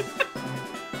years.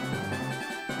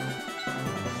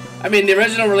 I mean, the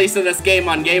original release of this game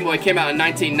on Game Boy came out in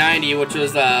 1990, which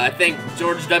was, I think,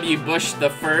 George W. Bush the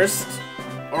first,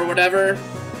 or whatever,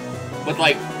 with,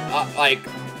 like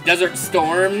Desert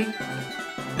Storm.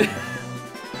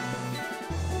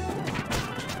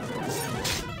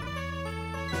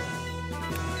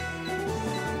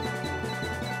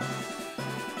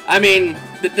 I mean,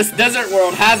 this desert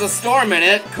world has a storm in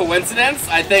it. Coincidence?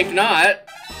 I think not.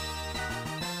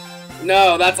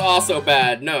 No, that's also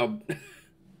bad. No.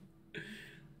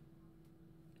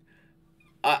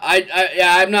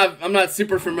 Yeah, I'm not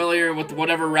super familiar with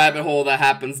whatever rabbit hole that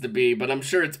happens to be, but I'm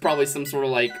sure it's probably some sort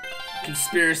of like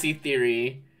conspiracy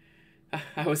theory.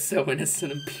 I was so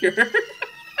innocent and pure.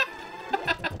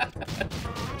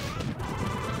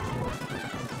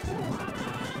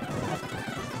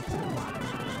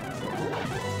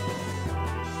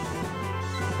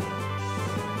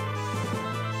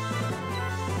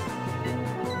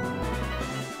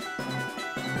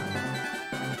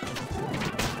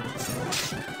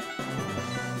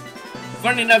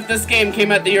 Funny enough, this game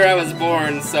came out the year I was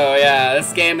born, so yeah,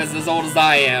 this game is as old as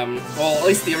I am. Well, at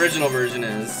least the original version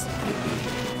is.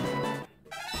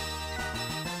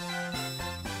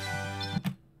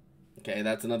 Okay,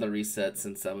 that's another reset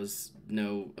since that was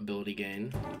no ability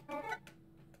gain.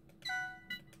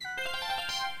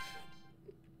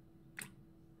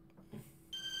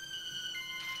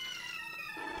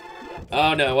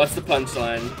 Oh no, what's the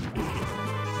punchline?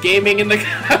 Gaming in the...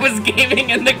 I was gaming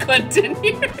in the Clinton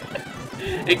year.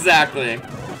 Exactly.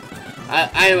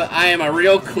 I am a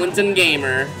real Clinton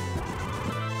gamer.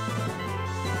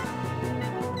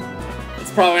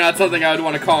 It's probably not something I would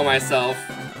want to call myself.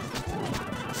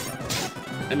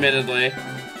 Admittedly.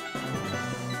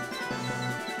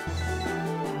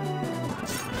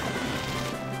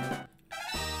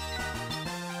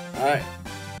 Alright.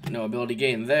 No ability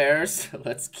gain there, so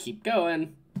let's keep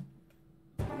going.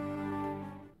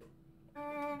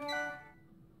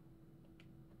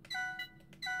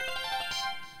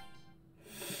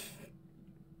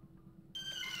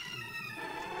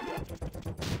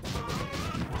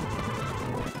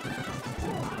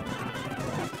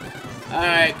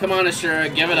 Alright, come on,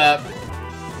 Ashura, give it up.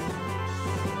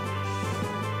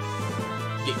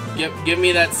 Give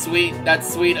me that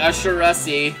sweet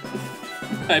Usher-Russie.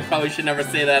 I probably should never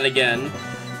say that again.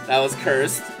 That was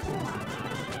cursed.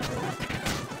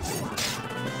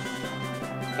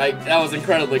 Like, that was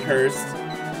incredibly cursed.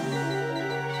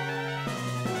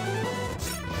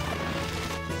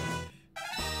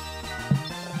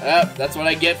 That's what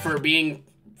I get for being...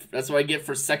 That's what I get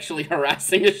for sexually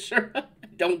harassing Ashura.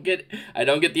 I don't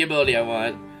get the ability I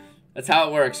want. That's how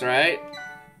it works, right?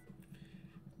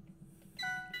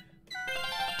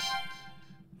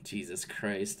 Jesus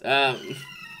Christ. I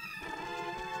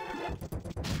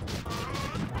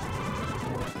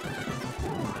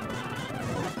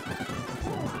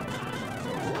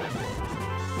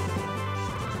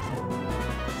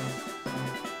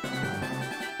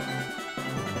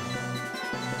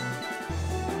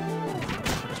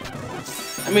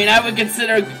mean, I would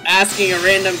consider asking a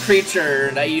random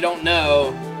creature that you don't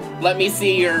know, let me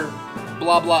see your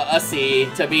blah blah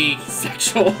ussy, to be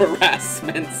sexual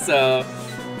harassment, so...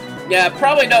 Yeah,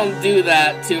 probably don't do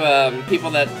that to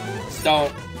people that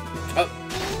don't... Oh,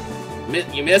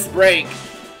 you missed break.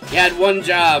 You had one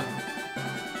job.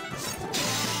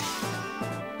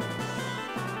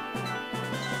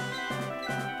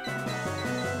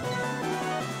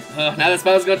 Now this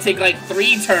spell's gonna take like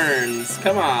 3 turns.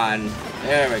 Come on.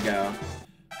 There we go.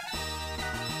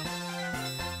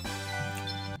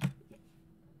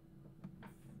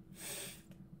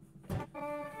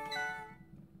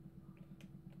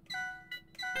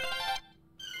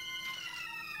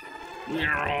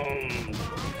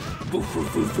 Boof,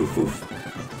 boof, boof, boof, boof.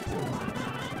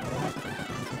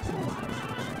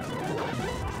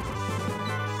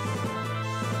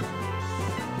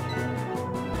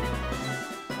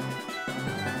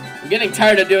 I'm getting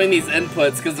tired of doing these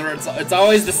inputs because it's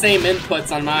always the same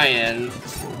inputs on my end.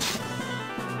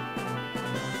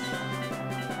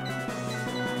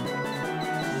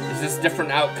 It's just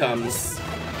different outcomes.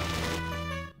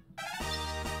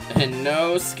 And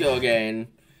no skill gain.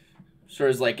 Sure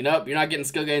is like, nope, you're not getting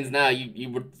skill gains now.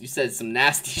 You said some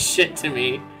nasty shit to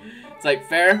me. It's like,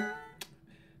 fair.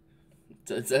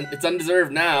 It's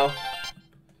undeserved now.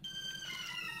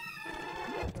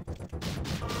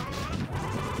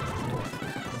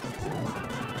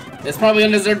 It's probably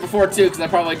undeserved before too, because I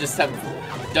probably just have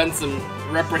done some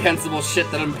reprehensible shit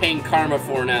that I'm paying karma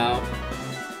for now.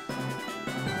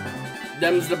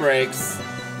 Them's the breaks.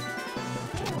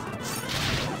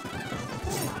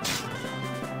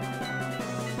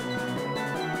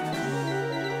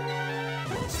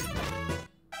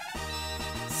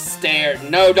 stare.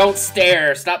 No, don't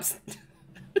stare. Stop.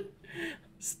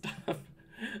 Stop.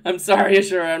 I'm sorry,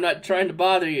 Ashura. I'm not trying to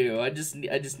bother you. I just need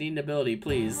an ability,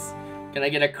 please. Can I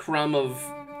get a crumb of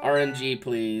RNG,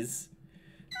 please?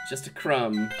 Just a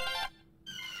crumb.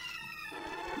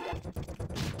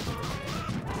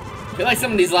 I feel like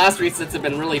some of these last resets have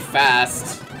been really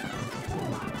fast.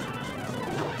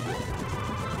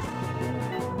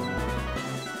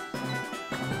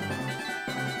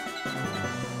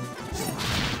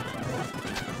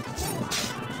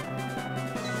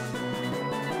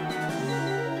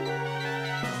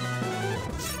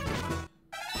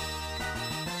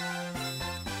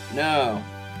 No.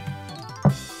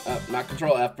 Oh, not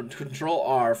Control F, but Control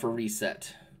R for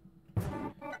reset.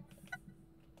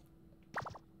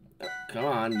 Oh, come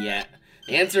on, yeah.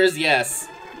 The answer is yes.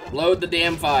 Load the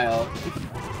damn file.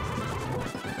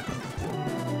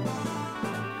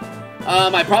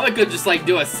 I probably could just like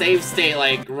do a save state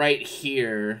like right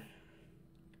here.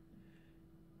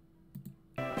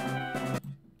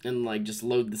 And like just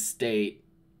load the state.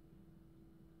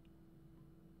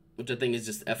 Which I think is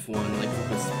just F1, like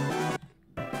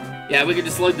yeah, we could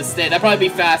just load the state. That'd probably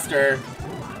be faster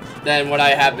than what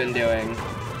I have been doing.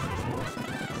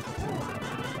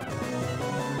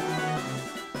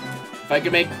 If I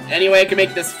could make any way I can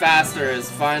make this faster is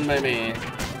fine by me.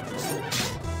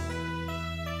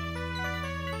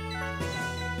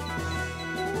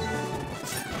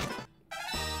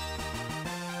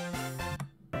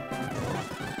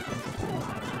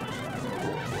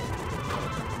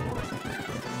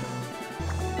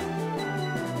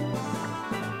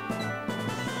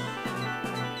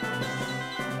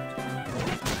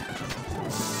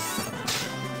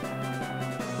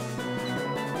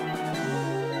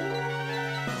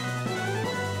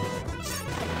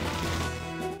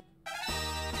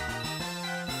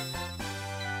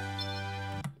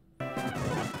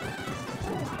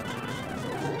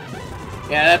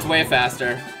 Yeah, that's way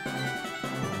faster.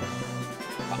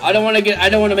 I don't want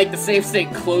to make the save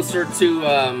state closer to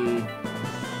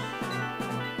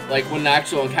like when the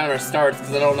actual encounter starts,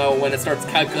 because I don't know when it starts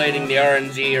calculating the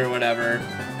RNG or whatever.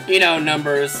 You know,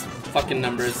 numbers, fucking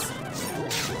numbers.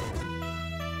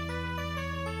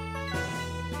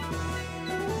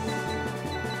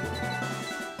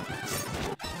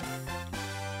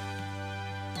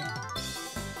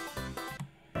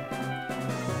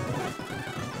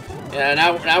 Yeah,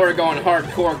 now we're going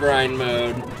hardcore grind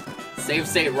mode. Save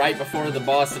state right before the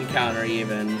boss encounter,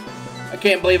 even. I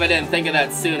can't believe I didn't think of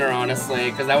that sooner,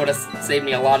 honestly, because that would have saved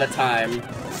me a lot of time.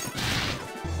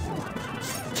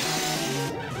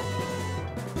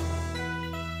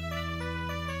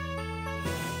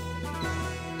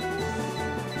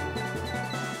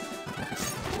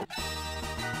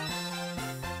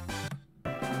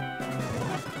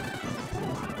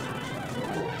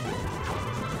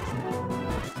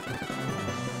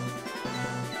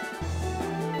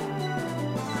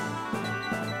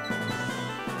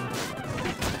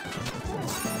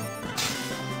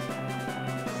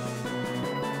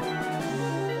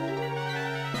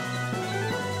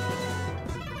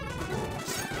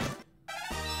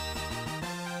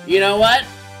 You know what?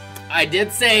 I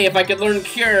did say if I could learn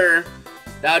Cure,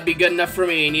 that would be good enough for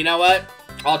me. And you know what?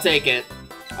 I'll take it.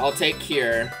 I'll take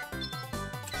Cure.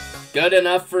 Good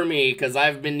enough for me, because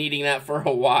I've been needing that for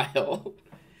a while.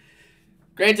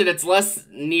 Granted, it's less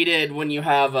needed when you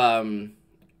have a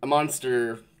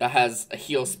monster that has a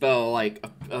heal spell, like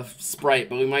a sprite,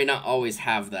 but we might not always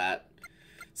have that.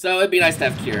 So it'd be nice to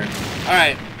have Cure.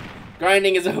 Alright.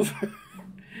 Grinding is over.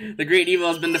 The Great Evil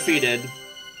has been defeated.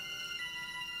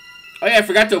 Oh yeah, I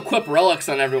forgot to equip relics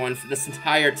on everyone for this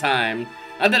entire time.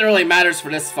 Not that it really matters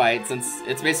for this fight, since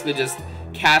it's basically just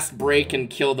cast, break, and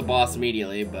kill the boss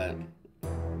immediately, but...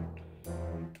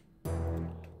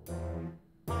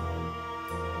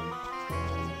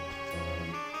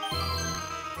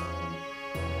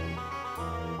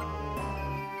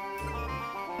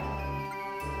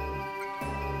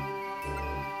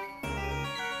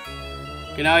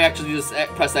 Okay, now I actually do this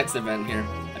press X event here.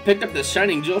 I picked up this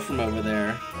shining jewel from over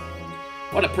there.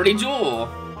 What a pretty jewel!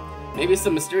 Maybe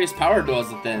some mysterious power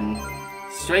dwells within.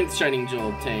 Strength shining jewel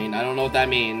obtained. I don't know what that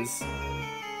means.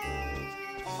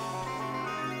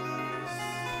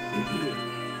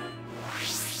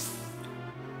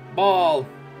 Ball!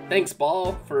 Thanks,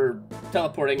 Ball, for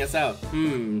teleporting us out.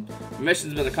 The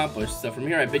mission's been accomplished, so from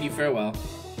here I bid you farewell.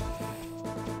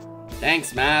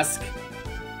 Thanks, Mask.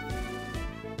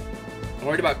 I'm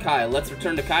worried about Kai. Let's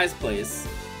return to Kai's place.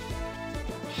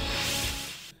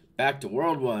 Back to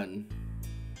World 1.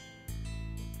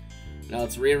 Now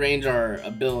let's rearrange our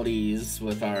abilities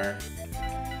with our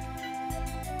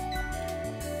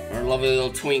our lovely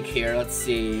little twink here. Let's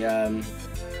see. Honestly,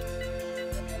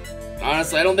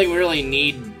 I don't think we really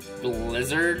need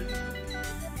Blizzard.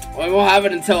 Well, we'll have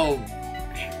it until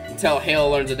Hale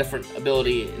learns a different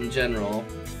ability in general.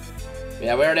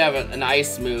 Yeah, we already have an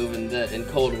ice move in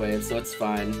Cold Wave, so it's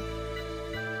fine.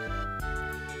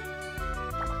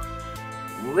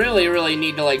 Really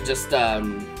need to like just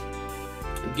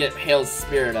get Hale's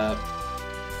spirit up.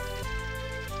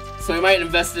 So we might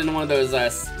invest in one of those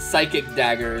psychic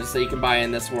daggers that you can buy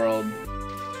in this world,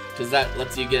 because that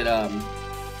lets you get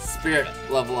spirit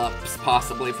level ups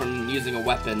possibly from using a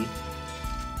weapon.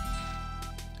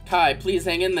 Kai, please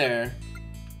hang in there.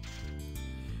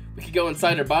 We could go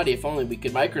inside her body if only we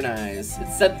could micronize.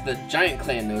 It's said that the Giant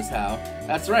Clan knows how.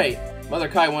 That's right. Mother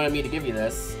Kai wanted me to give you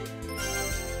this.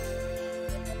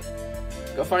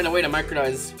 Go find a way to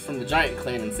micronize from the Giant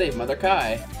Clan and save Mother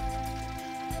Kai.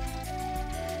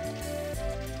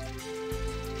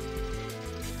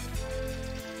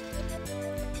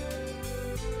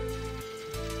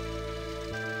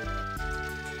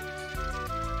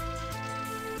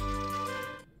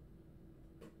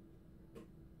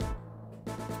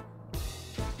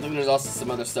 I think there's also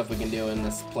some other stuff we can do in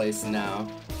this place now.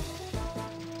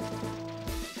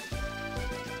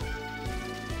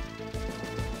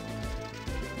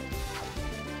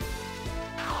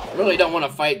 I really don't want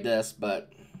to fight this,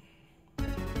 but...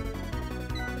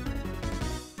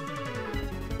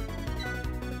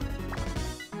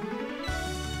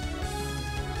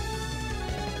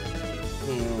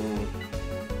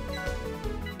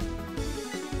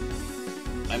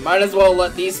 I might as well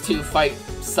let these two fight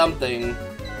something,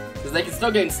 because they can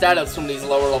still gain status from these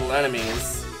lower level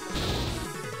enemies.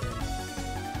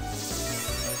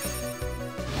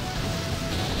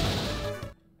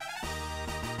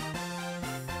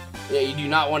 Yeah, you do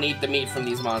not want to eat the meat from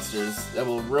these monsters. That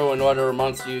will ruin whatever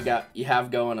monster you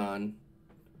have going on.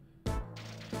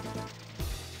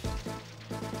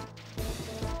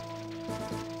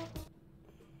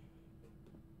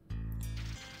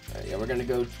 Alright, yeah, we're gonna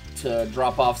go to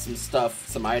drop off some stuff,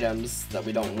 some items that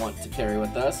we don't want to carry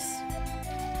with us.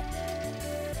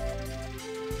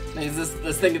 Is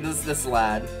this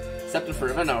lad? Accepted for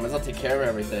event armors, I'll take care of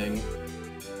everything.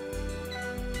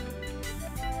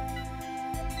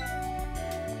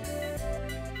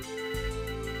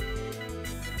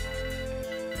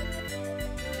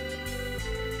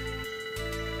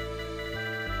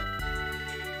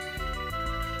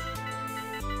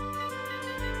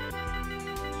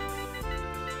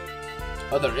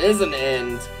 Oh, there is an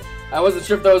end. I wasn't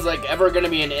sure if there was like ever gonna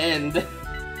be an end.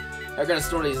 I'm gonna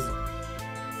store these.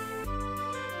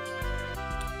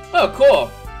 Oh, cool.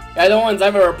 Yeah, the ones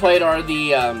I've ever played are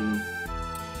the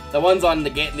ones on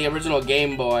the original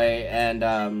Game Boy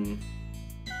and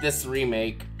this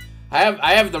remake.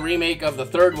 I have the remake of the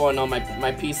third one on my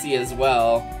PC as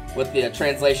well with the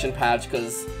translation patch,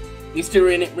 because these two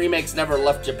remakes never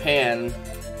left Japan,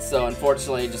 so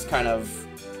unfortunately just kind of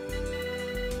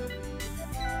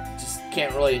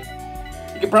can't really.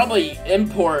 You could probably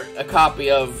import a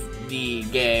copy of the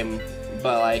game,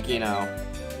 but like, you know,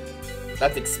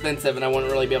 that's expensive and I wouldn't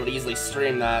really be able to easily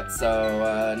stream that,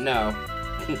 so no.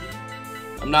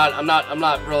 I'm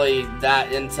not really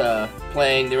that into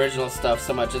playing the original stuff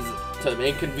so much as to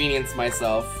inconvenience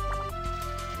myself.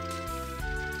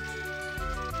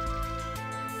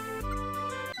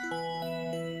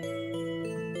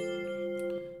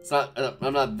 It's not,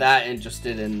 I'm not that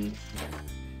interested in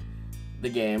the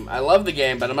game. I love the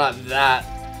game, but I'm not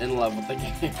that in love with the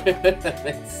game. If that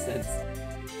makes sense.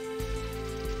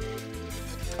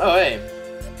 Oh, hey.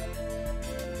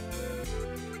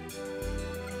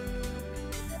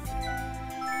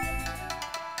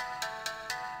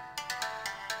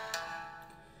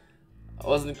 I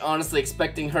wasn't honestly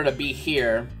expecting her to be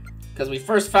here, because we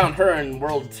first found her in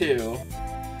World 2,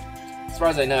 as far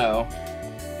as I know.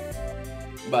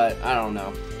 But, I don't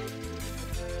know.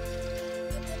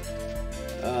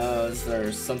 Is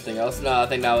there something else? No, I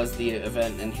think that was the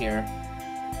event in here.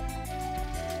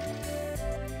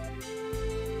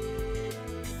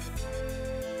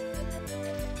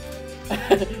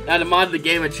 Now to mod the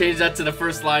game and change that to the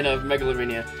first line of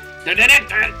Megalovania.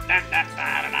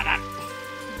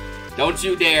 Don't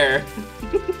you dare.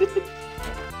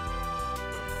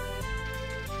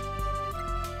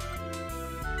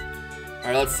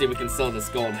 Alright, let's see if we can sell this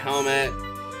gold helmet.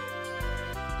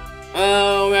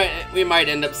 Oh, we might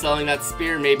end up selling that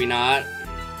spear, maybe not.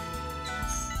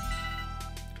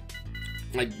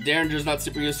 Like, Derringer's not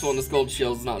super useful, and this gold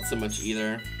shield's not so much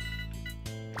either.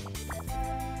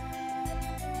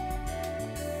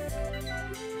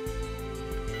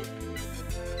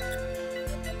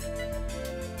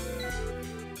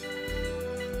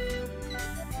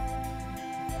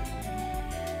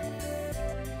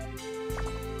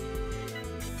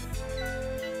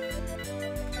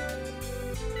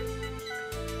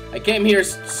 I came here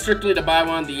strictly to buy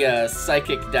one of the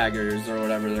psychic daggers or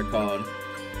whatever they're called.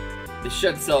 They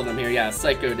should sell them here. Yeah,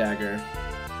 psycho dagger.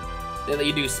 They let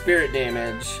you do spirit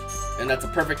damage, and that's a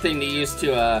perfect thing to use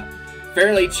to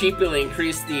fairly cheaply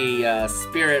increase the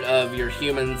spirit of your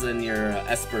humans and your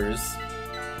espers.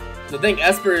 So I think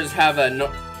espers have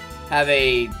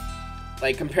a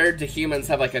like compared to humans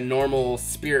have like a normal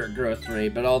spirit growth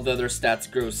rate, but all the other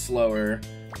stats grow slower.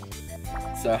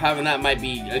 So having that might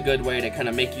be a good way to kind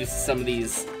of make use of some of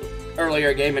these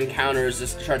earlier game encounters,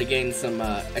 just to try to gain some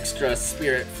extra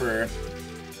spirit for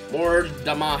more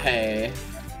damage,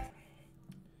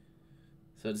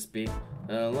 so to speak.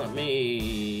 Let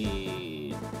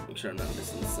me make sure I'm not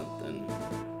missing something.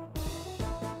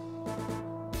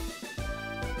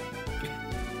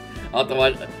 I'll have to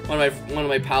watch. One of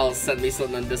my pals sent me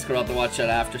something on Discord. I'll have to watch that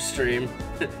after stream.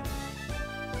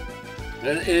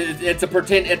 It's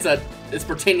pertaining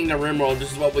to RimWorld,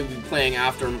 which is what we've been playing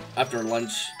after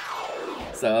lunch.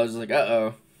 So I was like,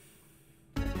 uh-oh.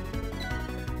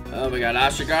 Oh, we got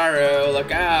Ashigaru,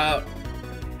 look out!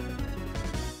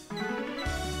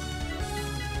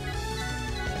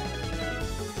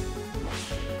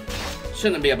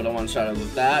 Shouldn't be able to one-shot it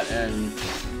with that, and...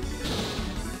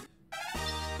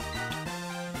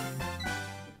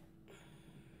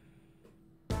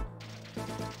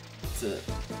 That's it.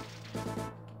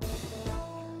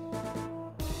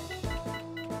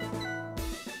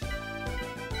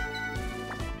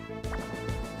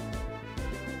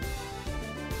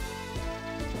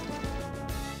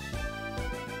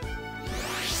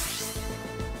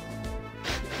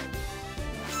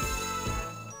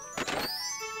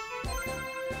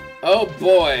 Oh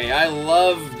boy, I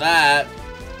love that.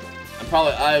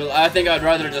 I think I'd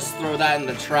rather just throw that in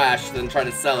the trash than try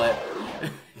to sell it.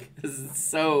 This is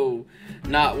so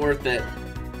not worth it.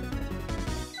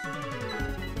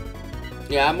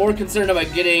 Yeah, I'm more concerned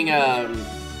about getting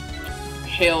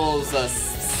Hale's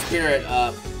spirit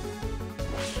up.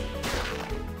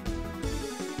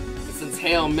 Since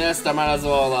Hale missed, I might as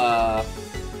well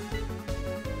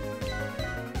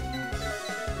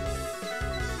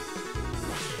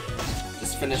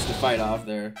finish the fight off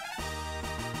there.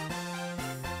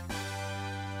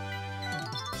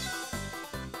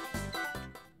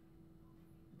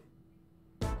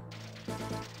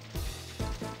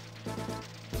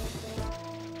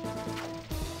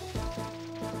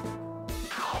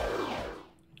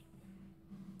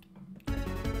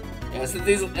 Yeah, since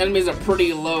these enemies are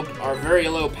very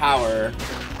low power,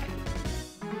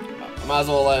 I might as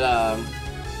well let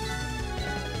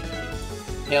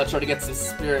I'll try to get some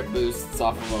spirit boosts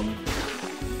off of them.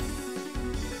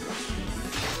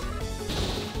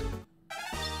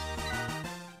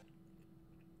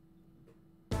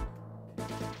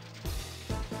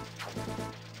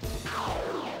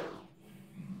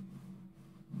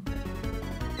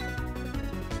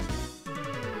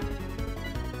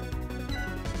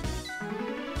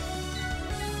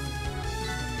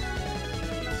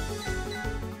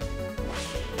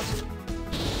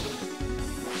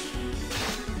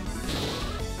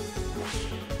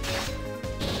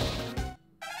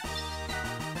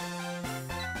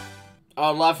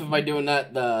 I'd laugh if by doing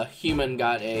that the human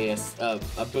got a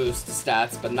boost to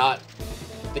stats, but not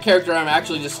the character I'm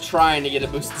actually just trying to get a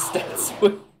boost to stats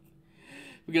with.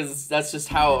 Because that's just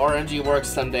how RNG works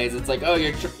some days. It's like, oh,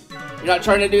 you're not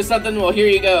trying to do something? Well, here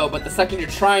you go. But the second you're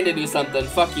trying to do something,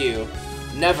 fuck you.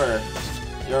 Never.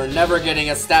 You're never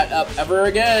getting a stat up ever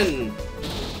again.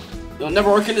 You'll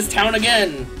never work in this town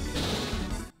again.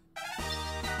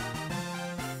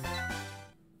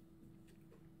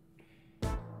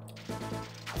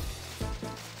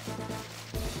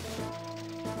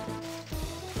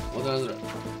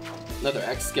 Another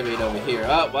excavate over here.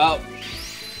 Oh, well,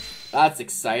 that's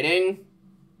exciting.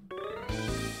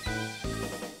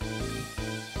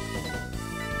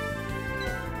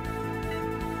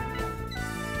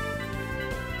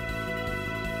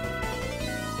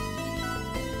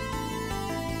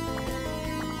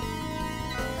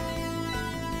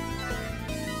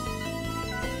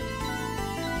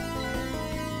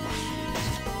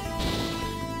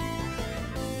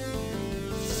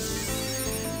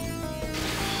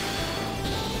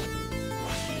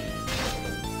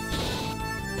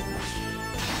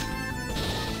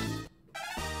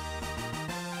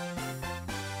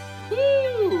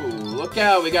 Look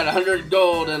out, we got 100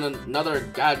 gold and another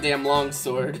goddamn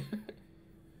longsword.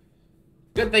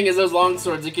 Good thing is those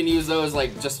longswords, you can use those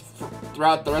like just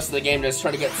throughout the rest of the game, just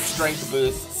try to get strength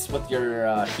boosts with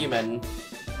your human.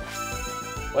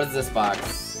 What is this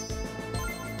box?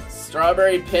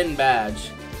 Strawberry pin badge.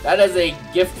 That is a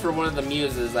gift for one of the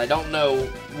muses. I don't know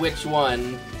which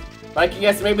one. But I can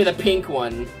guess maybe the pink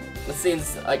one. This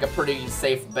seems like a pretty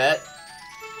safe bet.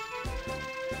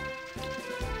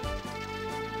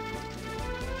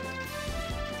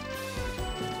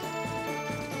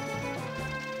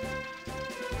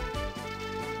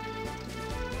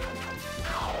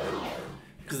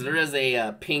 Because there is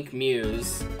a pink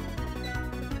muse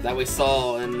that we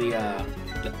saw in the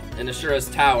in Ashura's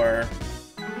tower.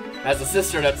 Has a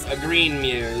sister that's a green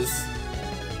muse.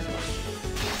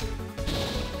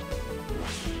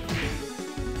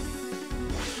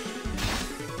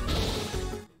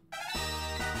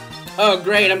 Oh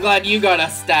great, I'm glad you got a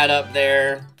stat up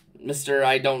there, Mr.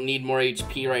 I don't need more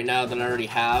HP right now than I already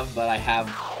have, but I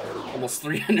have almost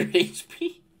 300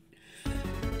 HP.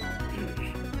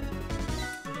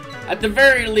 At the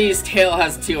very least, Hale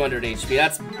has 200 HP.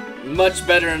 That's much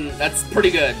better, and that's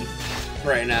pretty good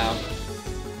right now.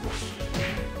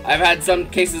 I've had some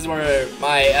cases where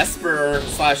my Esper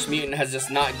 / mutant has just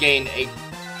not gained a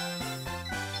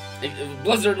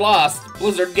Blizzard lost,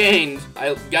 Blizzard gained.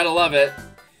 I gotta love it.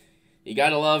 You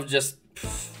gotta love just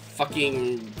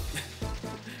fucking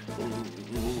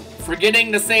forgetting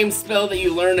the same spell that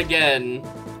you learn again.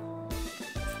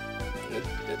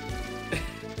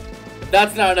 If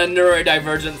that's not a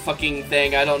neurodivergent fucking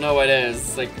thing, I don't know what is.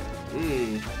 It's like,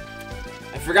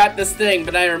 I forgot this thing,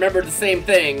 but I remembered the same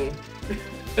thing.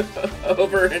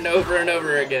 Over and over and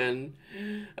over again.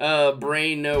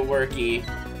 Brain no worky.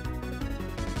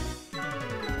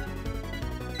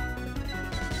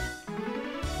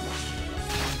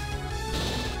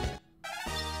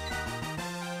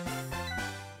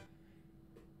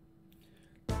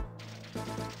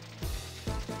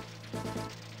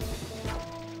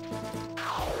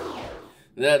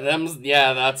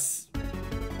 Yeah, that's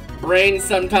brain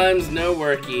sometimes no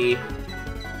worky.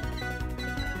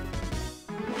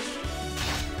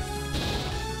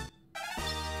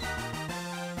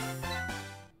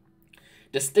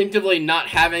 Distinctively not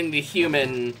having the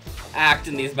human act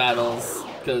in these battles,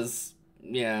 because,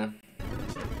 yeah.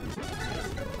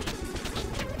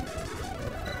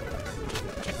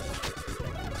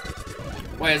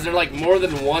 Wait, is there like more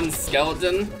than one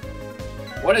skeleton?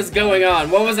 What is going on?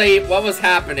 What was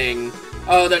happening?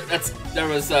 Oh, there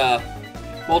was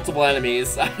multiple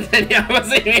enemies. I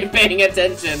wasn't even paying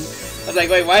attention. I was like,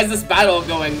 wait, why is this battle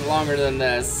going longer than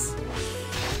this?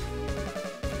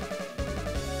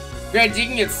 Granted, you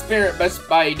can get spirit just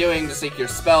by doing just like your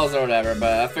spells or whatever,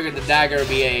 but I figured the dagger would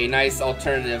be a nice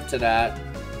alternative to that.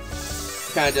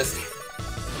 Kind of just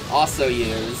also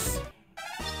use.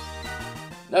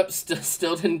 Nope,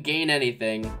 still didn't gain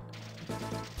anything.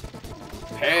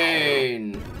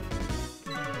 Pain.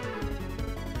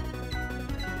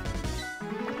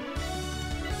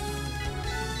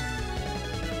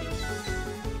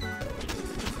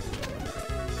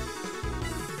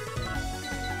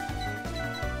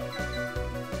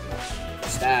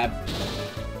 Stab.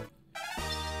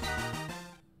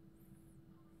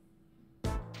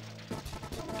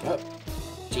 Oh,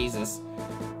 Jesus.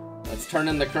 Let's turn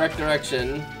in the correct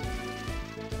direction.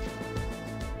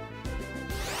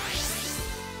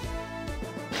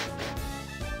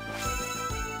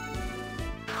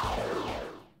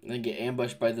 And then get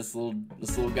ambushed by this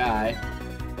little guy.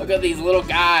 Look at these little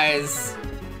guys.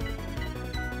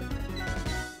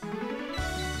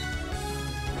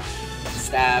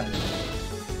 Stab.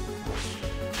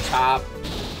 Chop.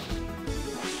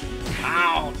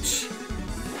 Ouch.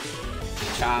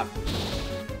 Chop.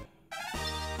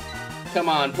 Come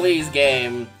on, please,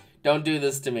 game. Don't do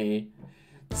this to me.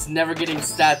 It's never getting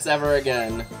stats ever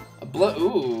again.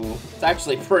 Ooh, it's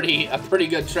actually a pretty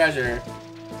good treasure.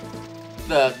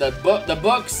 The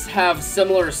books have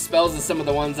similar spells as some of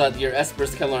the ones that your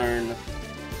Espers can learn,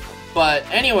 but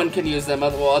anyone can use them,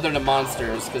 well, other than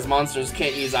monsters, because monsters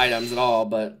can't use items at all,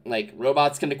 but, like,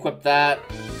 robots can equip that,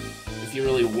 if you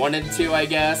really wanted to, I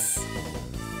guess.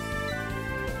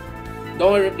 The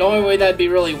only way that'd be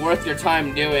really worth your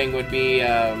time doing would be,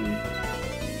 if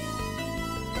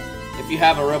you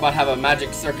have a robot have a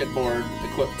magic circuit board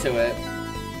equipped to it.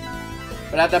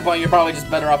 But at that point, you're probably just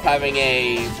better off having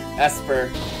a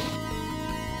Esper.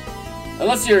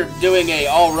 Unless you're doing a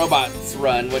all-robots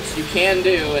run, which you can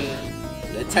do, and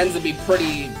it tends to be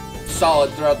pretty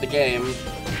solid throughout the game.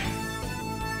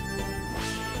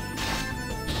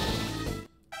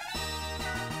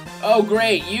 Oh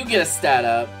great, you get a stat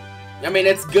up. I mean,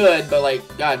 it's good, but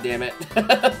like, god damn it.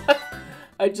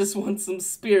 I just want some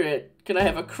spirit. Can I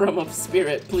have a crumb of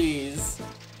spirit, please?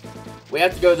 We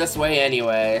have to go this way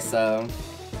anyway, so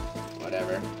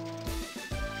whatever.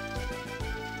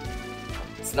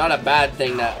 It's not a bad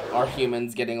thing that our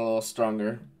human's getting a little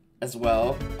stronger as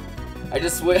well. I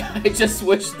just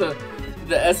wish the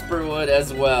the Esper would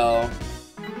as well.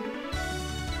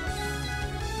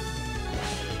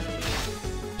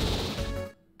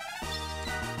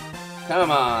 Come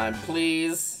on,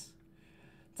 please.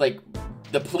 It's like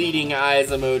the pleading eyes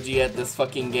emoji at this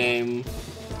fucking game.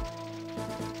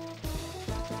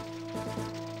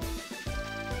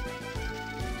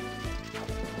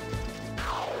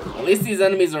 At least these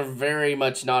enemies are very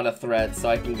much not a threat, so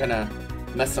I can kind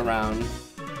of mess around.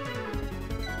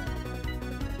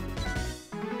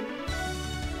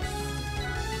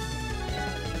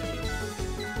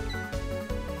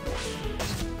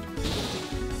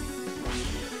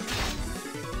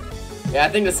 Yeah, I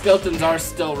think the skeletons are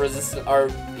still resistant, or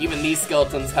even these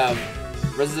skeletons have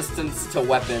resistance to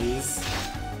weapons.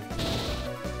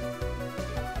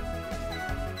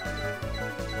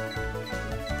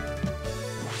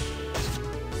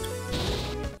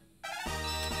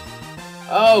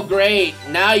 Oh, great!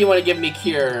 Now you want to give me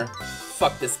cure.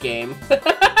 Fuck this game.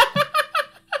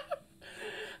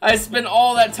 I spent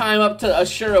all that time up to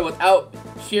Ashura without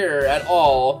cure at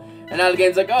all, and now the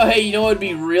game's like, oh hey, you know what would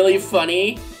be really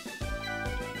funny?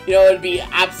 You know, it'd be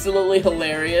absolutely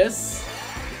hilarious.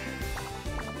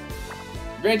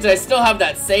 Granted, I still have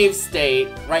that save state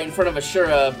right in front of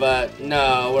Ashura, but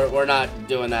no, we're not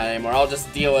doing that anymore. I'll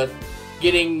just deal with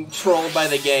getting trolled by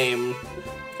the game.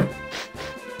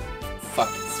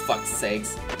 Fuck's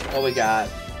sakes. What we got?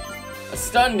 A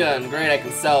stun gun. Great, I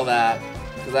can sell that.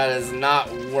 Because that is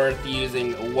not worth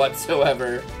using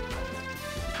whatsoever.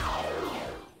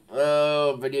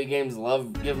 Oh, video games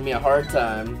love giving me a hard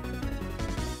time.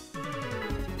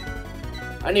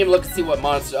 I didn't even look to see what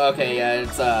monster. Okay, yeah,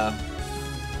 it's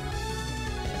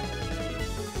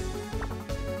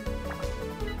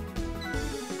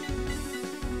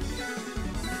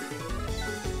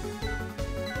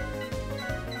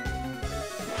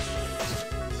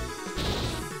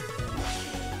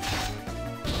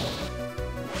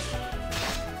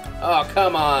oh,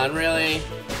 come on, really?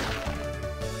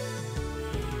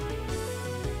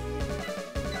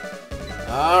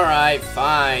 Alright,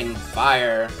 fine.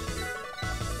 Fire.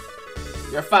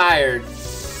 You're fired.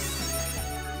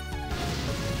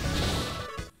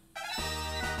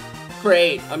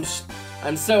 Great.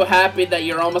 I'm so happy that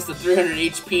you're almost at 300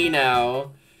 HP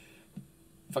now.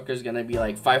 Fucker's gonna be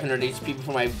like 500 HP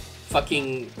before my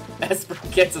fucking Esper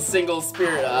gets a single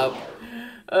spirit up.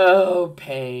 Oh,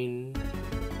 pain.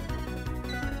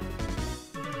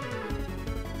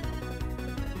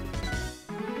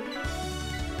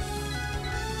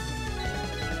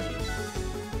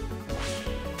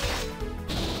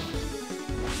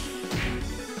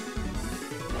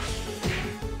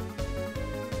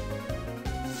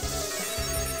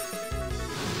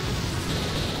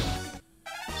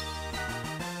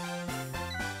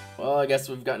 Well, I guess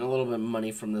we've gotten a little bit of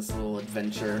money from this little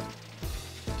adventure.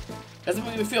 Doesn't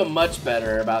make me feel much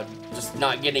better about just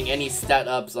not getting any stat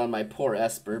ups on my poor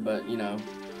Esper, but you know.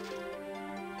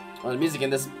 Well, the music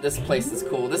in this place is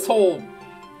cool. This whole,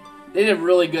 they did a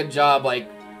really good job, like,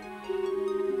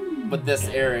 with this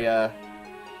area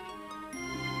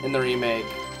in the remake.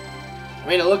 I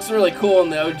mean, it looks really cool in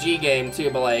the OG game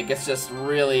too, but like, it's just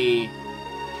really,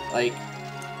 like,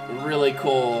 really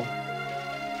cool.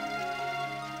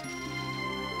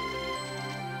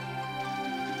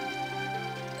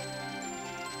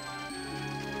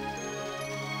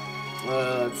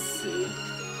 Let's see.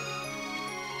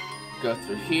 Go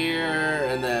through here,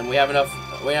 and then we have enough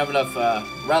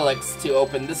relics to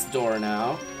open this door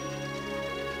now.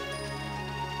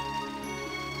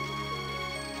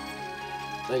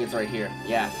 I think it's right here.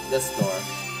 Yeah, this door.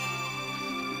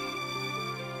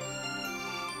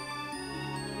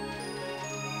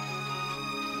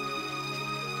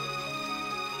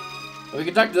 We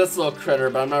can talk to this little critter,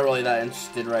 but I'm not really that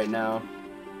interested right now.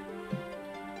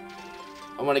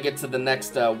 I want to get to the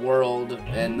next world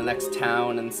and the next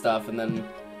town and stuff, and then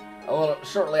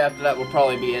shortly after that we'll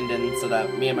probably be ending so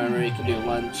that me and my Marie can do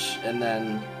lunch, and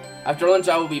then after lunch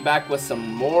I will be back with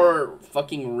some more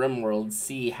fucking RimWorld,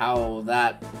 see how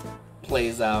that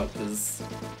plays out, because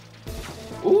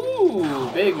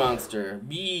ooh, big monster,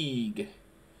 big,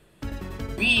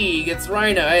 it's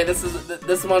Rhino. Hey,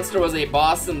 this monster was a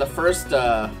boss in the first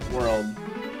world,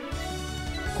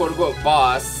 quote unquote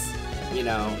boss. You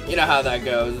know how that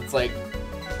goes. It's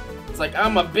like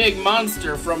I'm a big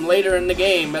monster from later in the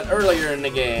game, but earlier in the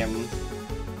game.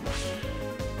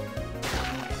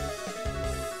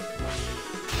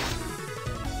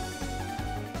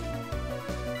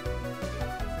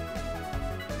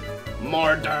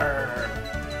 Murder.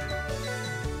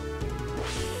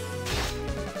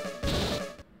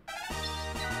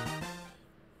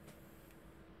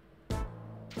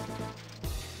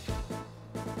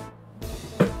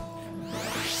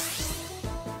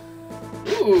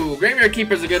 Ooh, Graveyard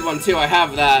Keeper's a good one too. I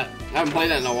have that. I haven't played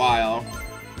that in a while.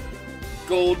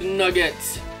 Gold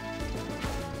Nugget.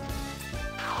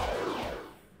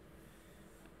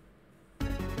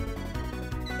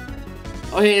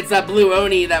 Oh hey, it's that blue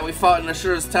Oni that we fought in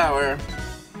Ashura's Tower.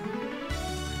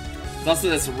 There's also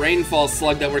this Rainfall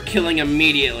Slug that we're killing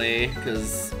immediately,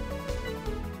 because...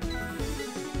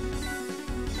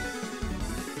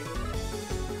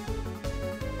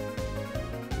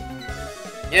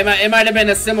 It might have been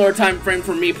a similar time frame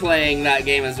for me playing that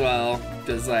game as well,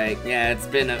 because like, yeah,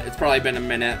 it's probably been a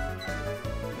minute.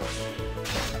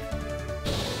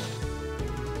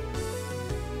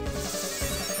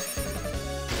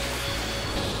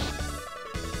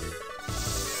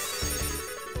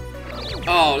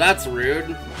 Oh, that's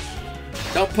rude.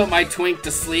 Don't put my twink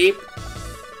to sleep.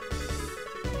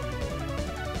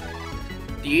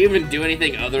 Do you even do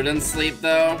anything other than sleep,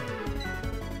 though?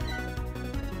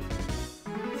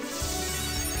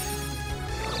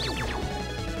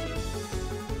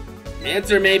 The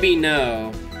answer may be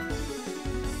no.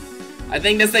 I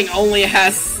think this thing only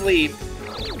has sleep.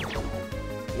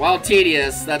 While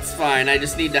tedious, that's fine. I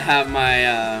just need to have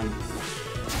my,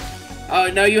 Oh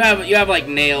no, you have like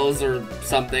nails or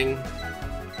something.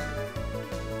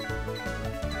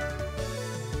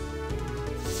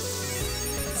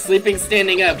 Sleeping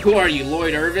standing up. Who are you,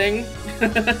 Lloyd Irving?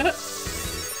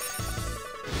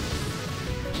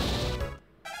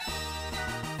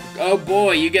 Oh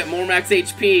boy, you get more max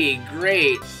HP.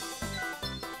 Great.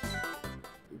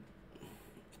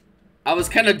 I was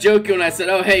kind of joking when I said,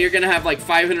 "Oh hey, you're gonna have like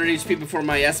 500 HP before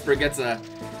my Esper gets a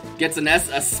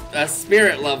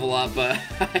spirit level up," but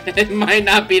it might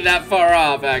not be that far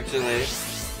off, actually.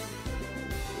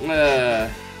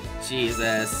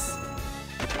 Jesus.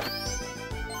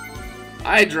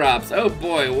 Eye drops. Oh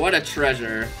boy, what a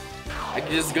treasure. I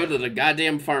could just go to the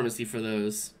goddamn pharmacy for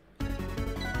those.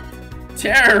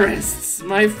 Terrorists,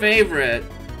 my favorite.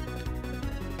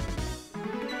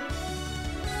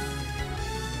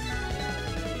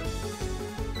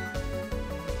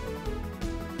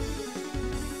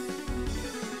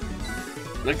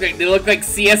 They look like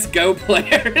CS:GO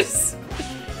players.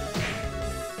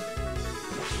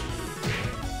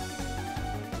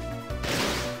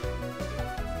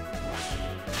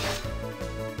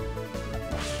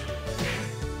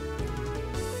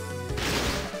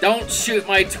 Don't shoot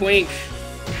my twink.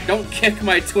 Don't kick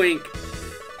my twink.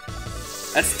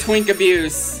 That's twink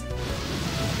abuse.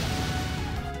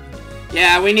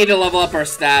 Yeah, we need to level up our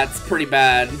stats pretty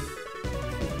bad.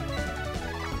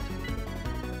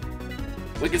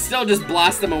 We can still just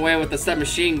blast them away with the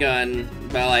submachine gun,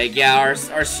 but like, yeah, our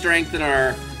strength and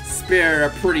our spirit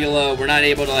are pretty low. We're not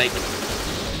able to like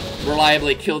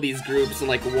reliably kill these groups in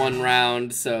like one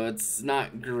round, so it's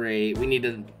not great. We need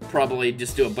to probably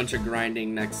just do a bunch of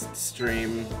grinding next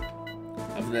stream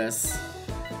of this.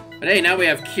 But hey, now we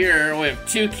have cure. We have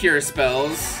 2 cure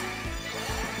spells. So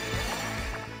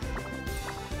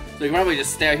we can probably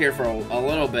just stay out here for a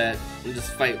little bit and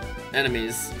just fight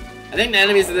enemies. I think the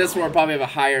enemies in this world probably have a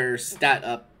higher stat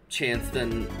up chance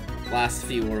than last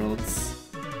few worlds.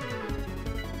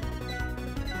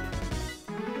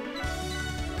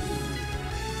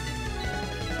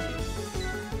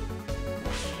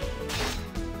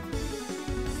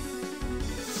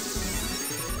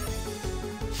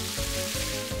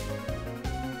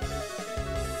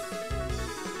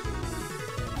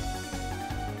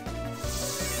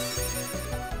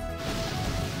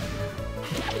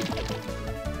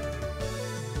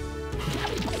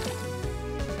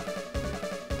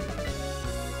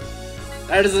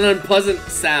 That is an unpleasant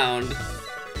sound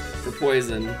for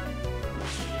poison.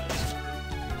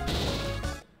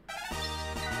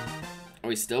 Are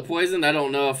we still poisoned? I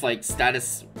don't know if like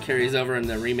status carries over in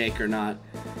the remake or not.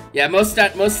 Yeah, most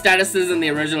statuses in the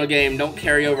original game don't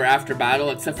carry over after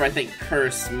battle, except for I think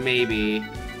Curse maybe,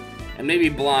 and maybe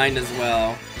Blind as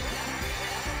well.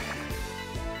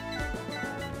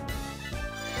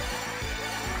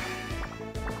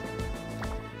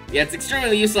 Yeah, it's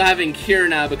extremely useful having Cure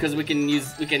now because we can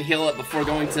heal it before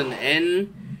going to an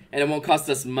inn, and it won't cost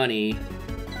us money.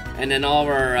 And then all of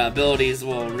our abilities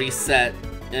will reset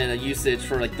in a usage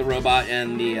for like the robot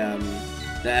and the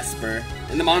Esper.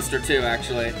 And the monster too,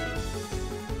 actually.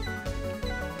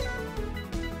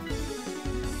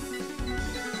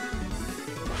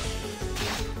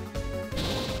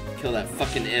 Kill that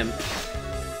fucking imp.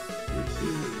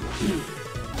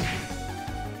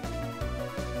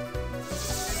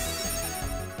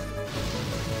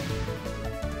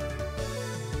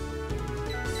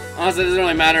 Honestly, it doesn't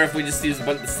really matter if we just use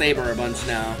the saber a bunch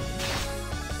now.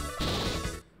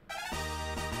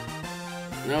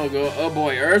 No, go. Oh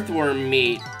boy, earthworm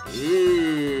meat.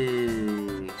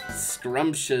 Mmm.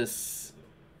 Scrumptious.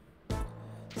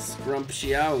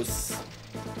 Scrumptious.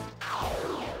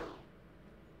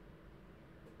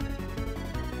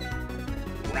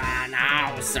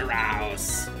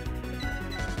 Rhinoceros.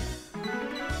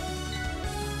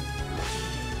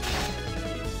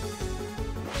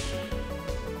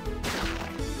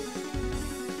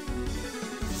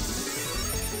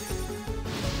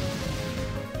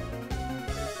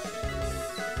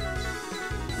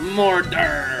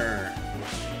 Mortar.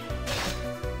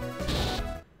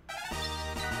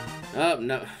 Oh,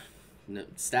 no. No.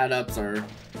 Stat ups are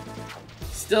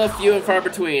still few and far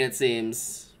between, it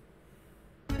seems.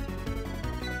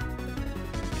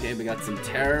 Okay, we got some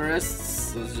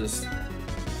terrorists. Let's just... I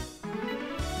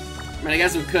mean, I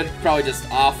guess we could probably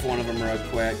just off one of them real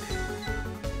quick.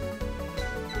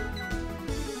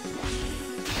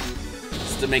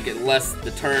 Just to make it less...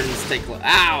 the turns take...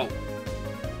 Ow!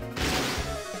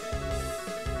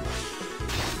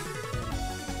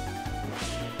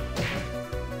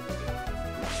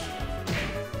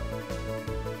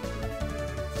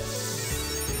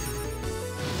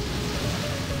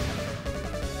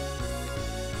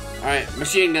 Alright,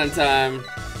 machine gun time.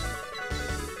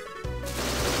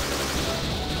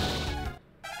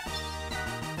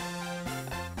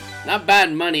 Not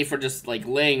bad money for just, like,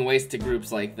 laying waste to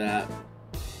groups like that.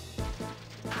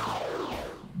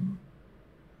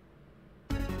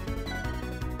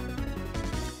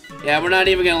 Yeah, we're not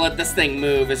even gonna let this thing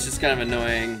move. It's just kind of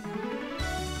annoying.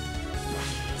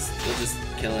 We'll just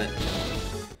kill it.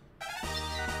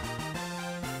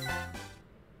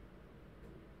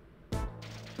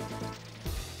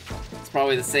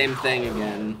 Probably the same thing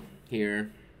again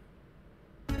here.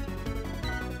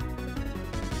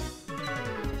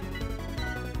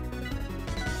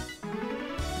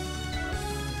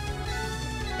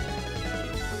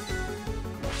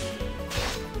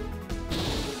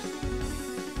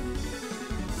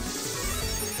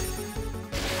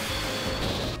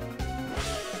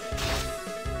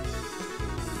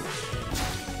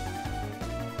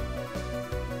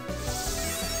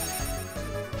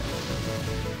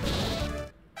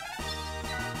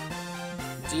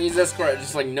 Jesus Christ,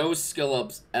 just like no skill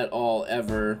ups at all,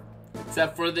 ever.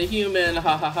 Except for the human,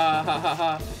 ha ha ha ha ha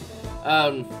ha.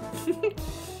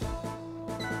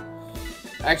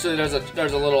 Actually, there's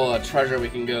a little treasure we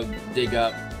can go dig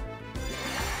up.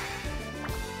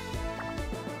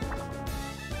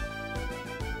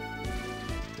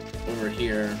 Over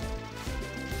here.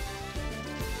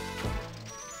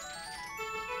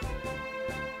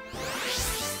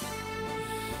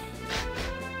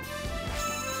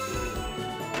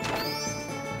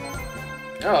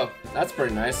 Oh, that's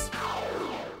pretty nice.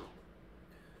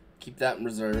 Keep that in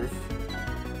reserve.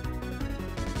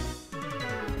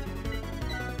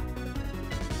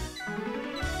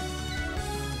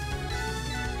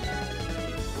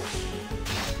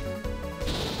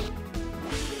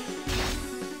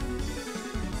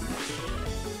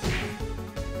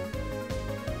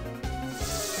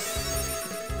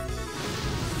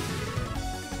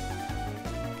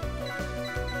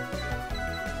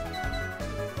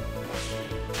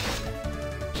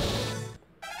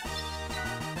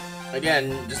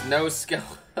 Again, just no skill.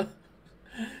 The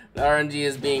RNG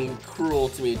is being cruel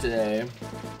to me today.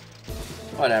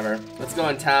 Whatever. Let's go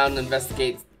in town and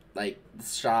investigate, like, the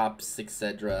shops,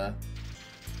 etc.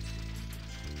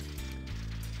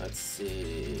 Let's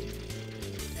see.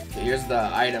 Okay, here's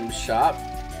the item shop.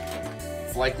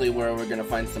 It's likely where we're gonna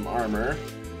find some armor.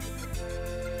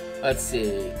 Let's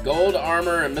see. Gold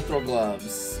armor and mithril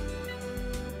gloves.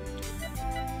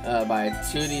 Buy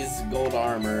 2 of these gold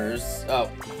armors. Oh,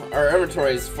 our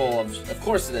inventory is full of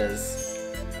course it is.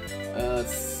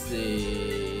 Let's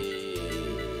see.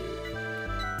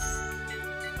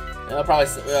 I'll probably,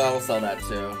 well, I'll sell that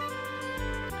too.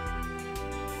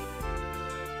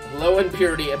 Low in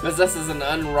purity, it possesses an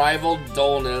unrivaled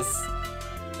dullness.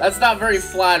 That's not very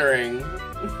flattering.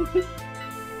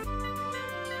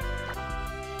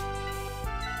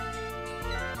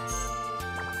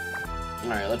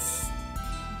 Alright, let's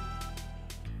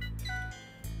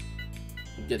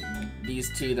get these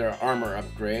 2 their armor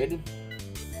upgrade.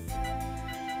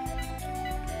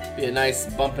 Be a nice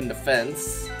bump in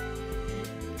defense.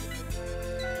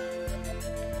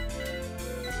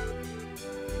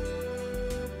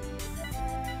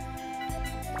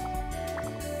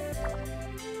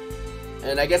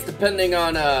 And I guess depending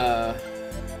on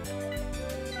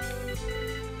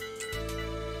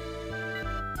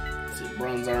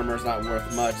bronze armor is not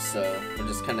worth much, so we're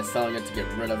just kind of selling it to get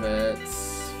rid of it.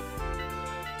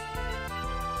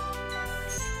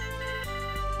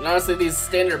 And honestly, these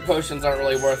standard potions aren't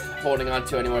really worth holding on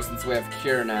to anymore since we have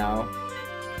Cure now.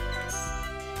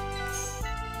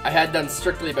 I had them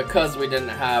strictly because we didn't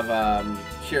have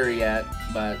Cure yet,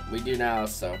 but we do now,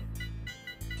 so.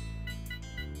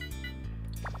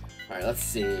 Alright, let's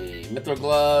see. Mithril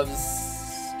gloves.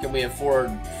 Can we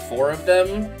afford 4 of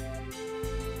them?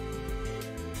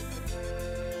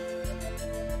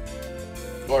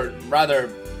 Or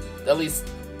rather, at least,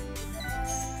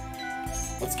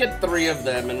 let's get 3 of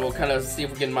them and we'll kind of see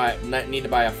if we can need to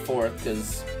buy a 4th,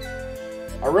 because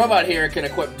our robot here can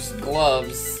equip just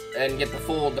gloves and get the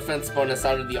full defense bonus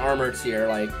out of the armor tier.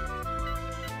 Like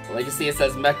you see, it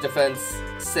says mech defense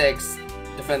 6,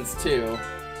 defense 2.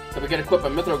 So we can equip a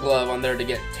mithril glove on there to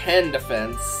get 10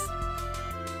 defense.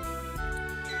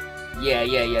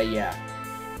 Yeah.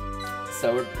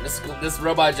 So this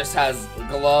robot just has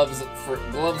gloves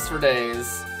for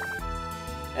days.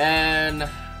 And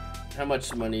how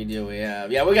much money do we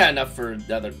have? Yeah, we got enough for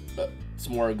the other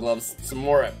some more gloves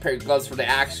for the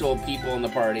actual people in the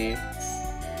party.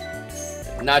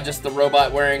 Not just the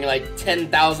robot wearing like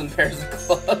 10,000 pairs of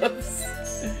gloves.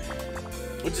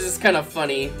 Which is just kind of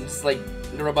funny. Just like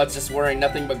the robot's just wearing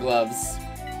nothing but gloves.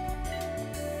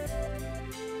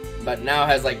 But now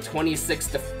has like 26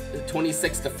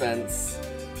 defense.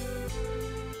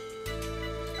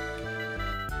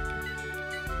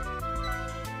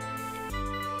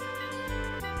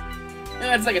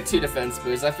 Yeah, it's like a 2 defense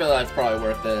boost. I feel that's probably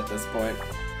worth it at this point.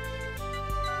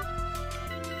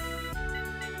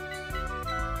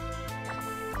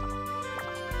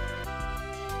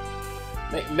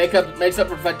 Makes up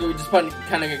for the fact that we just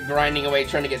kind of grinding away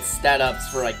trying to get stat ups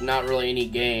for like not really any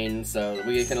gain, so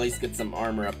we can at least get some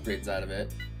armor upgrades out of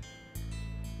it.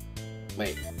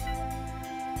 Wait,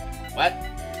 what?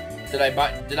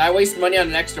 Did I waste money on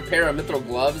an extra pair of mithril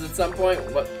gloves at some point?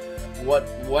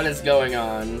 What is going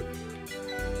on?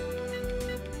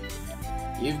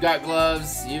 You've got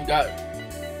gloves. You've got.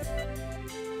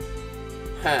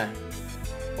 Huh.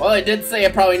 Well, I did say I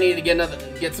probably need to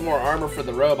get some more armor for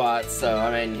the robot, so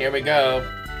I mean, here we go.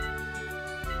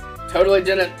 Totally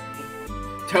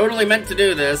meant to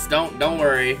do this. Don't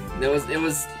worry. It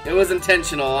was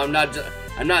intentional. I'm not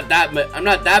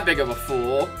that big of a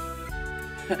fool.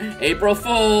 April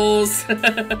Fools.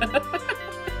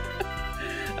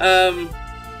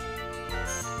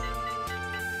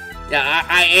 Yeah,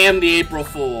 I am the April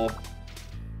Fool.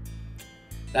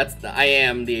 I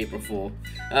am the April Fool.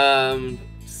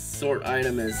 Sort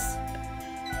item is.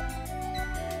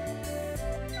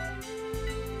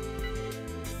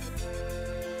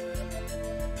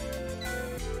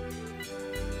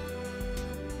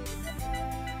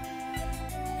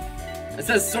 It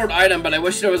says sort item, but I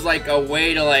wish there was like a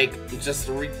way to like just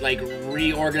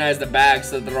reorganize the bag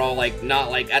so that they're all like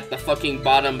not like at the fucking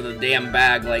bottom of the damn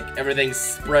bag, like everything's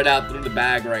spread out through the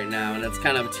bag right now, and it's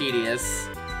kind of tedious.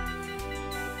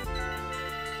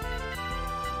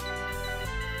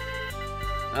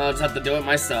 I'll just have to do it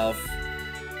myself.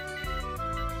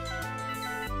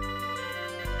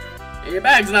 Your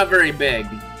bag's not very big,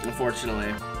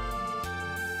 unfortunately.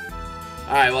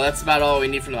 Alright, well that's about all we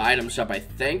need from the item shop, I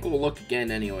think. We'll look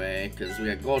again anyway, because we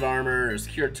got gold armor, there's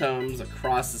cure tomes, a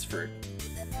cross is for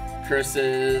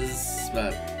curses,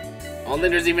 but I don't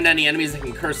think there's even any enemies that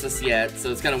can curse us yet, so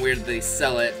it's kind of weird that they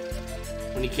sell it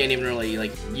when you can't even really,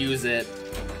 like, use it,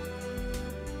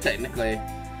 technically.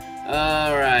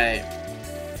 Alright.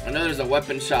 I know there's a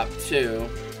weapon shop too.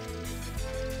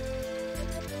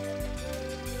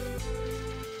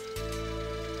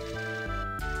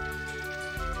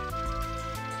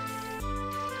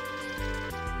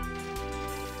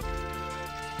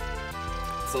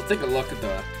 So let's take a look at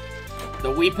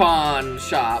the weapon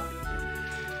shop.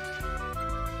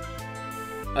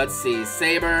 Let's see,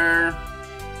 saber,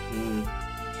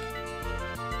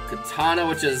 katana,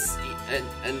 which is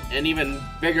an even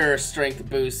bigger strength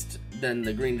boost than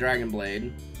the green dragon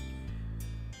blade.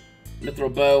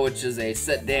 Mithril bow, which is a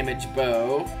set damage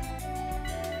bow.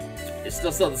 It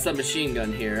still sells the submachine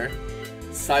gun here.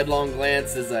 Sidelong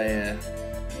glance is a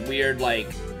weird,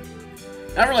 like,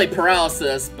 not really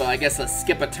paralysis, but I guess a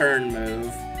skip a turn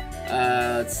move.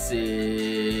 Let's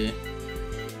see.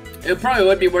 It probably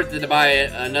would be worth it to buy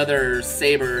another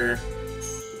saber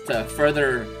to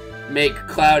further make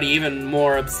Cloudy even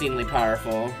more obscenely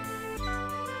powerful.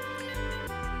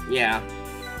 Yeah,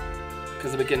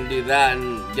 because we can do that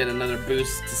and get another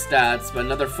boost to stats, but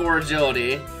another 4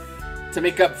 agility to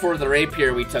make up for the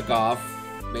rapier we took off,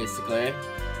 basically.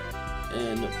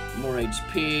 And more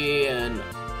HP, and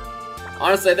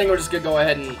honestly, I think we're just gonna go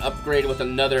ahead and upgrade with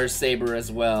another saber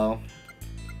as well.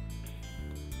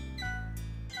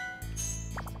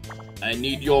 I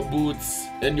need your boots.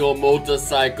 And your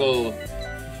motorcycle.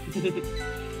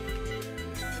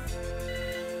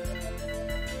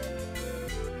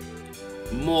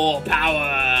 More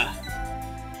power.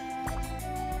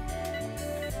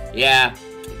 Yeah.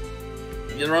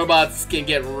 The robots can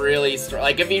get really strong.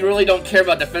 Like, if you really don't care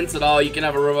about defense at all, you can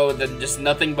have a robot with just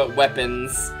nothing but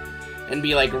weapons. And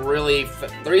be like really...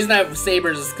 The reason I have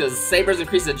sabers is because sabers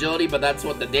increase agility, but that's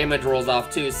what the damage rolls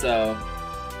off too, so...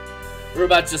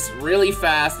 Robot's just really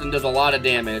fast and does a lot of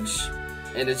damage.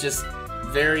 And it's just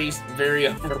very, very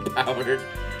overpowered.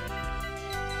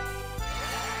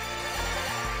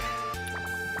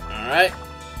 Alright.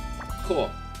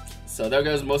 Cool. So there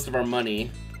goes most of our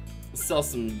money. Let's sell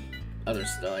some other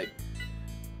stuff, like...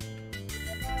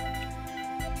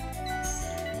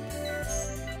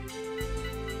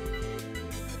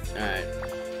 Alright.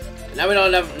 Now we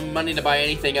don't have money to buy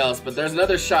anything else, but there's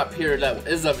another shop here that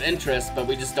is of interest, but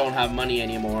we just don't have money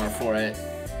anymore for it.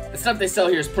 The stuff they sell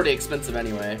here is pretty expensive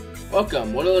anyway.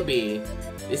 Welcome, what'll it be?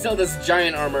 They sell this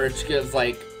giant armor, which gives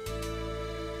like...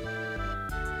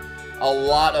 a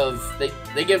lot of...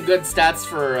 They give good stats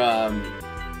for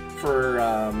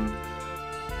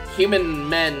human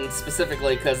men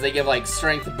specifically, because they give like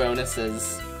strength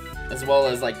bonuses, as well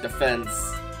as like defense.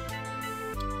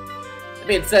 That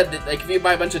being said, like if you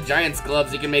buy a bunch of Giant's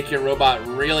gloves, you can make your robot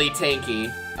really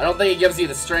tanky. I don't think it gives you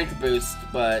the strength boost,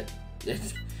 but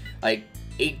it's like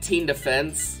 18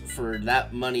 defense for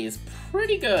that money is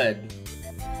pretty good.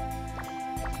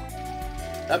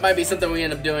 That might be something we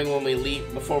end up doing when we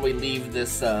leave, before we leave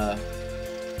this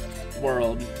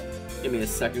world. Give me a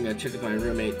second, I'm gonna check with my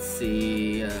roommates,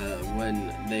 see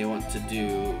when they want to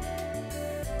do.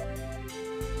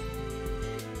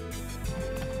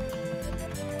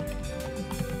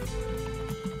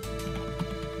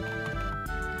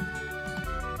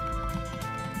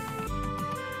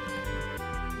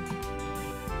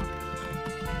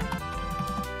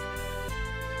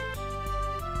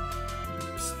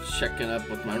 Checking up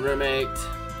with my roommate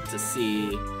to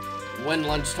see when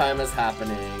lunchtime is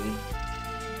happening.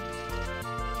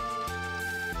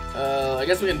 I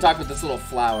guess we can talk with this little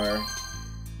flower.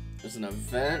 There's an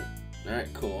event.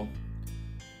 Alright, cool.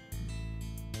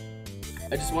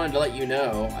 I just wanted to let you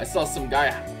know. I saw some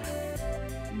guy.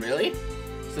 Really?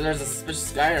 So there's a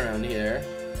suspicious guy around here.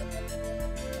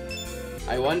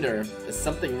 I wonder, is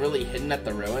something really hidden at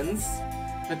the ruins?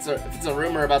 If it's a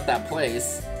rumor about that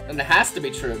place, then it has to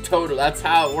be true. Totally, that's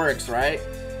how it works, right?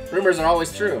 Rumors are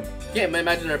always true. Can't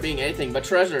imagine there being anything but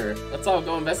treasure. Let's all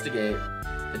go investigate.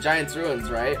 The Giant's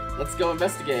ruins, right? Let's go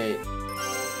investigate.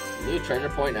 New treasure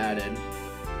point added.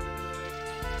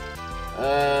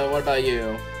 What about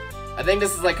you? I think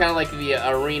this is like kind of like the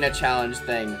arena challenge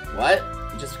thing. What?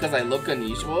 Just because I look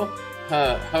unusual?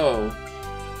 Ho.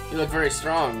 You look very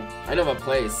strong. I know of a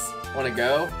place. Wanna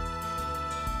go?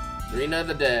 Arena of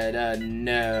the Dead.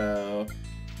 No.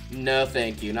 No,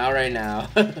 thank you. Not right now.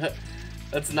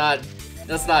 Let's not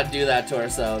do that to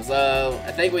ourselves.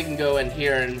 I think we can go in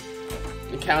here and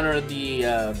encounter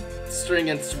the string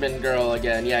instrument girl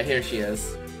again. Yeah, here she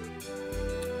is.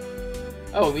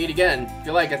 Oh, we meet again.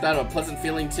 Feel like I thought of a pleasant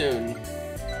feeling tune.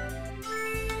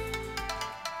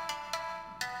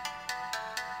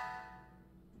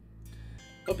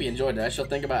 Hope you enjoyed it. I shall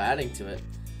think about adding to it.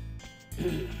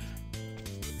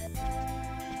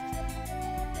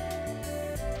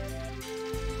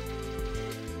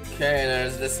 Okay,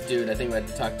 there's this dude I think we have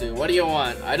to talk to. What do you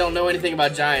want? I don't know anything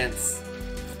about giants.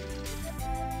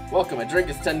 Welcome, a drink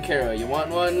is 10 karo. You want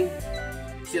one?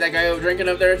 See that guy over drinking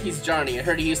over there? He's Johnny. I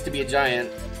heard he used to be a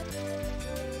giant.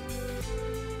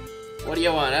 What do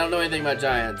you want? I don't know anything about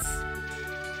giants.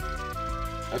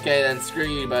 Okay, then screw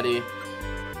you, buddy.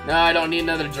 No, I don't need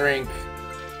another drink.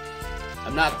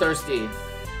 I'm not thirsty.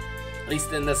 At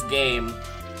least in this game.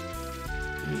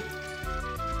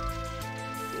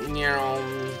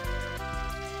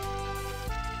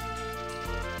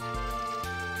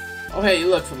 Oh, hey, you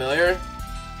look familiar.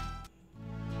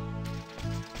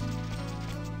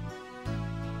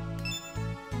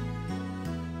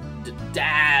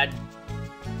 Dad!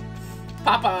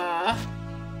 Papa!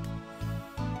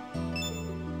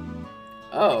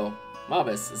 Oh,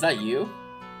 Mabus, is that you?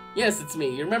 Yes, it's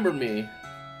me. You remembered me.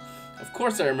 Of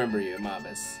course I remember you,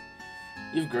 Mabus.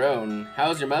 You've grown.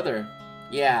 How's your mother?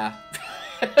 Yeah.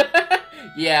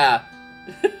 Yeah.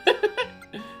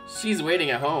 She's waiting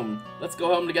at home. Let's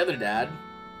go home together, Dad.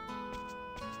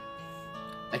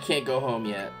 I can't go home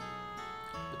yet.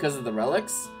 Because of the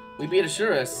relics? We beat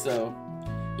Ashura, so...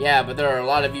 Yeah, but there are a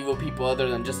lot of evil people other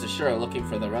than just Ashura looking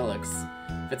for the relics.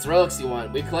 If it's relics you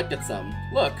want, we collected some.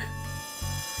 Look!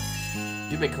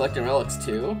 You've been collecting relics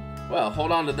too? Well,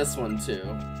 hold on to this one too.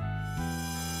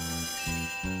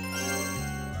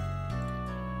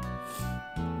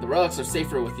 relics are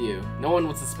safer with you. No one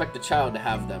would suspect a child to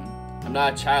have them. I'm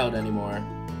not a child anymore.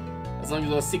 As long as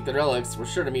we'll seek the relics, we're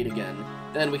sure to meet again.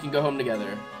 Then we can go home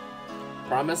together.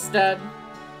 Promise, Dad?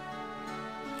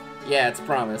 Yeah, it's a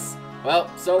promise.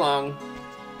 Well, so long.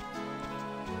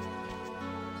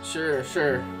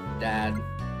 Sure, Dad.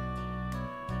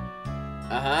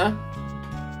 Uh-huh.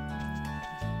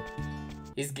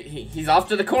 He's off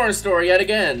to the corner store yet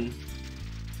again.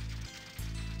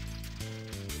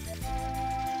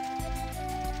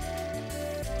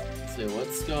 Let's see,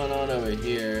 what's going on over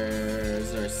here?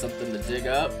 Is there something to dig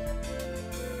up?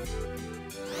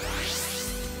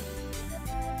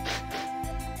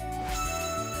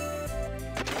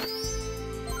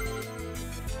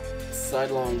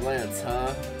 Sidelong glance,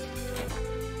 huh?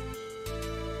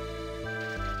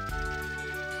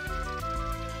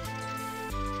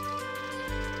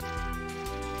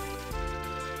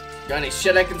 Got any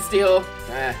shit I can steal?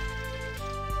 Ah.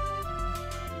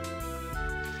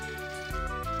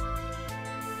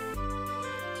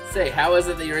 Say, how is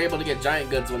it that you're able to get giant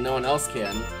goods when no one else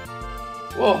can?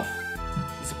 Whoa,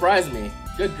 you surprised me.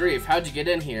 Good grief, how'd you get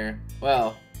in here?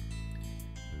 Well,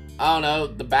 I don't know,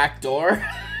 the back door?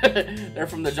 They're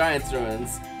from the Giant's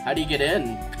ruins. How do you get in?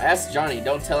 I asked Johnny,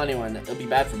 don't tell anyone, it'll be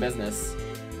bad for business.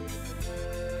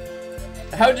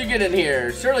 How'd you get in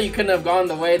here? Surely you couldn't have gone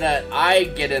the way that I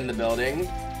get in the building.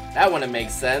 That wouldn't make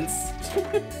sense.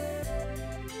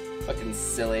 Fucking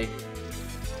silly.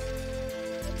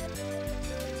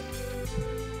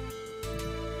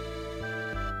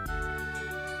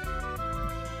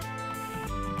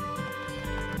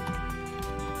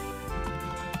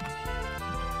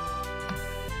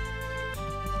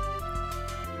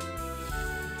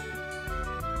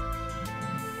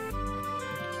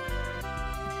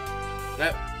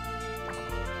 Yep.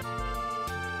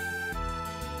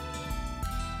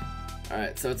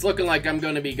 Alright, so it's looking like I'm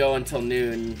going to be going till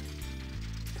noon,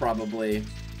 probably,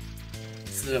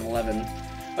 instead of 11,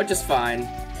 which is fine.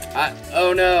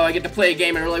 Oh no, I get to play a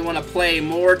game I really want to play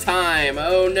more time.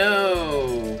 Oh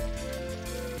no.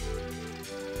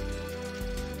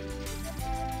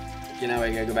 Okay, now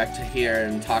I gotta go back to here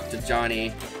and talk to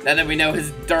Johnny, now that we know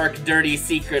his dark, dirty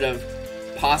secret of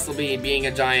possibly being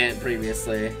a giant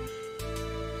previously.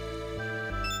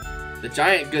 The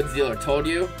giant goods dealer told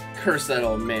you? Curse that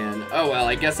old man. Oh well,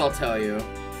 I guess I'll tell you.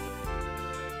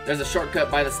 There's a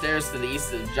shortcut by the stairs to the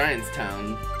east of Giant's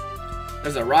Town.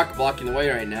 There's a rock blocking the way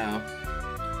right now.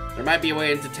 There might be a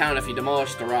way into town if you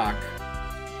demolish the rock.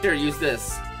 Here, use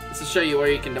this. This will show you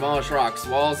where you can demolish rocks,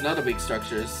 walls, and other weak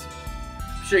structures.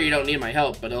 I'm sure you don't need my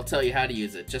help, but I'll tell you how to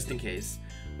use it, just in case.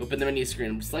 Open the menu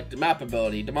screen, select the map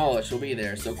ability, demolish will be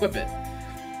there, so equip it.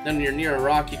 Then when you're near a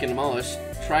rock you can demolish,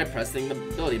 try pressing the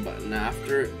ability button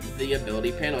after the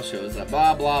ability panel shows up.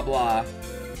 Blah, blah, blah.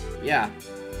 Yeah.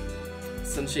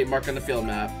 Sun-shaped mark on the field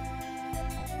map.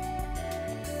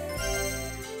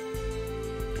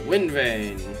 Wind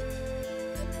vein.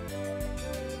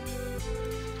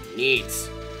 Neat.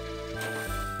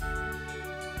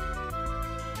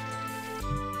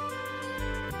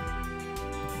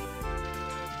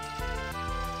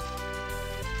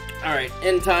 Alright,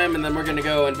 end time, and then we're gonna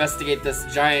go investigate this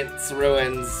Giant's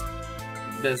Ruins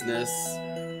business.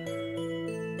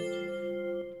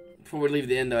 Before we leave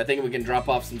the inn, though, I think we can drop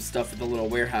off some stuff at the little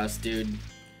warehouse, dude.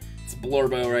 It's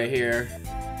Blorbo right here.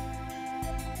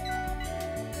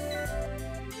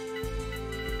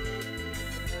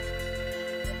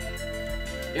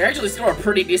 You actually store a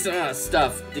pretty decent amount of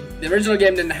stuff. The original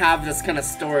game didn't have this kind of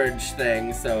storage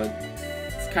thing, so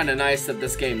it's kind of nice that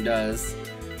this game does.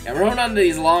 Yeah, we're holding on to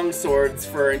these long swords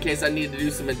for in case I need to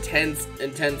do some intense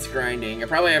grinding. I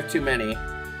probably have too many.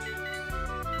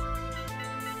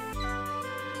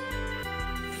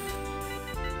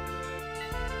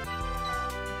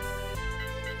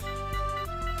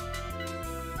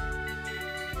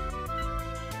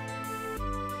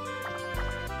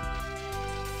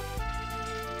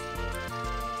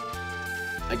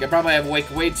 Like, I probably have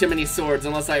way too many swords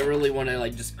unless I really want to,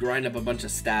 like, just grind up a bunch of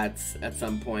stats at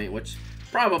some point, which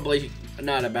probably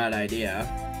not a bad idea.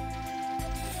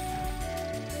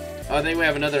 Oh, I think we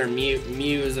have another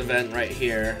Muse event right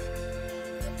here.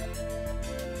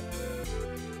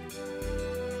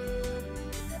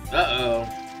 Uh-oh.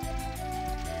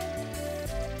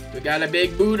 We got a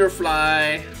big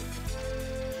booterfly.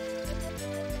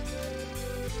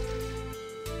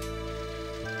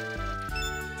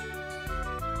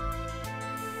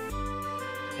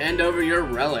 Hand over your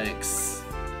relics.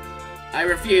 I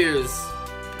refuse.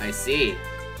 I see.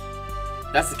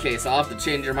 If that's the case, I'll have to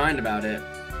change your mind about it.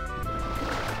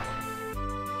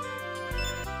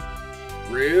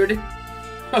 Rude.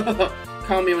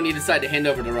 Call me when you decide to hand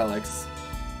over the relics.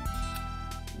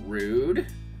 Rude.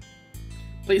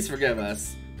 Please forgive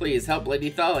us. Please help Lady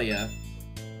Thalia.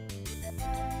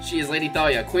 She is Lady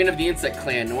Thalia, queen of the insect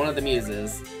clan and one of the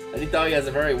muses. Lady Thalia is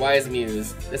a very wise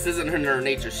muse. This isn't in her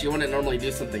nature. She wouldn't normally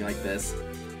do something like this.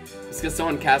 It's because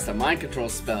someone cast a mind control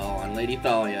spell on Lady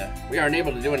Thalia. We are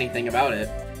unable to do anything about it.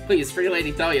 Please free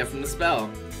Lady Thalia from the spell.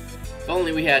 If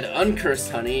only we had uncursed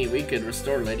honey, we could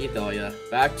restore Lady Thalia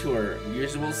back to her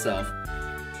usual self.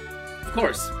 Of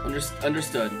course,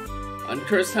 understood.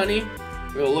 Uncursed honey?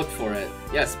 We will look for it.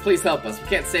 Yes, please help us. We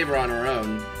can't save her on our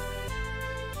own.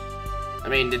 I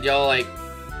mean, did y'all like...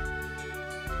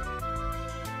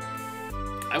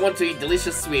 I want to eat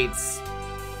delicious sweets.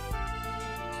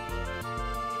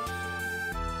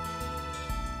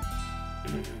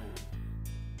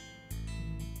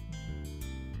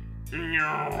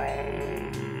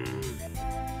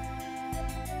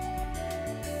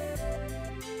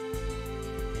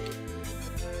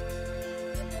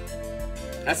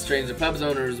 That's strange. The pub's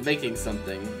owner is making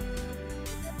something.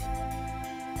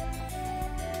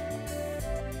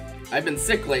 I've been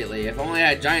sick lately. If only I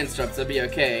had giant straps, that'd be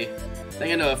okay. I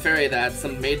think I know a fairy that had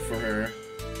some made for her.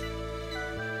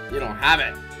 You don't have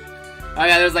it. Oh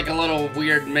yeah, there's like a little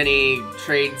weird mini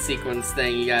trade sequence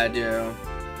thing you gotta do.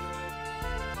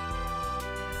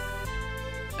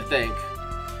 I think.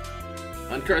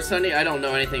 Uncursed honey? I don't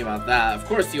know anything about that. Of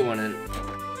course you wouldn't.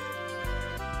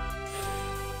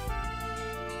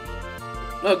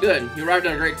 Oh good, you arrived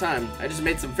at a great time. I just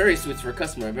made some fairy sweets for a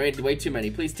customer. I made way too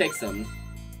many. Please take some.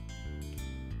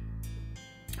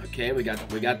 Okay, we got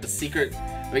the secret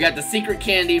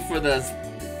candy for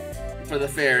the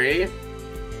fairy.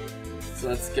 So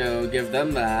let's go give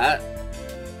them that.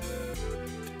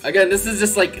 Again, this is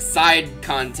just like side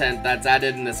content that's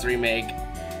added in this remake.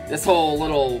 This whole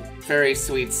little fairy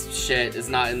sweets shit is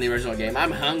not in the original game. I'm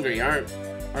hungry. Aren't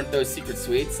those secret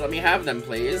sweets? Let me have them,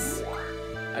 please.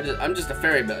 I'm just a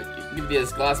fairy, but give me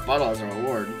this glass bottle as a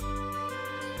reward.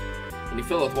 When you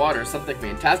fill it with water, something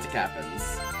fantastic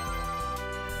happens.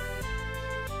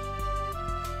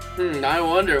 I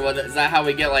wonder, is that how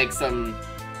we get like some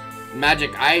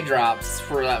magic eye drops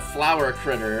for that flower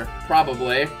critter?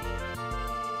 Probably. You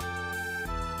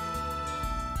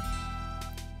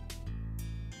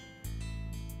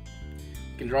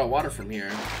can draw water from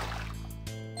here.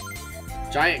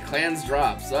 Giant clans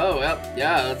drops. Oh, yep,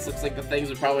 yeah, that looks like the things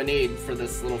we probably need for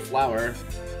this little flower.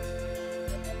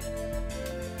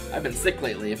 I've been sick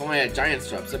lately. If only I had giant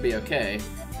drops, that'd be okay.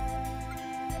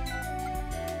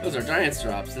 Those are giant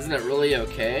drops. Isn't it really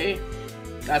okay?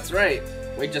 That's right.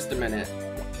 Wait just a minute.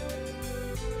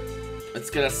 It's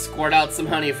gonna squirt out some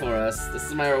honey for us. This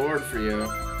is my reward for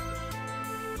you.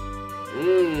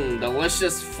 Mmm,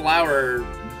 delicious flower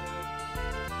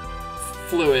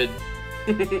fluid.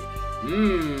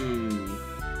 Mmm.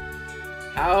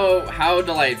 How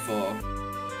delightful.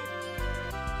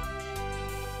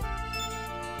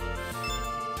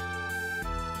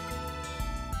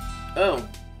 Oh,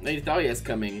 Lady Thalia is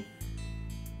coming.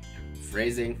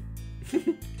 Phrasing.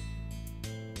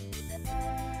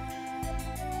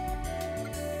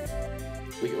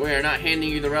 We are not handing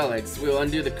you the relics. We will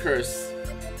undo the curse.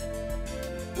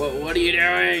 What are you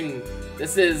doing?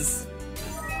 This is...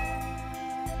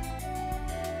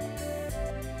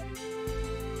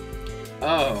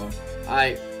 Oh,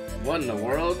 what in the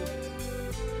world?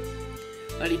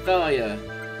 Lady Thalia.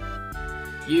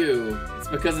 It's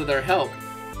because of their help.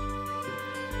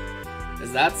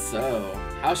 Is that so?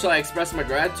 How shall I express my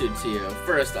gratitude to you?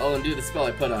 First, I'll undo the spell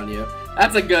I put on you.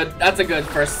 That's a good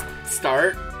first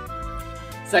start.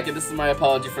 Second, this is my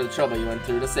apology for the trouble you went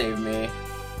through to save me.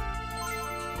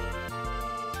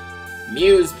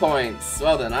 Muse points.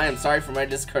 Well then, I am sorry for my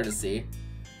discourtesy.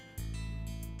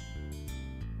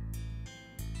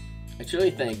 I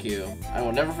truly thank you. I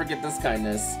will never forget this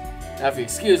kindness. Now if you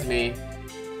excuse me.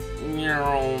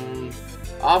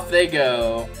 Off they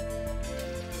go.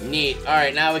 Neat.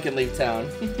 Alright, now we can leave town.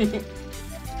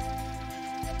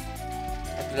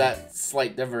 After that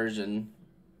slight diversion.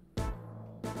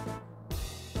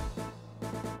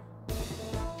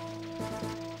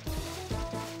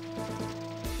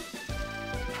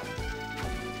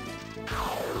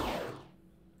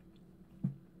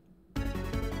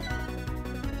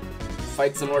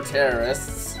 Fight some more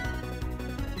terrorists.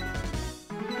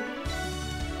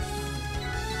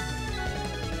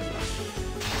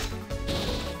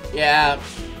 Yeah.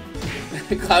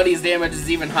 Cloudy's damage is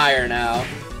even higher now.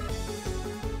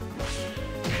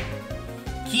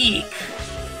 Keek!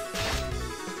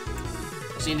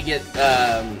 Just need to get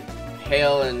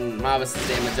Hale and Mavis's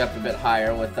damage up a bit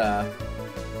higher with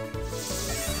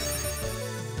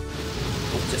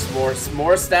just more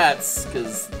stats,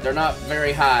 because they're not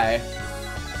very high.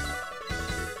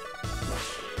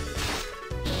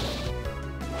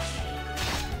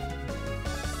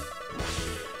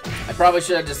 probably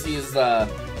should have just used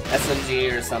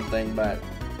SMG or something, but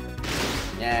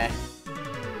yeah.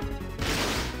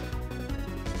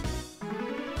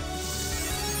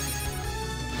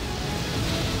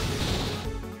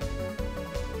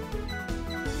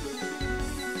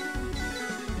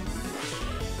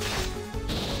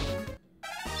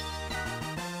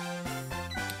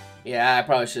 Yeah, I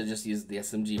probably should have just used the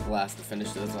SMG blast to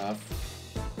finish those off.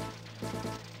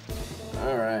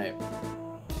 Alright.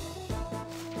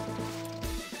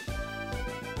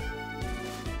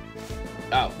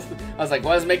 Oh, I was like,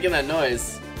 why is it making that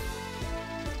noise?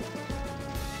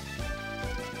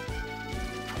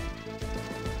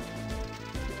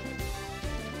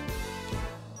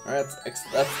 Alright,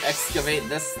 let's excavate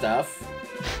this stuff.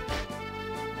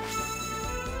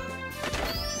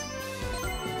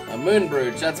 A moon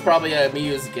brooch, that's probably a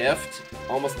Mew's gift.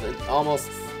 Almost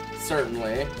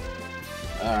certainly.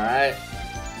 Alright.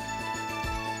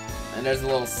 And there's a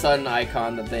little sun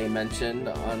icon that they mentioned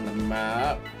on the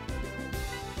map.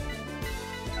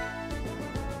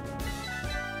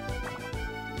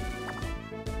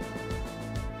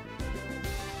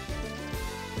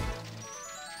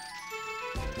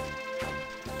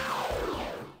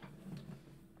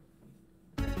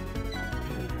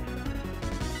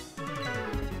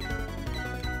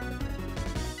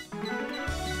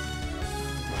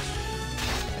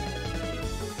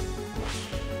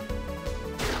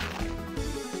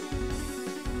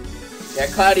 Yeah,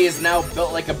 Cloudy is now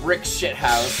built like a brick shit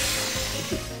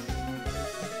house.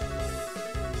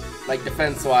 Like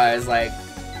defense-wise, like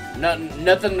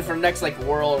nothing for next like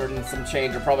world and some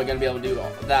change are probably gonna be able to do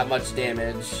that much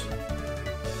damage.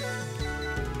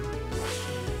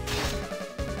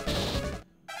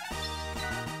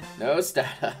 No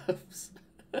stats.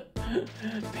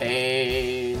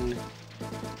 Pain.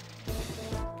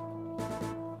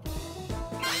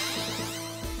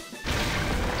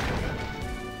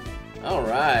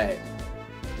 Alright.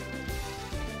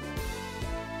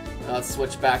 Now let's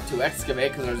switch back to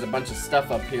excavate because there's a bunch of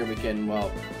stuff up here we can,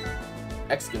 well,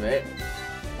 excavate.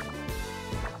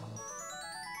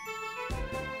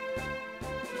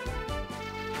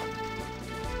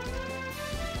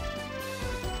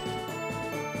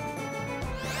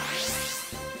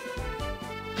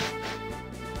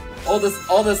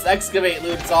 All this excavate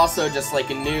loot's also just like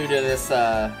new to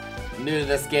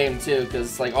this game too,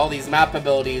 because like all these map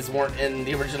abilities weren't in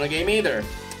the original game either.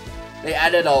 They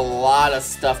added a lot of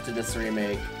stuff to this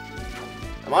remake.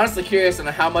 I'm honestly curious on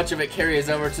how much of it carries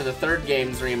over to the third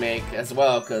game's remake as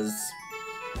well, because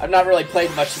I've not really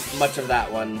played much of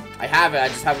that one. I have it, I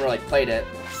just haven't really played it.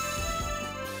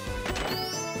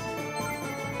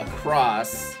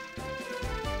 Across.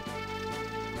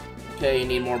 Okay, you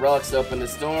need more relics to open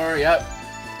this door. Yep.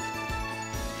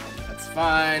 That's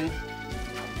fine.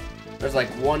 There's like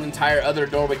one entire other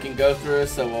door we can go through,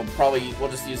 so we'll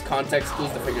just use context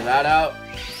clues to figure that out.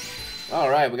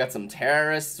 Alright, we got some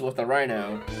terrorists with a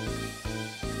rhino.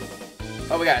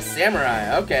 Oh, we got a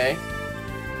samurai, okay.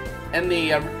 In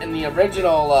the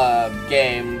original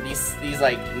game, these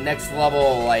like next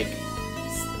level like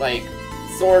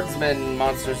swordsman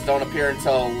monsters don't appear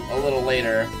until a little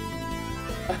later.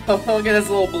 Look at this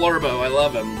little blurbo, I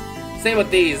love him. Same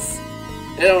with these.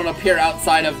 They don't appear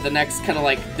outside of the next kind of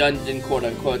like dungeon, quote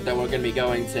unquote, that we're going to be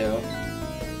going to.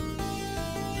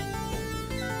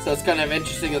 So it's kind of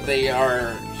interesting that they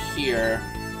are here.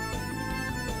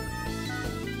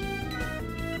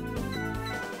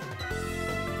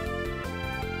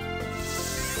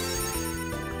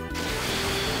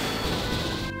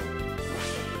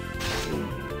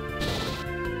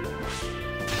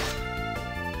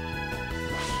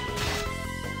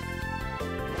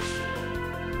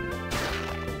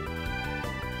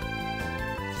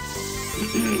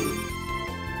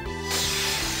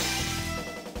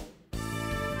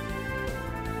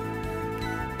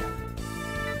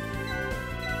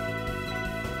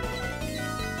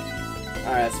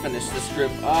 Alright, let's finish this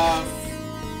group off.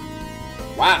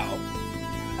 Wow.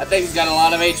 That thing's got a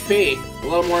lot of HP. A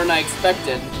little more than I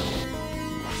expected.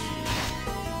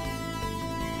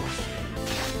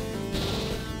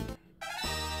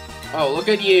 Oh, look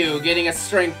at you, getting a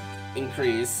strength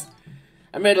increase.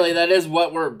 Admittedly, that is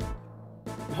what we're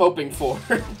hoping for.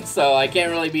 So I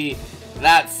can't really be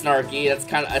that snarky.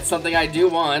 That's something I do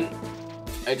want.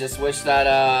 I just wish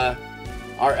that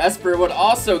our Esper would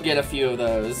also get a few of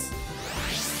those.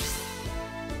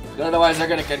 Otherwise, they're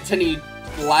gonna continue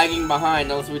lagging behind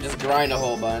unless we just grind a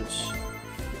whole bunch.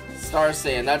 Star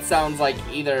Sand, that sounds like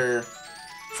either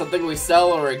something we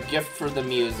sell or a gift for the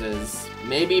muses.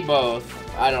 Maybe both.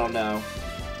 I don't know.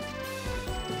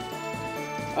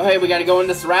 Oh hey, we gotta go in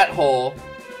this rat hole.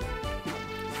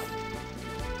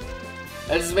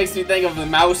 It just makes me think of the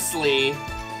Mousely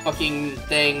fucking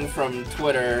thing from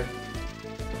Twitter.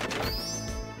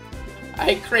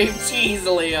 I crave cheese,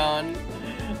 Leon.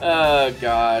 Oh,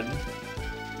 God.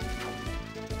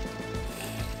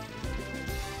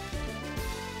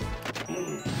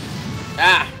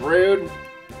 Ah, rude.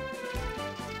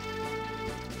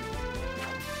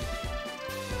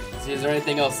 See, is there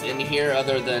anything else in here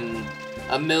other than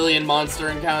a million monster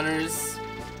encounters?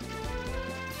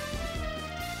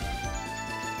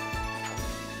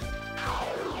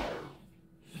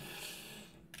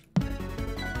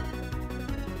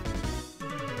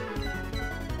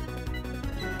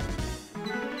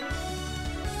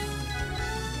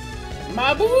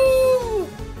 Mabu!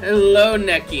 Hello,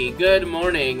 Neki. Good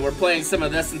morning. We're playing some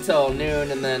of this until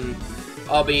noon, and then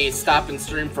I'll be stopping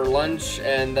stream for lunch,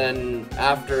 and then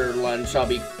after lunch, I'll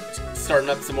be starting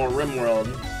up some more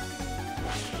RimWorld.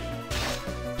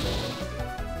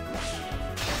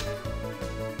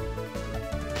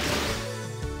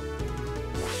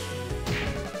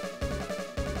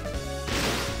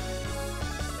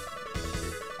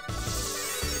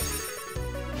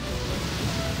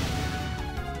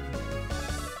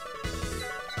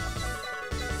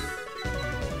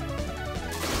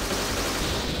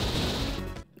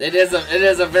 It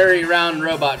is a very round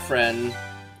robot friend.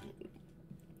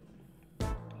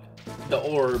 The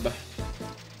orb.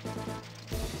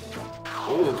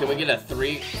 Ooh, can we get a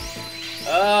 3?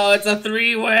 Oh, it's a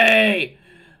 3-way.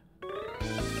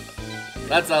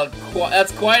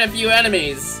 That's quite a few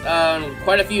enemies.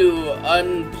 Quite a few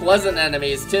unpleasant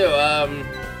enemies too.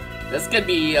 This could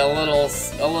be a little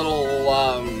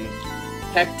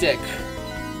hectic.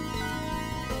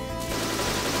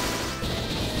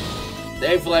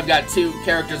 Thankfully, I've got 2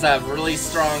 characters that have really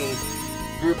strong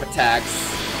group attacks.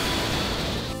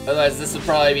 Otherwise, this would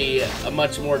probably be a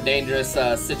much more dangerous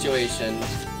situation.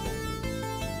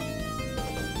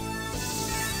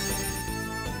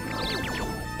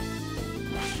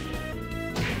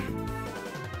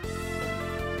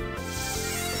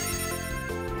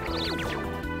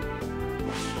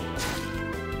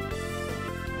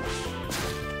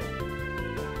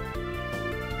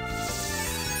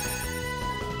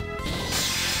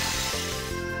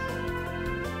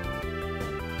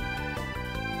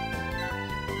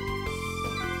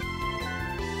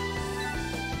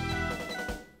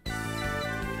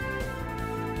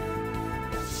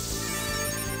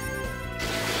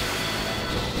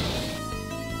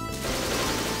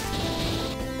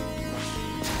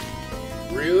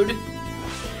 Rude.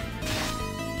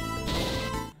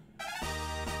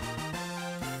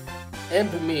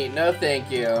 Imp meat, no thank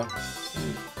you. A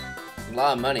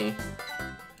lot of money.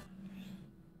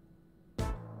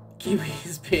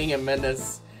 Kiwi's being a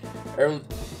menace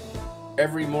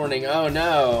every morning. Oh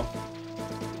no.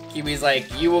 Kiwi's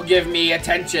like, you will give me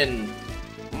attention.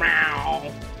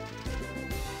 Meow.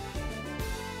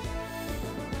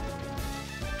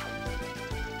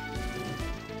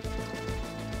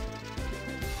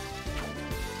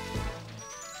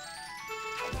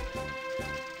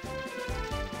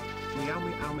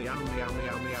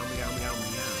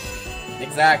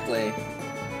 Exactly.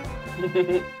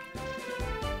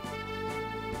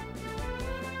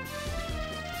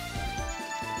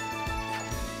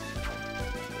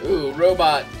 Ooh,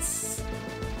 robots.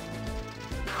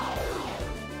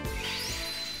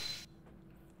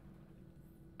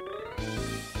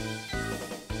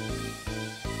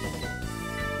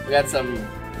 We got some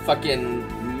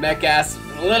fucking mech-ass,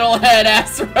 little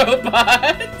head-ass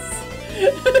robots.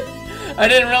 I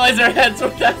didn't realize their heads were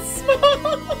that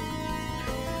small.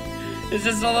 It's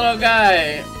just a little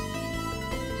guy.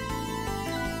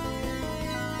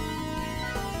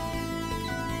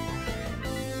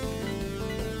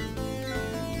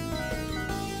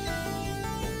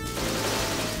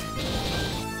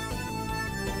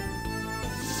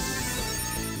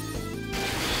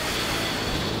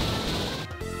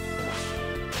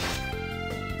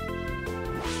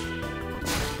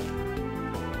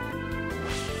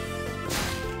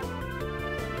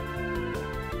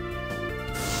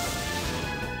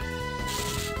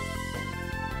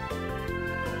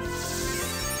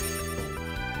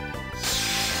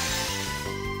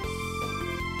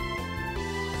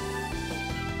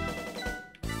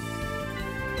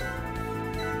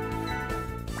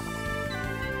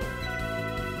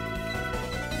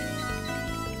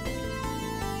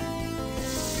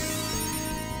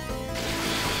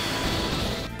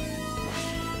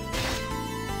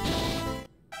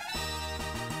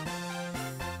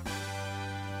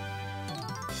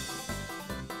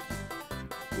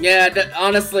 Yeah,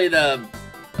 honestly, I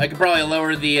could probably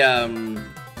lower the,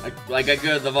 I could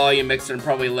go to the volume mixer and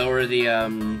probably lower the,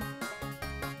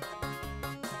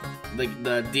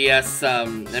 the DS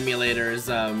emulators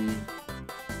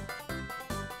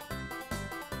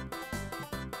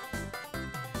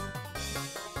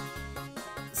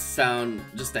sound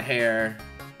just a hair.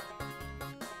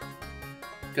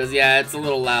 Because, yeah, it's a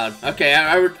little loud. Okay,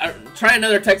 I try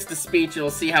another text-to-speech, you'll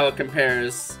see how it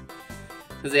compares.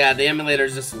 Because, yeah, the emulator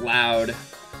is just loud.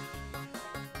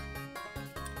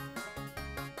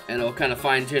 And it'll kind of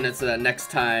fine-tune it so that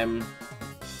next time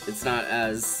it's not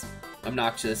as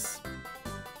obnoxious.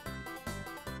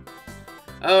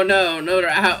 Oh no, another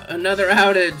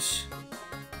outage!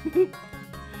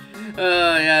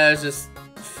 Yeah, it's just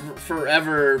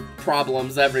forever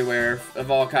problems everywhere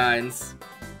of all kinds.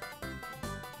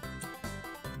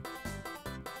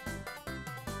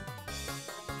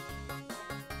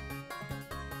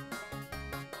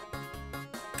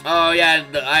 Oh yeah,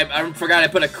 I forgot I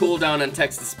put a cooldown on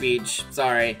text-to-speech.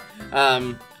 Sorry.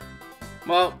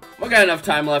 Well, we got enough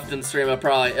time left in the stream. It'll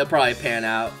probably pan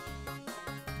out.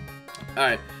 All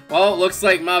right. Well, looks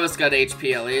like Mavis got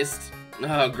HP at least.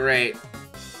 Oh, great.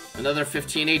 Another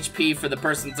 15 HP for the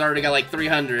person that's already got like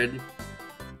 300.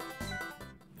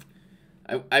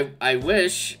 I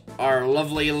wish our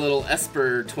lovely little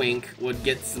Esper twink would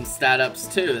get some stat ups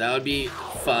too. That would be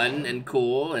fun and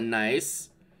cool and nice.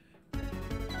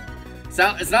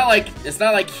 It's not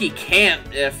like he can't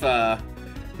if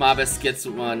Mobus gets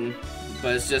one,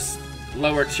 but it's just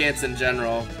lower chance in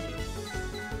general.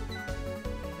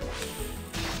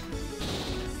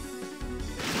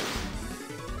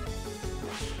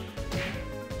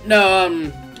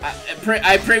 No,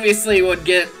 I previously would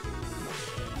get.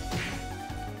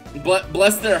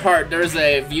 Bless their heart. There's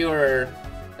a viewer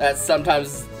that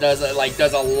sometimes does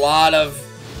a lot of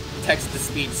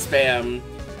text-to-speech spam.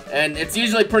 And it's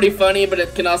usually pretty funny, but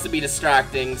it can also be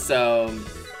distracting, so,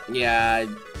 yeah.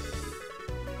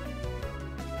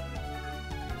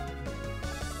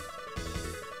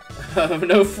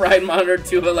 No fried monitor,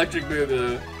 2 electric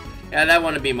boo-boo. Yeah, that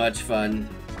wouldn't be much fun.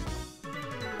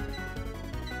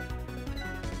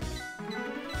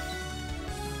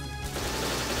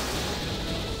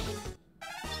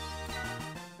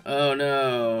 Oh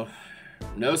no.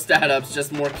 No stat ups,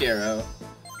 just more Kero.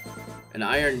 An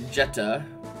iron Jetta.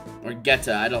 Or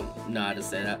Geta, I don't know how to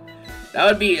say that.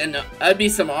 That'd be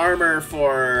some armor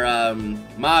for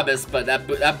Mobus, but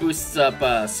that boosts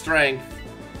up strength,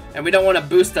 and we don't want to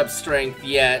boost up strength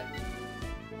yet,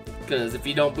 because if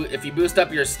you boost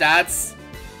up your stats,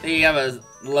 then you have a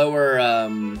lower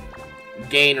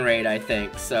gain rate, I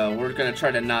think. So we're gonna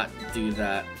try to not do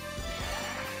that.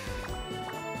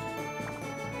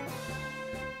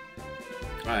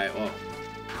 All right, well,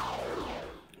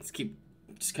 let's keep.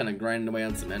 Just kind of grinding away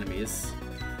on some enemies.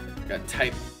 Gotta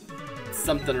type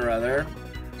something or other.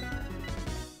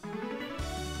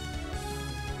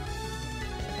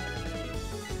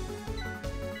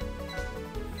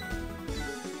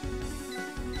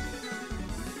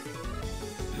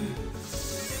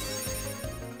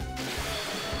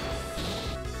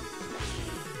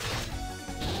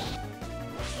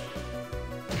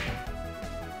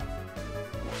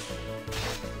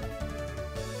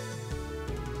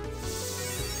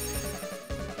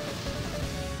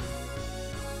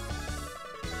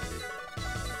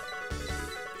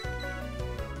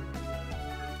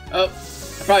 Oh,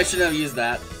 I probably shouldn't have used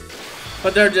that.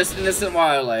 But they're just innocent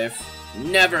wildlife.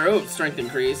 Never. Oh, strength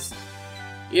increase.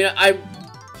 You know,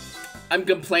 I'm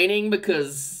complaining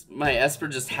because my Esper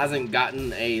just hasn't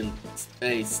gotten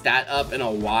a stat up in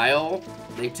a while.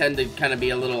 They tend to kind of be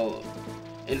a little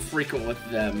infrequent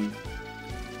with them.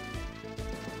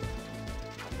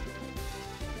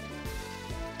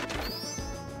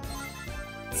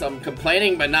 So I'm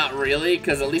complaining, but not really,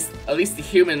 because at least the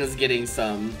human is getting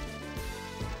some.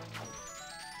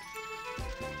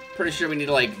 Pretty sure we need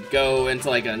to like go into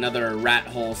like another rat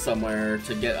hole somewhere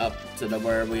to get up to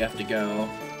where we have to go.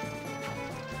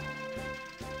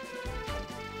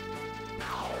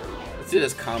 Let's do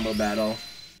this combo battle.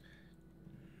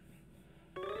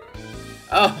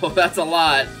 Oh, that's a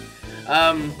lot.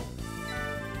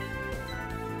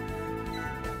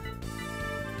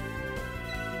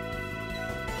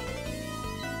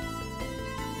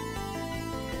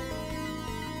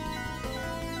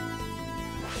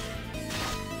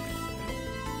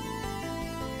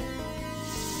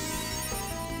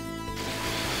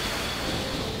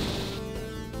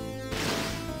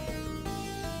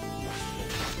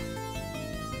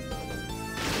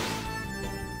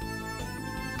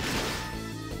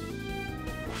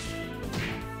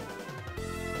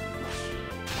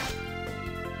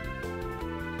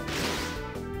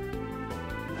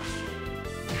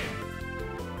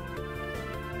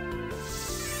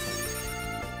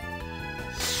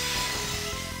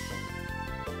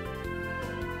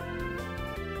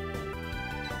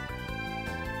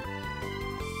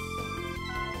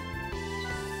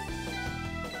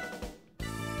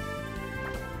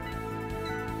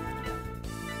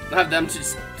 have them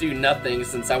just do nothing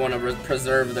since I want to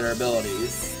preserve their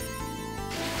abilities.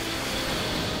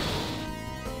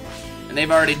 And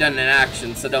they've already done an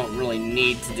action, so don't really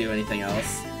need to do anything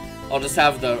else. I'll just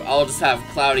have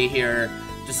Cloudy here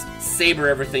just saber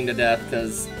everything to death,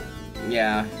 because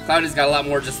yeah, Cloudy's got a lot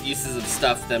more just uses of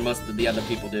stuff than most of the other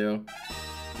people do.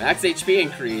 Max HP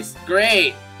increased.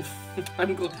 Great!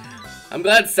 I'm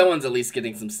glad someone's at least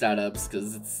getting some stat ups,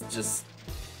 because it's just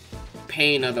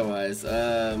pain otherwise.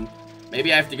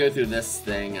 Maybe I have to go through this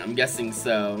thing. I'm guessing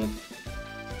so.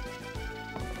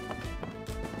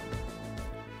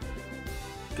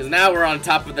 Because now we're on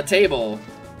top of the table.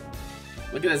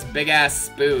 Look at this big ass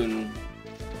spoon.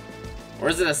 Or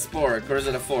is it a spork? Or is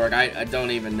it a fork? I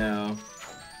don't even know.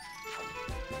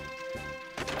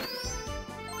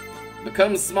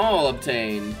 Become small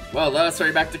obtained. Well, let us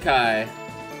hurry back to Kai.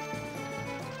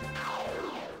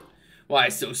 Why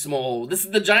so small? This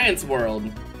is the Giants' world.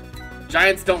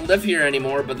 Giants don't live here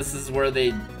anymore, but this is where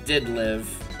they did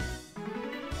live.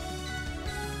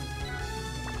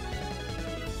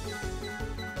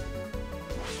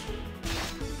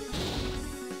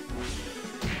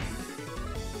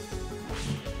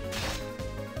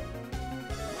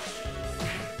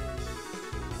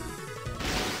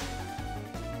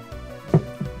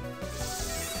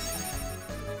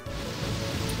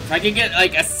 If I could get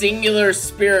like a singular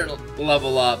spirit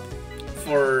level up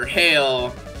for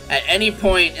Hale at any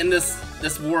point in this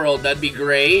world, that'd be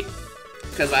great.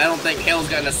 Because I don't think Hale's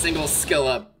gotten a single skill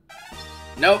up.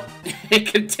 Nope,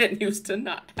 it continues to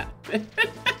not happen.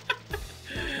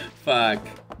 Fuck.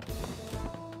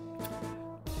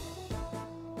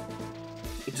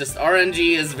 Just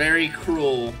RNG is very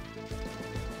cruel.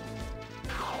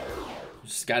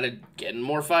 Just gotta get in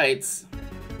more fights.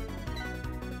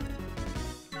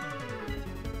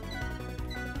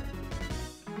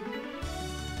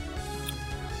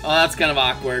 Oh, that's kind of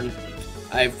awkward.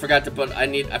 I forgot to put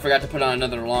on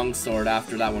another longsword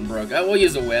after that one broke. We'll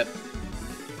use a whip.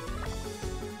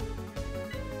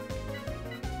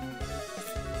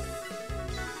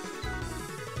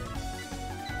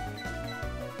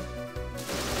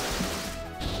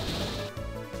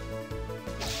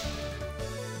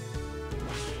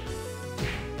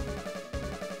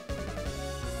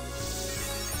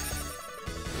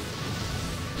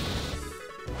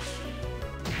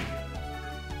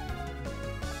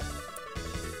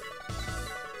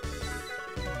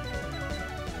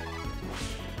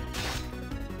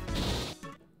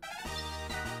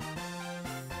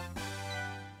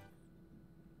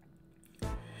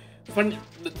 Funny,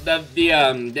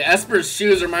 the Esper's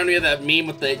shoes remind me of that meme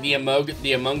with the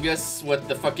Among Us with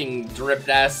the fucking dripped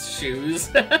ass shoes.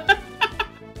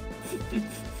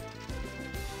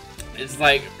 It's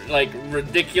like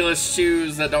ridiculous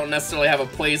shoes that don't necessarily have a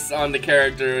place on the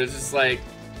character. It's just like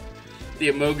the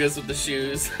Among Us with the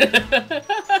shoes.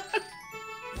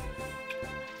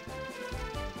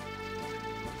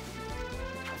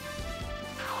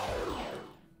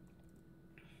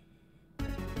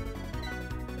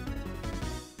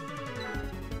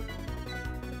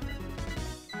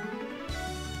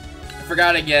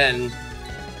 Forgot again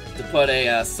to put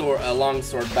a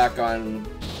longsword back on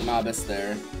Mobus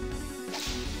there.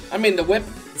 I mean, the whip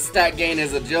stat gain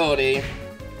is agility,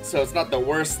 so it's not the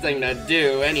worst thing to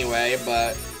do anyway,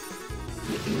 but...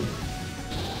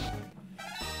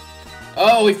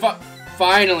 Oh, we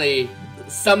finally!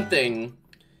 Something!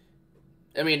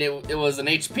 I mean, it was an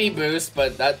HP boost,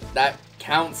 but that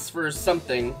counts for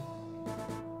something.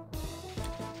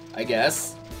 I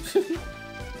guess.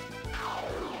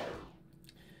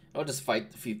 I'll just fight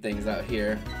a few things out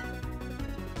here.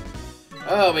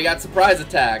 Oh, we got surprise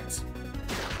attacked.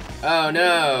 Oh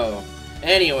no.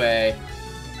 Anyway.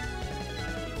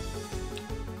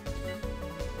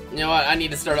 You know what? I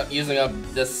need to start using up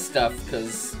this stuff,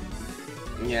 because...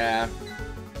 yeah.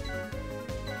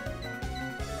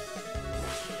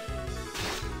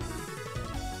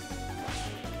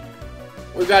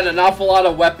 We've got an awful lot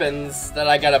of weapons that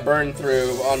I gotta burn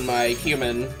through on my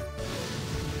human.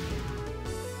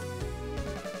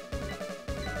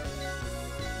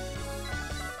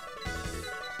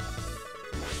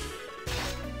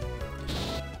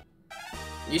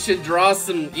 You should draw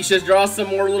some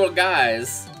more little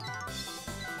guys.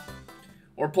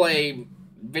 Or play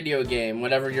video game,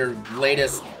 whatever your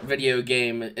latest video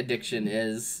game addiction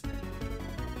is.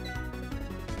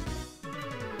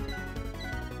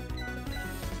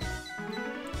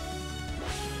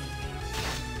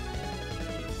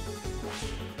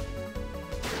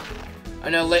 I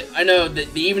know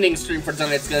that the evening stream for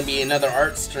tonight's gonna be another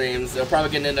art stream, so we're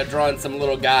probably gonna end up drawing some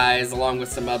little guys along with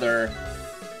some other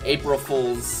April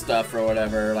Fool's stuff or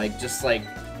whatever, like just like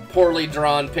poorly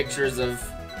drawn pictures of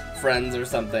friends or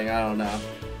something. I don't know.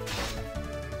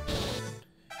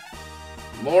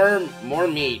 More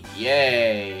meat.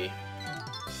 Yay.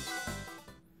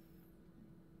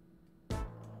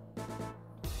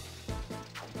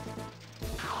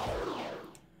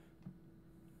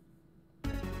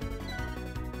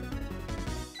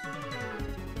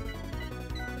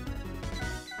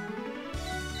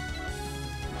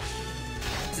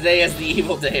 Today is the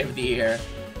evil day of the year.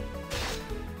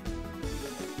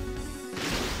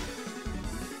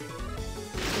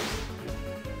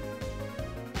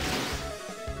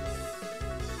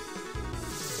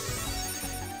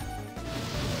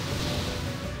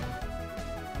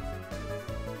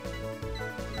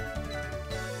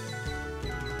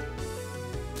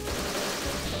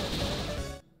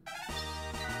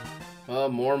 Well,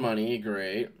 more money,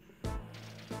 great.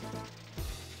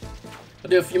 We'll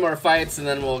do a few more fights and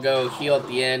then we'll go heal at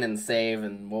the end and save,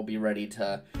 and we'll be ready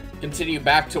to continue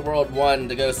back to World 1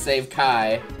 to go save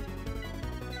Kai.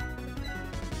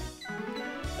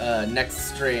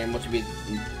 Next stream, which will be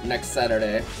next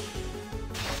Saturday.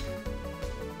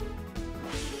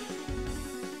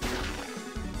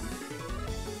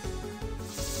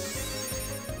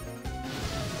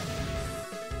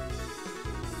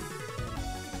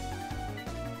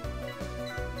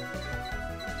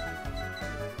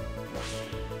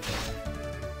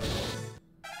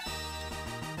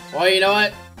 Well, you know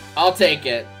what? I'll take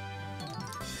it.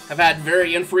 I've had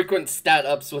very infrequent stat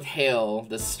ups with hail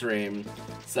this stream,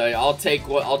 so I'll take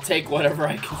whatever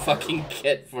I can fucking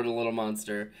get for the little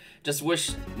monster. Just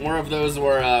wish more of those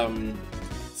were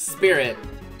spirit.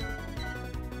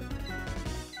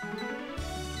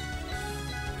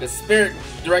 Because spirit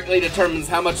directly determines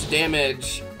how much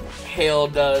damage hail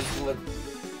does with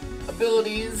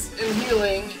abilities and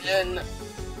healing, and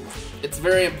it's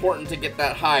very important to get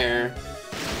that higher.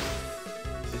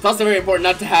 It's also very important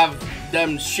not to have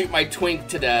them shoot my twink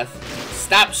to death.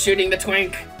 Stop shooting the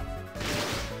twink!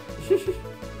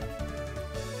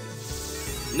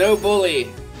 No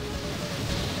bully.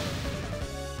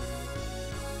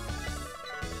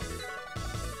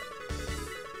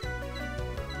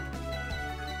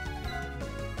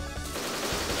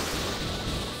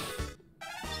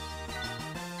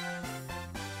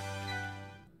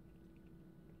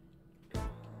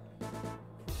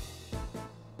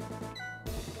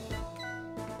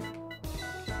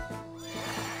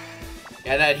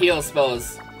 Yeah, that heal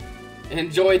spells.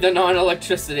 Enjoy the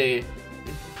non-electricity.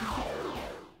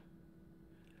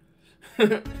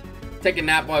 Take a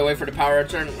nap while I wait for the power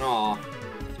return. Aw.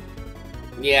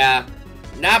 Yeah,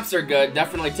 naps are good.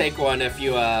 Definitely take one if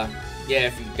you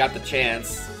if you got the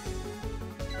chance.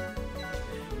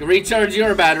 You recharge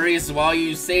your batteries while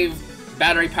you save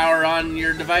battery power on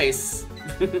your device.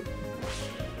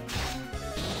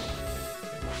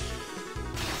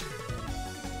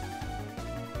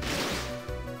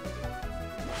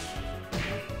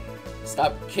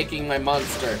 Stop kicking my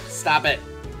monster. Stop it.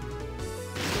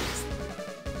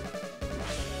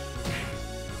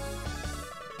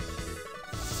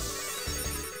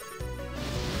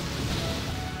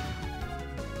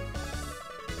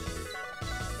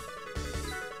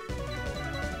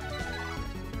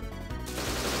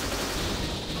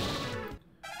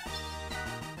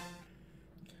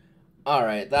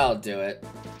 Alright, that'll do it.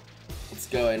 Let's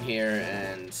go in here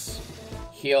and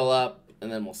heal up,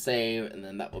 and then we'll save, and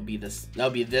then that'll be this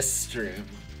stream.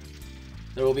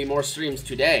 There will be more streams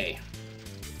today.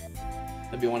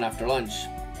 There'll be one after lunch.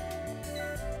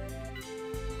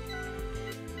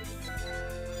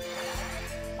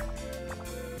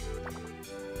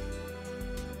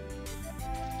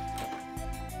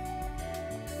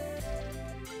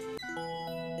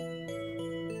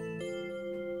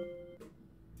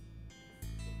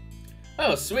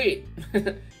 Oh, sweet.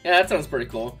 Yeah, that sounds pretty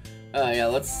cool. Yeah,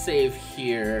 let's save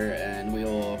here, and we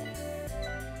will...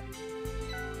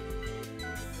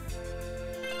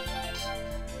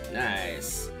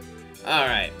 Nice.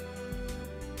 Alright.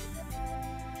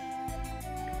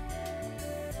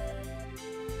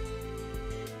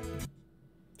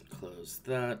 Close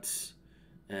that.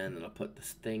 And then I'll put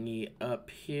this thingy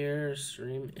up here.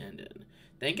 Stream ended.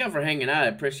 Thank y'all for hanging out. I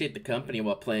appreciate the company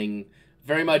while playing...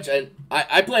 Very much,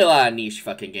 I play a lot of niche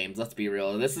fucking games, let's be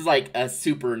real. This is like a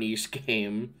super niche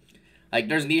game. Like,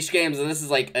 there's niche games, and this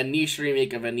is like a niche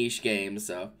remake of a niche game,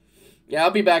 so. Yeah, I'll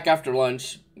be back after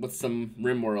lunch with some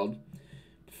RimWorld.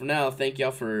 For now, thank y'all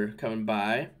for coming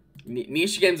by.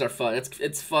 Niche games are fun.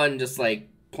 It's fun just like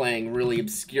playing really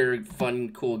obscure, fun,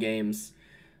 cool games.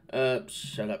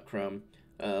 Shut up, Crumb.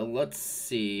 Let's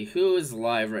see. Who is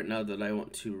live right now that I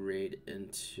want to raid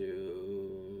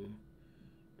into?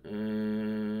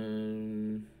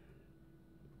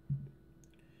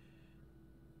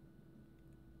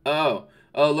 Oh,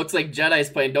 oh, looks like Jedi's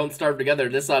playing Don't Starve Together.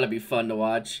 This ought to be fun to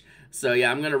watch. So yeah,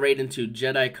 I'm gonna raid into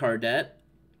Jedi Cardet,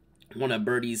 one of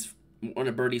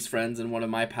Birdie's friends and one of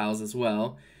my pals as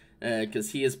well,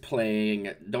 because he is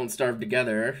playing Don't Starve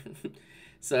Together.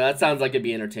 So that sounds like it'd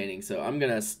be entertaining. So I'm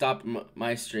gonna stop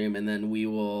my stream and then we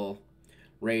will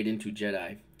raid into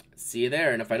Jedi. See you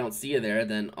there, and if I don't see you there,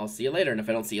 then I'll see you later. And if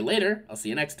I don't see you later, I'll see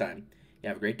you next time. You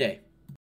have a great day.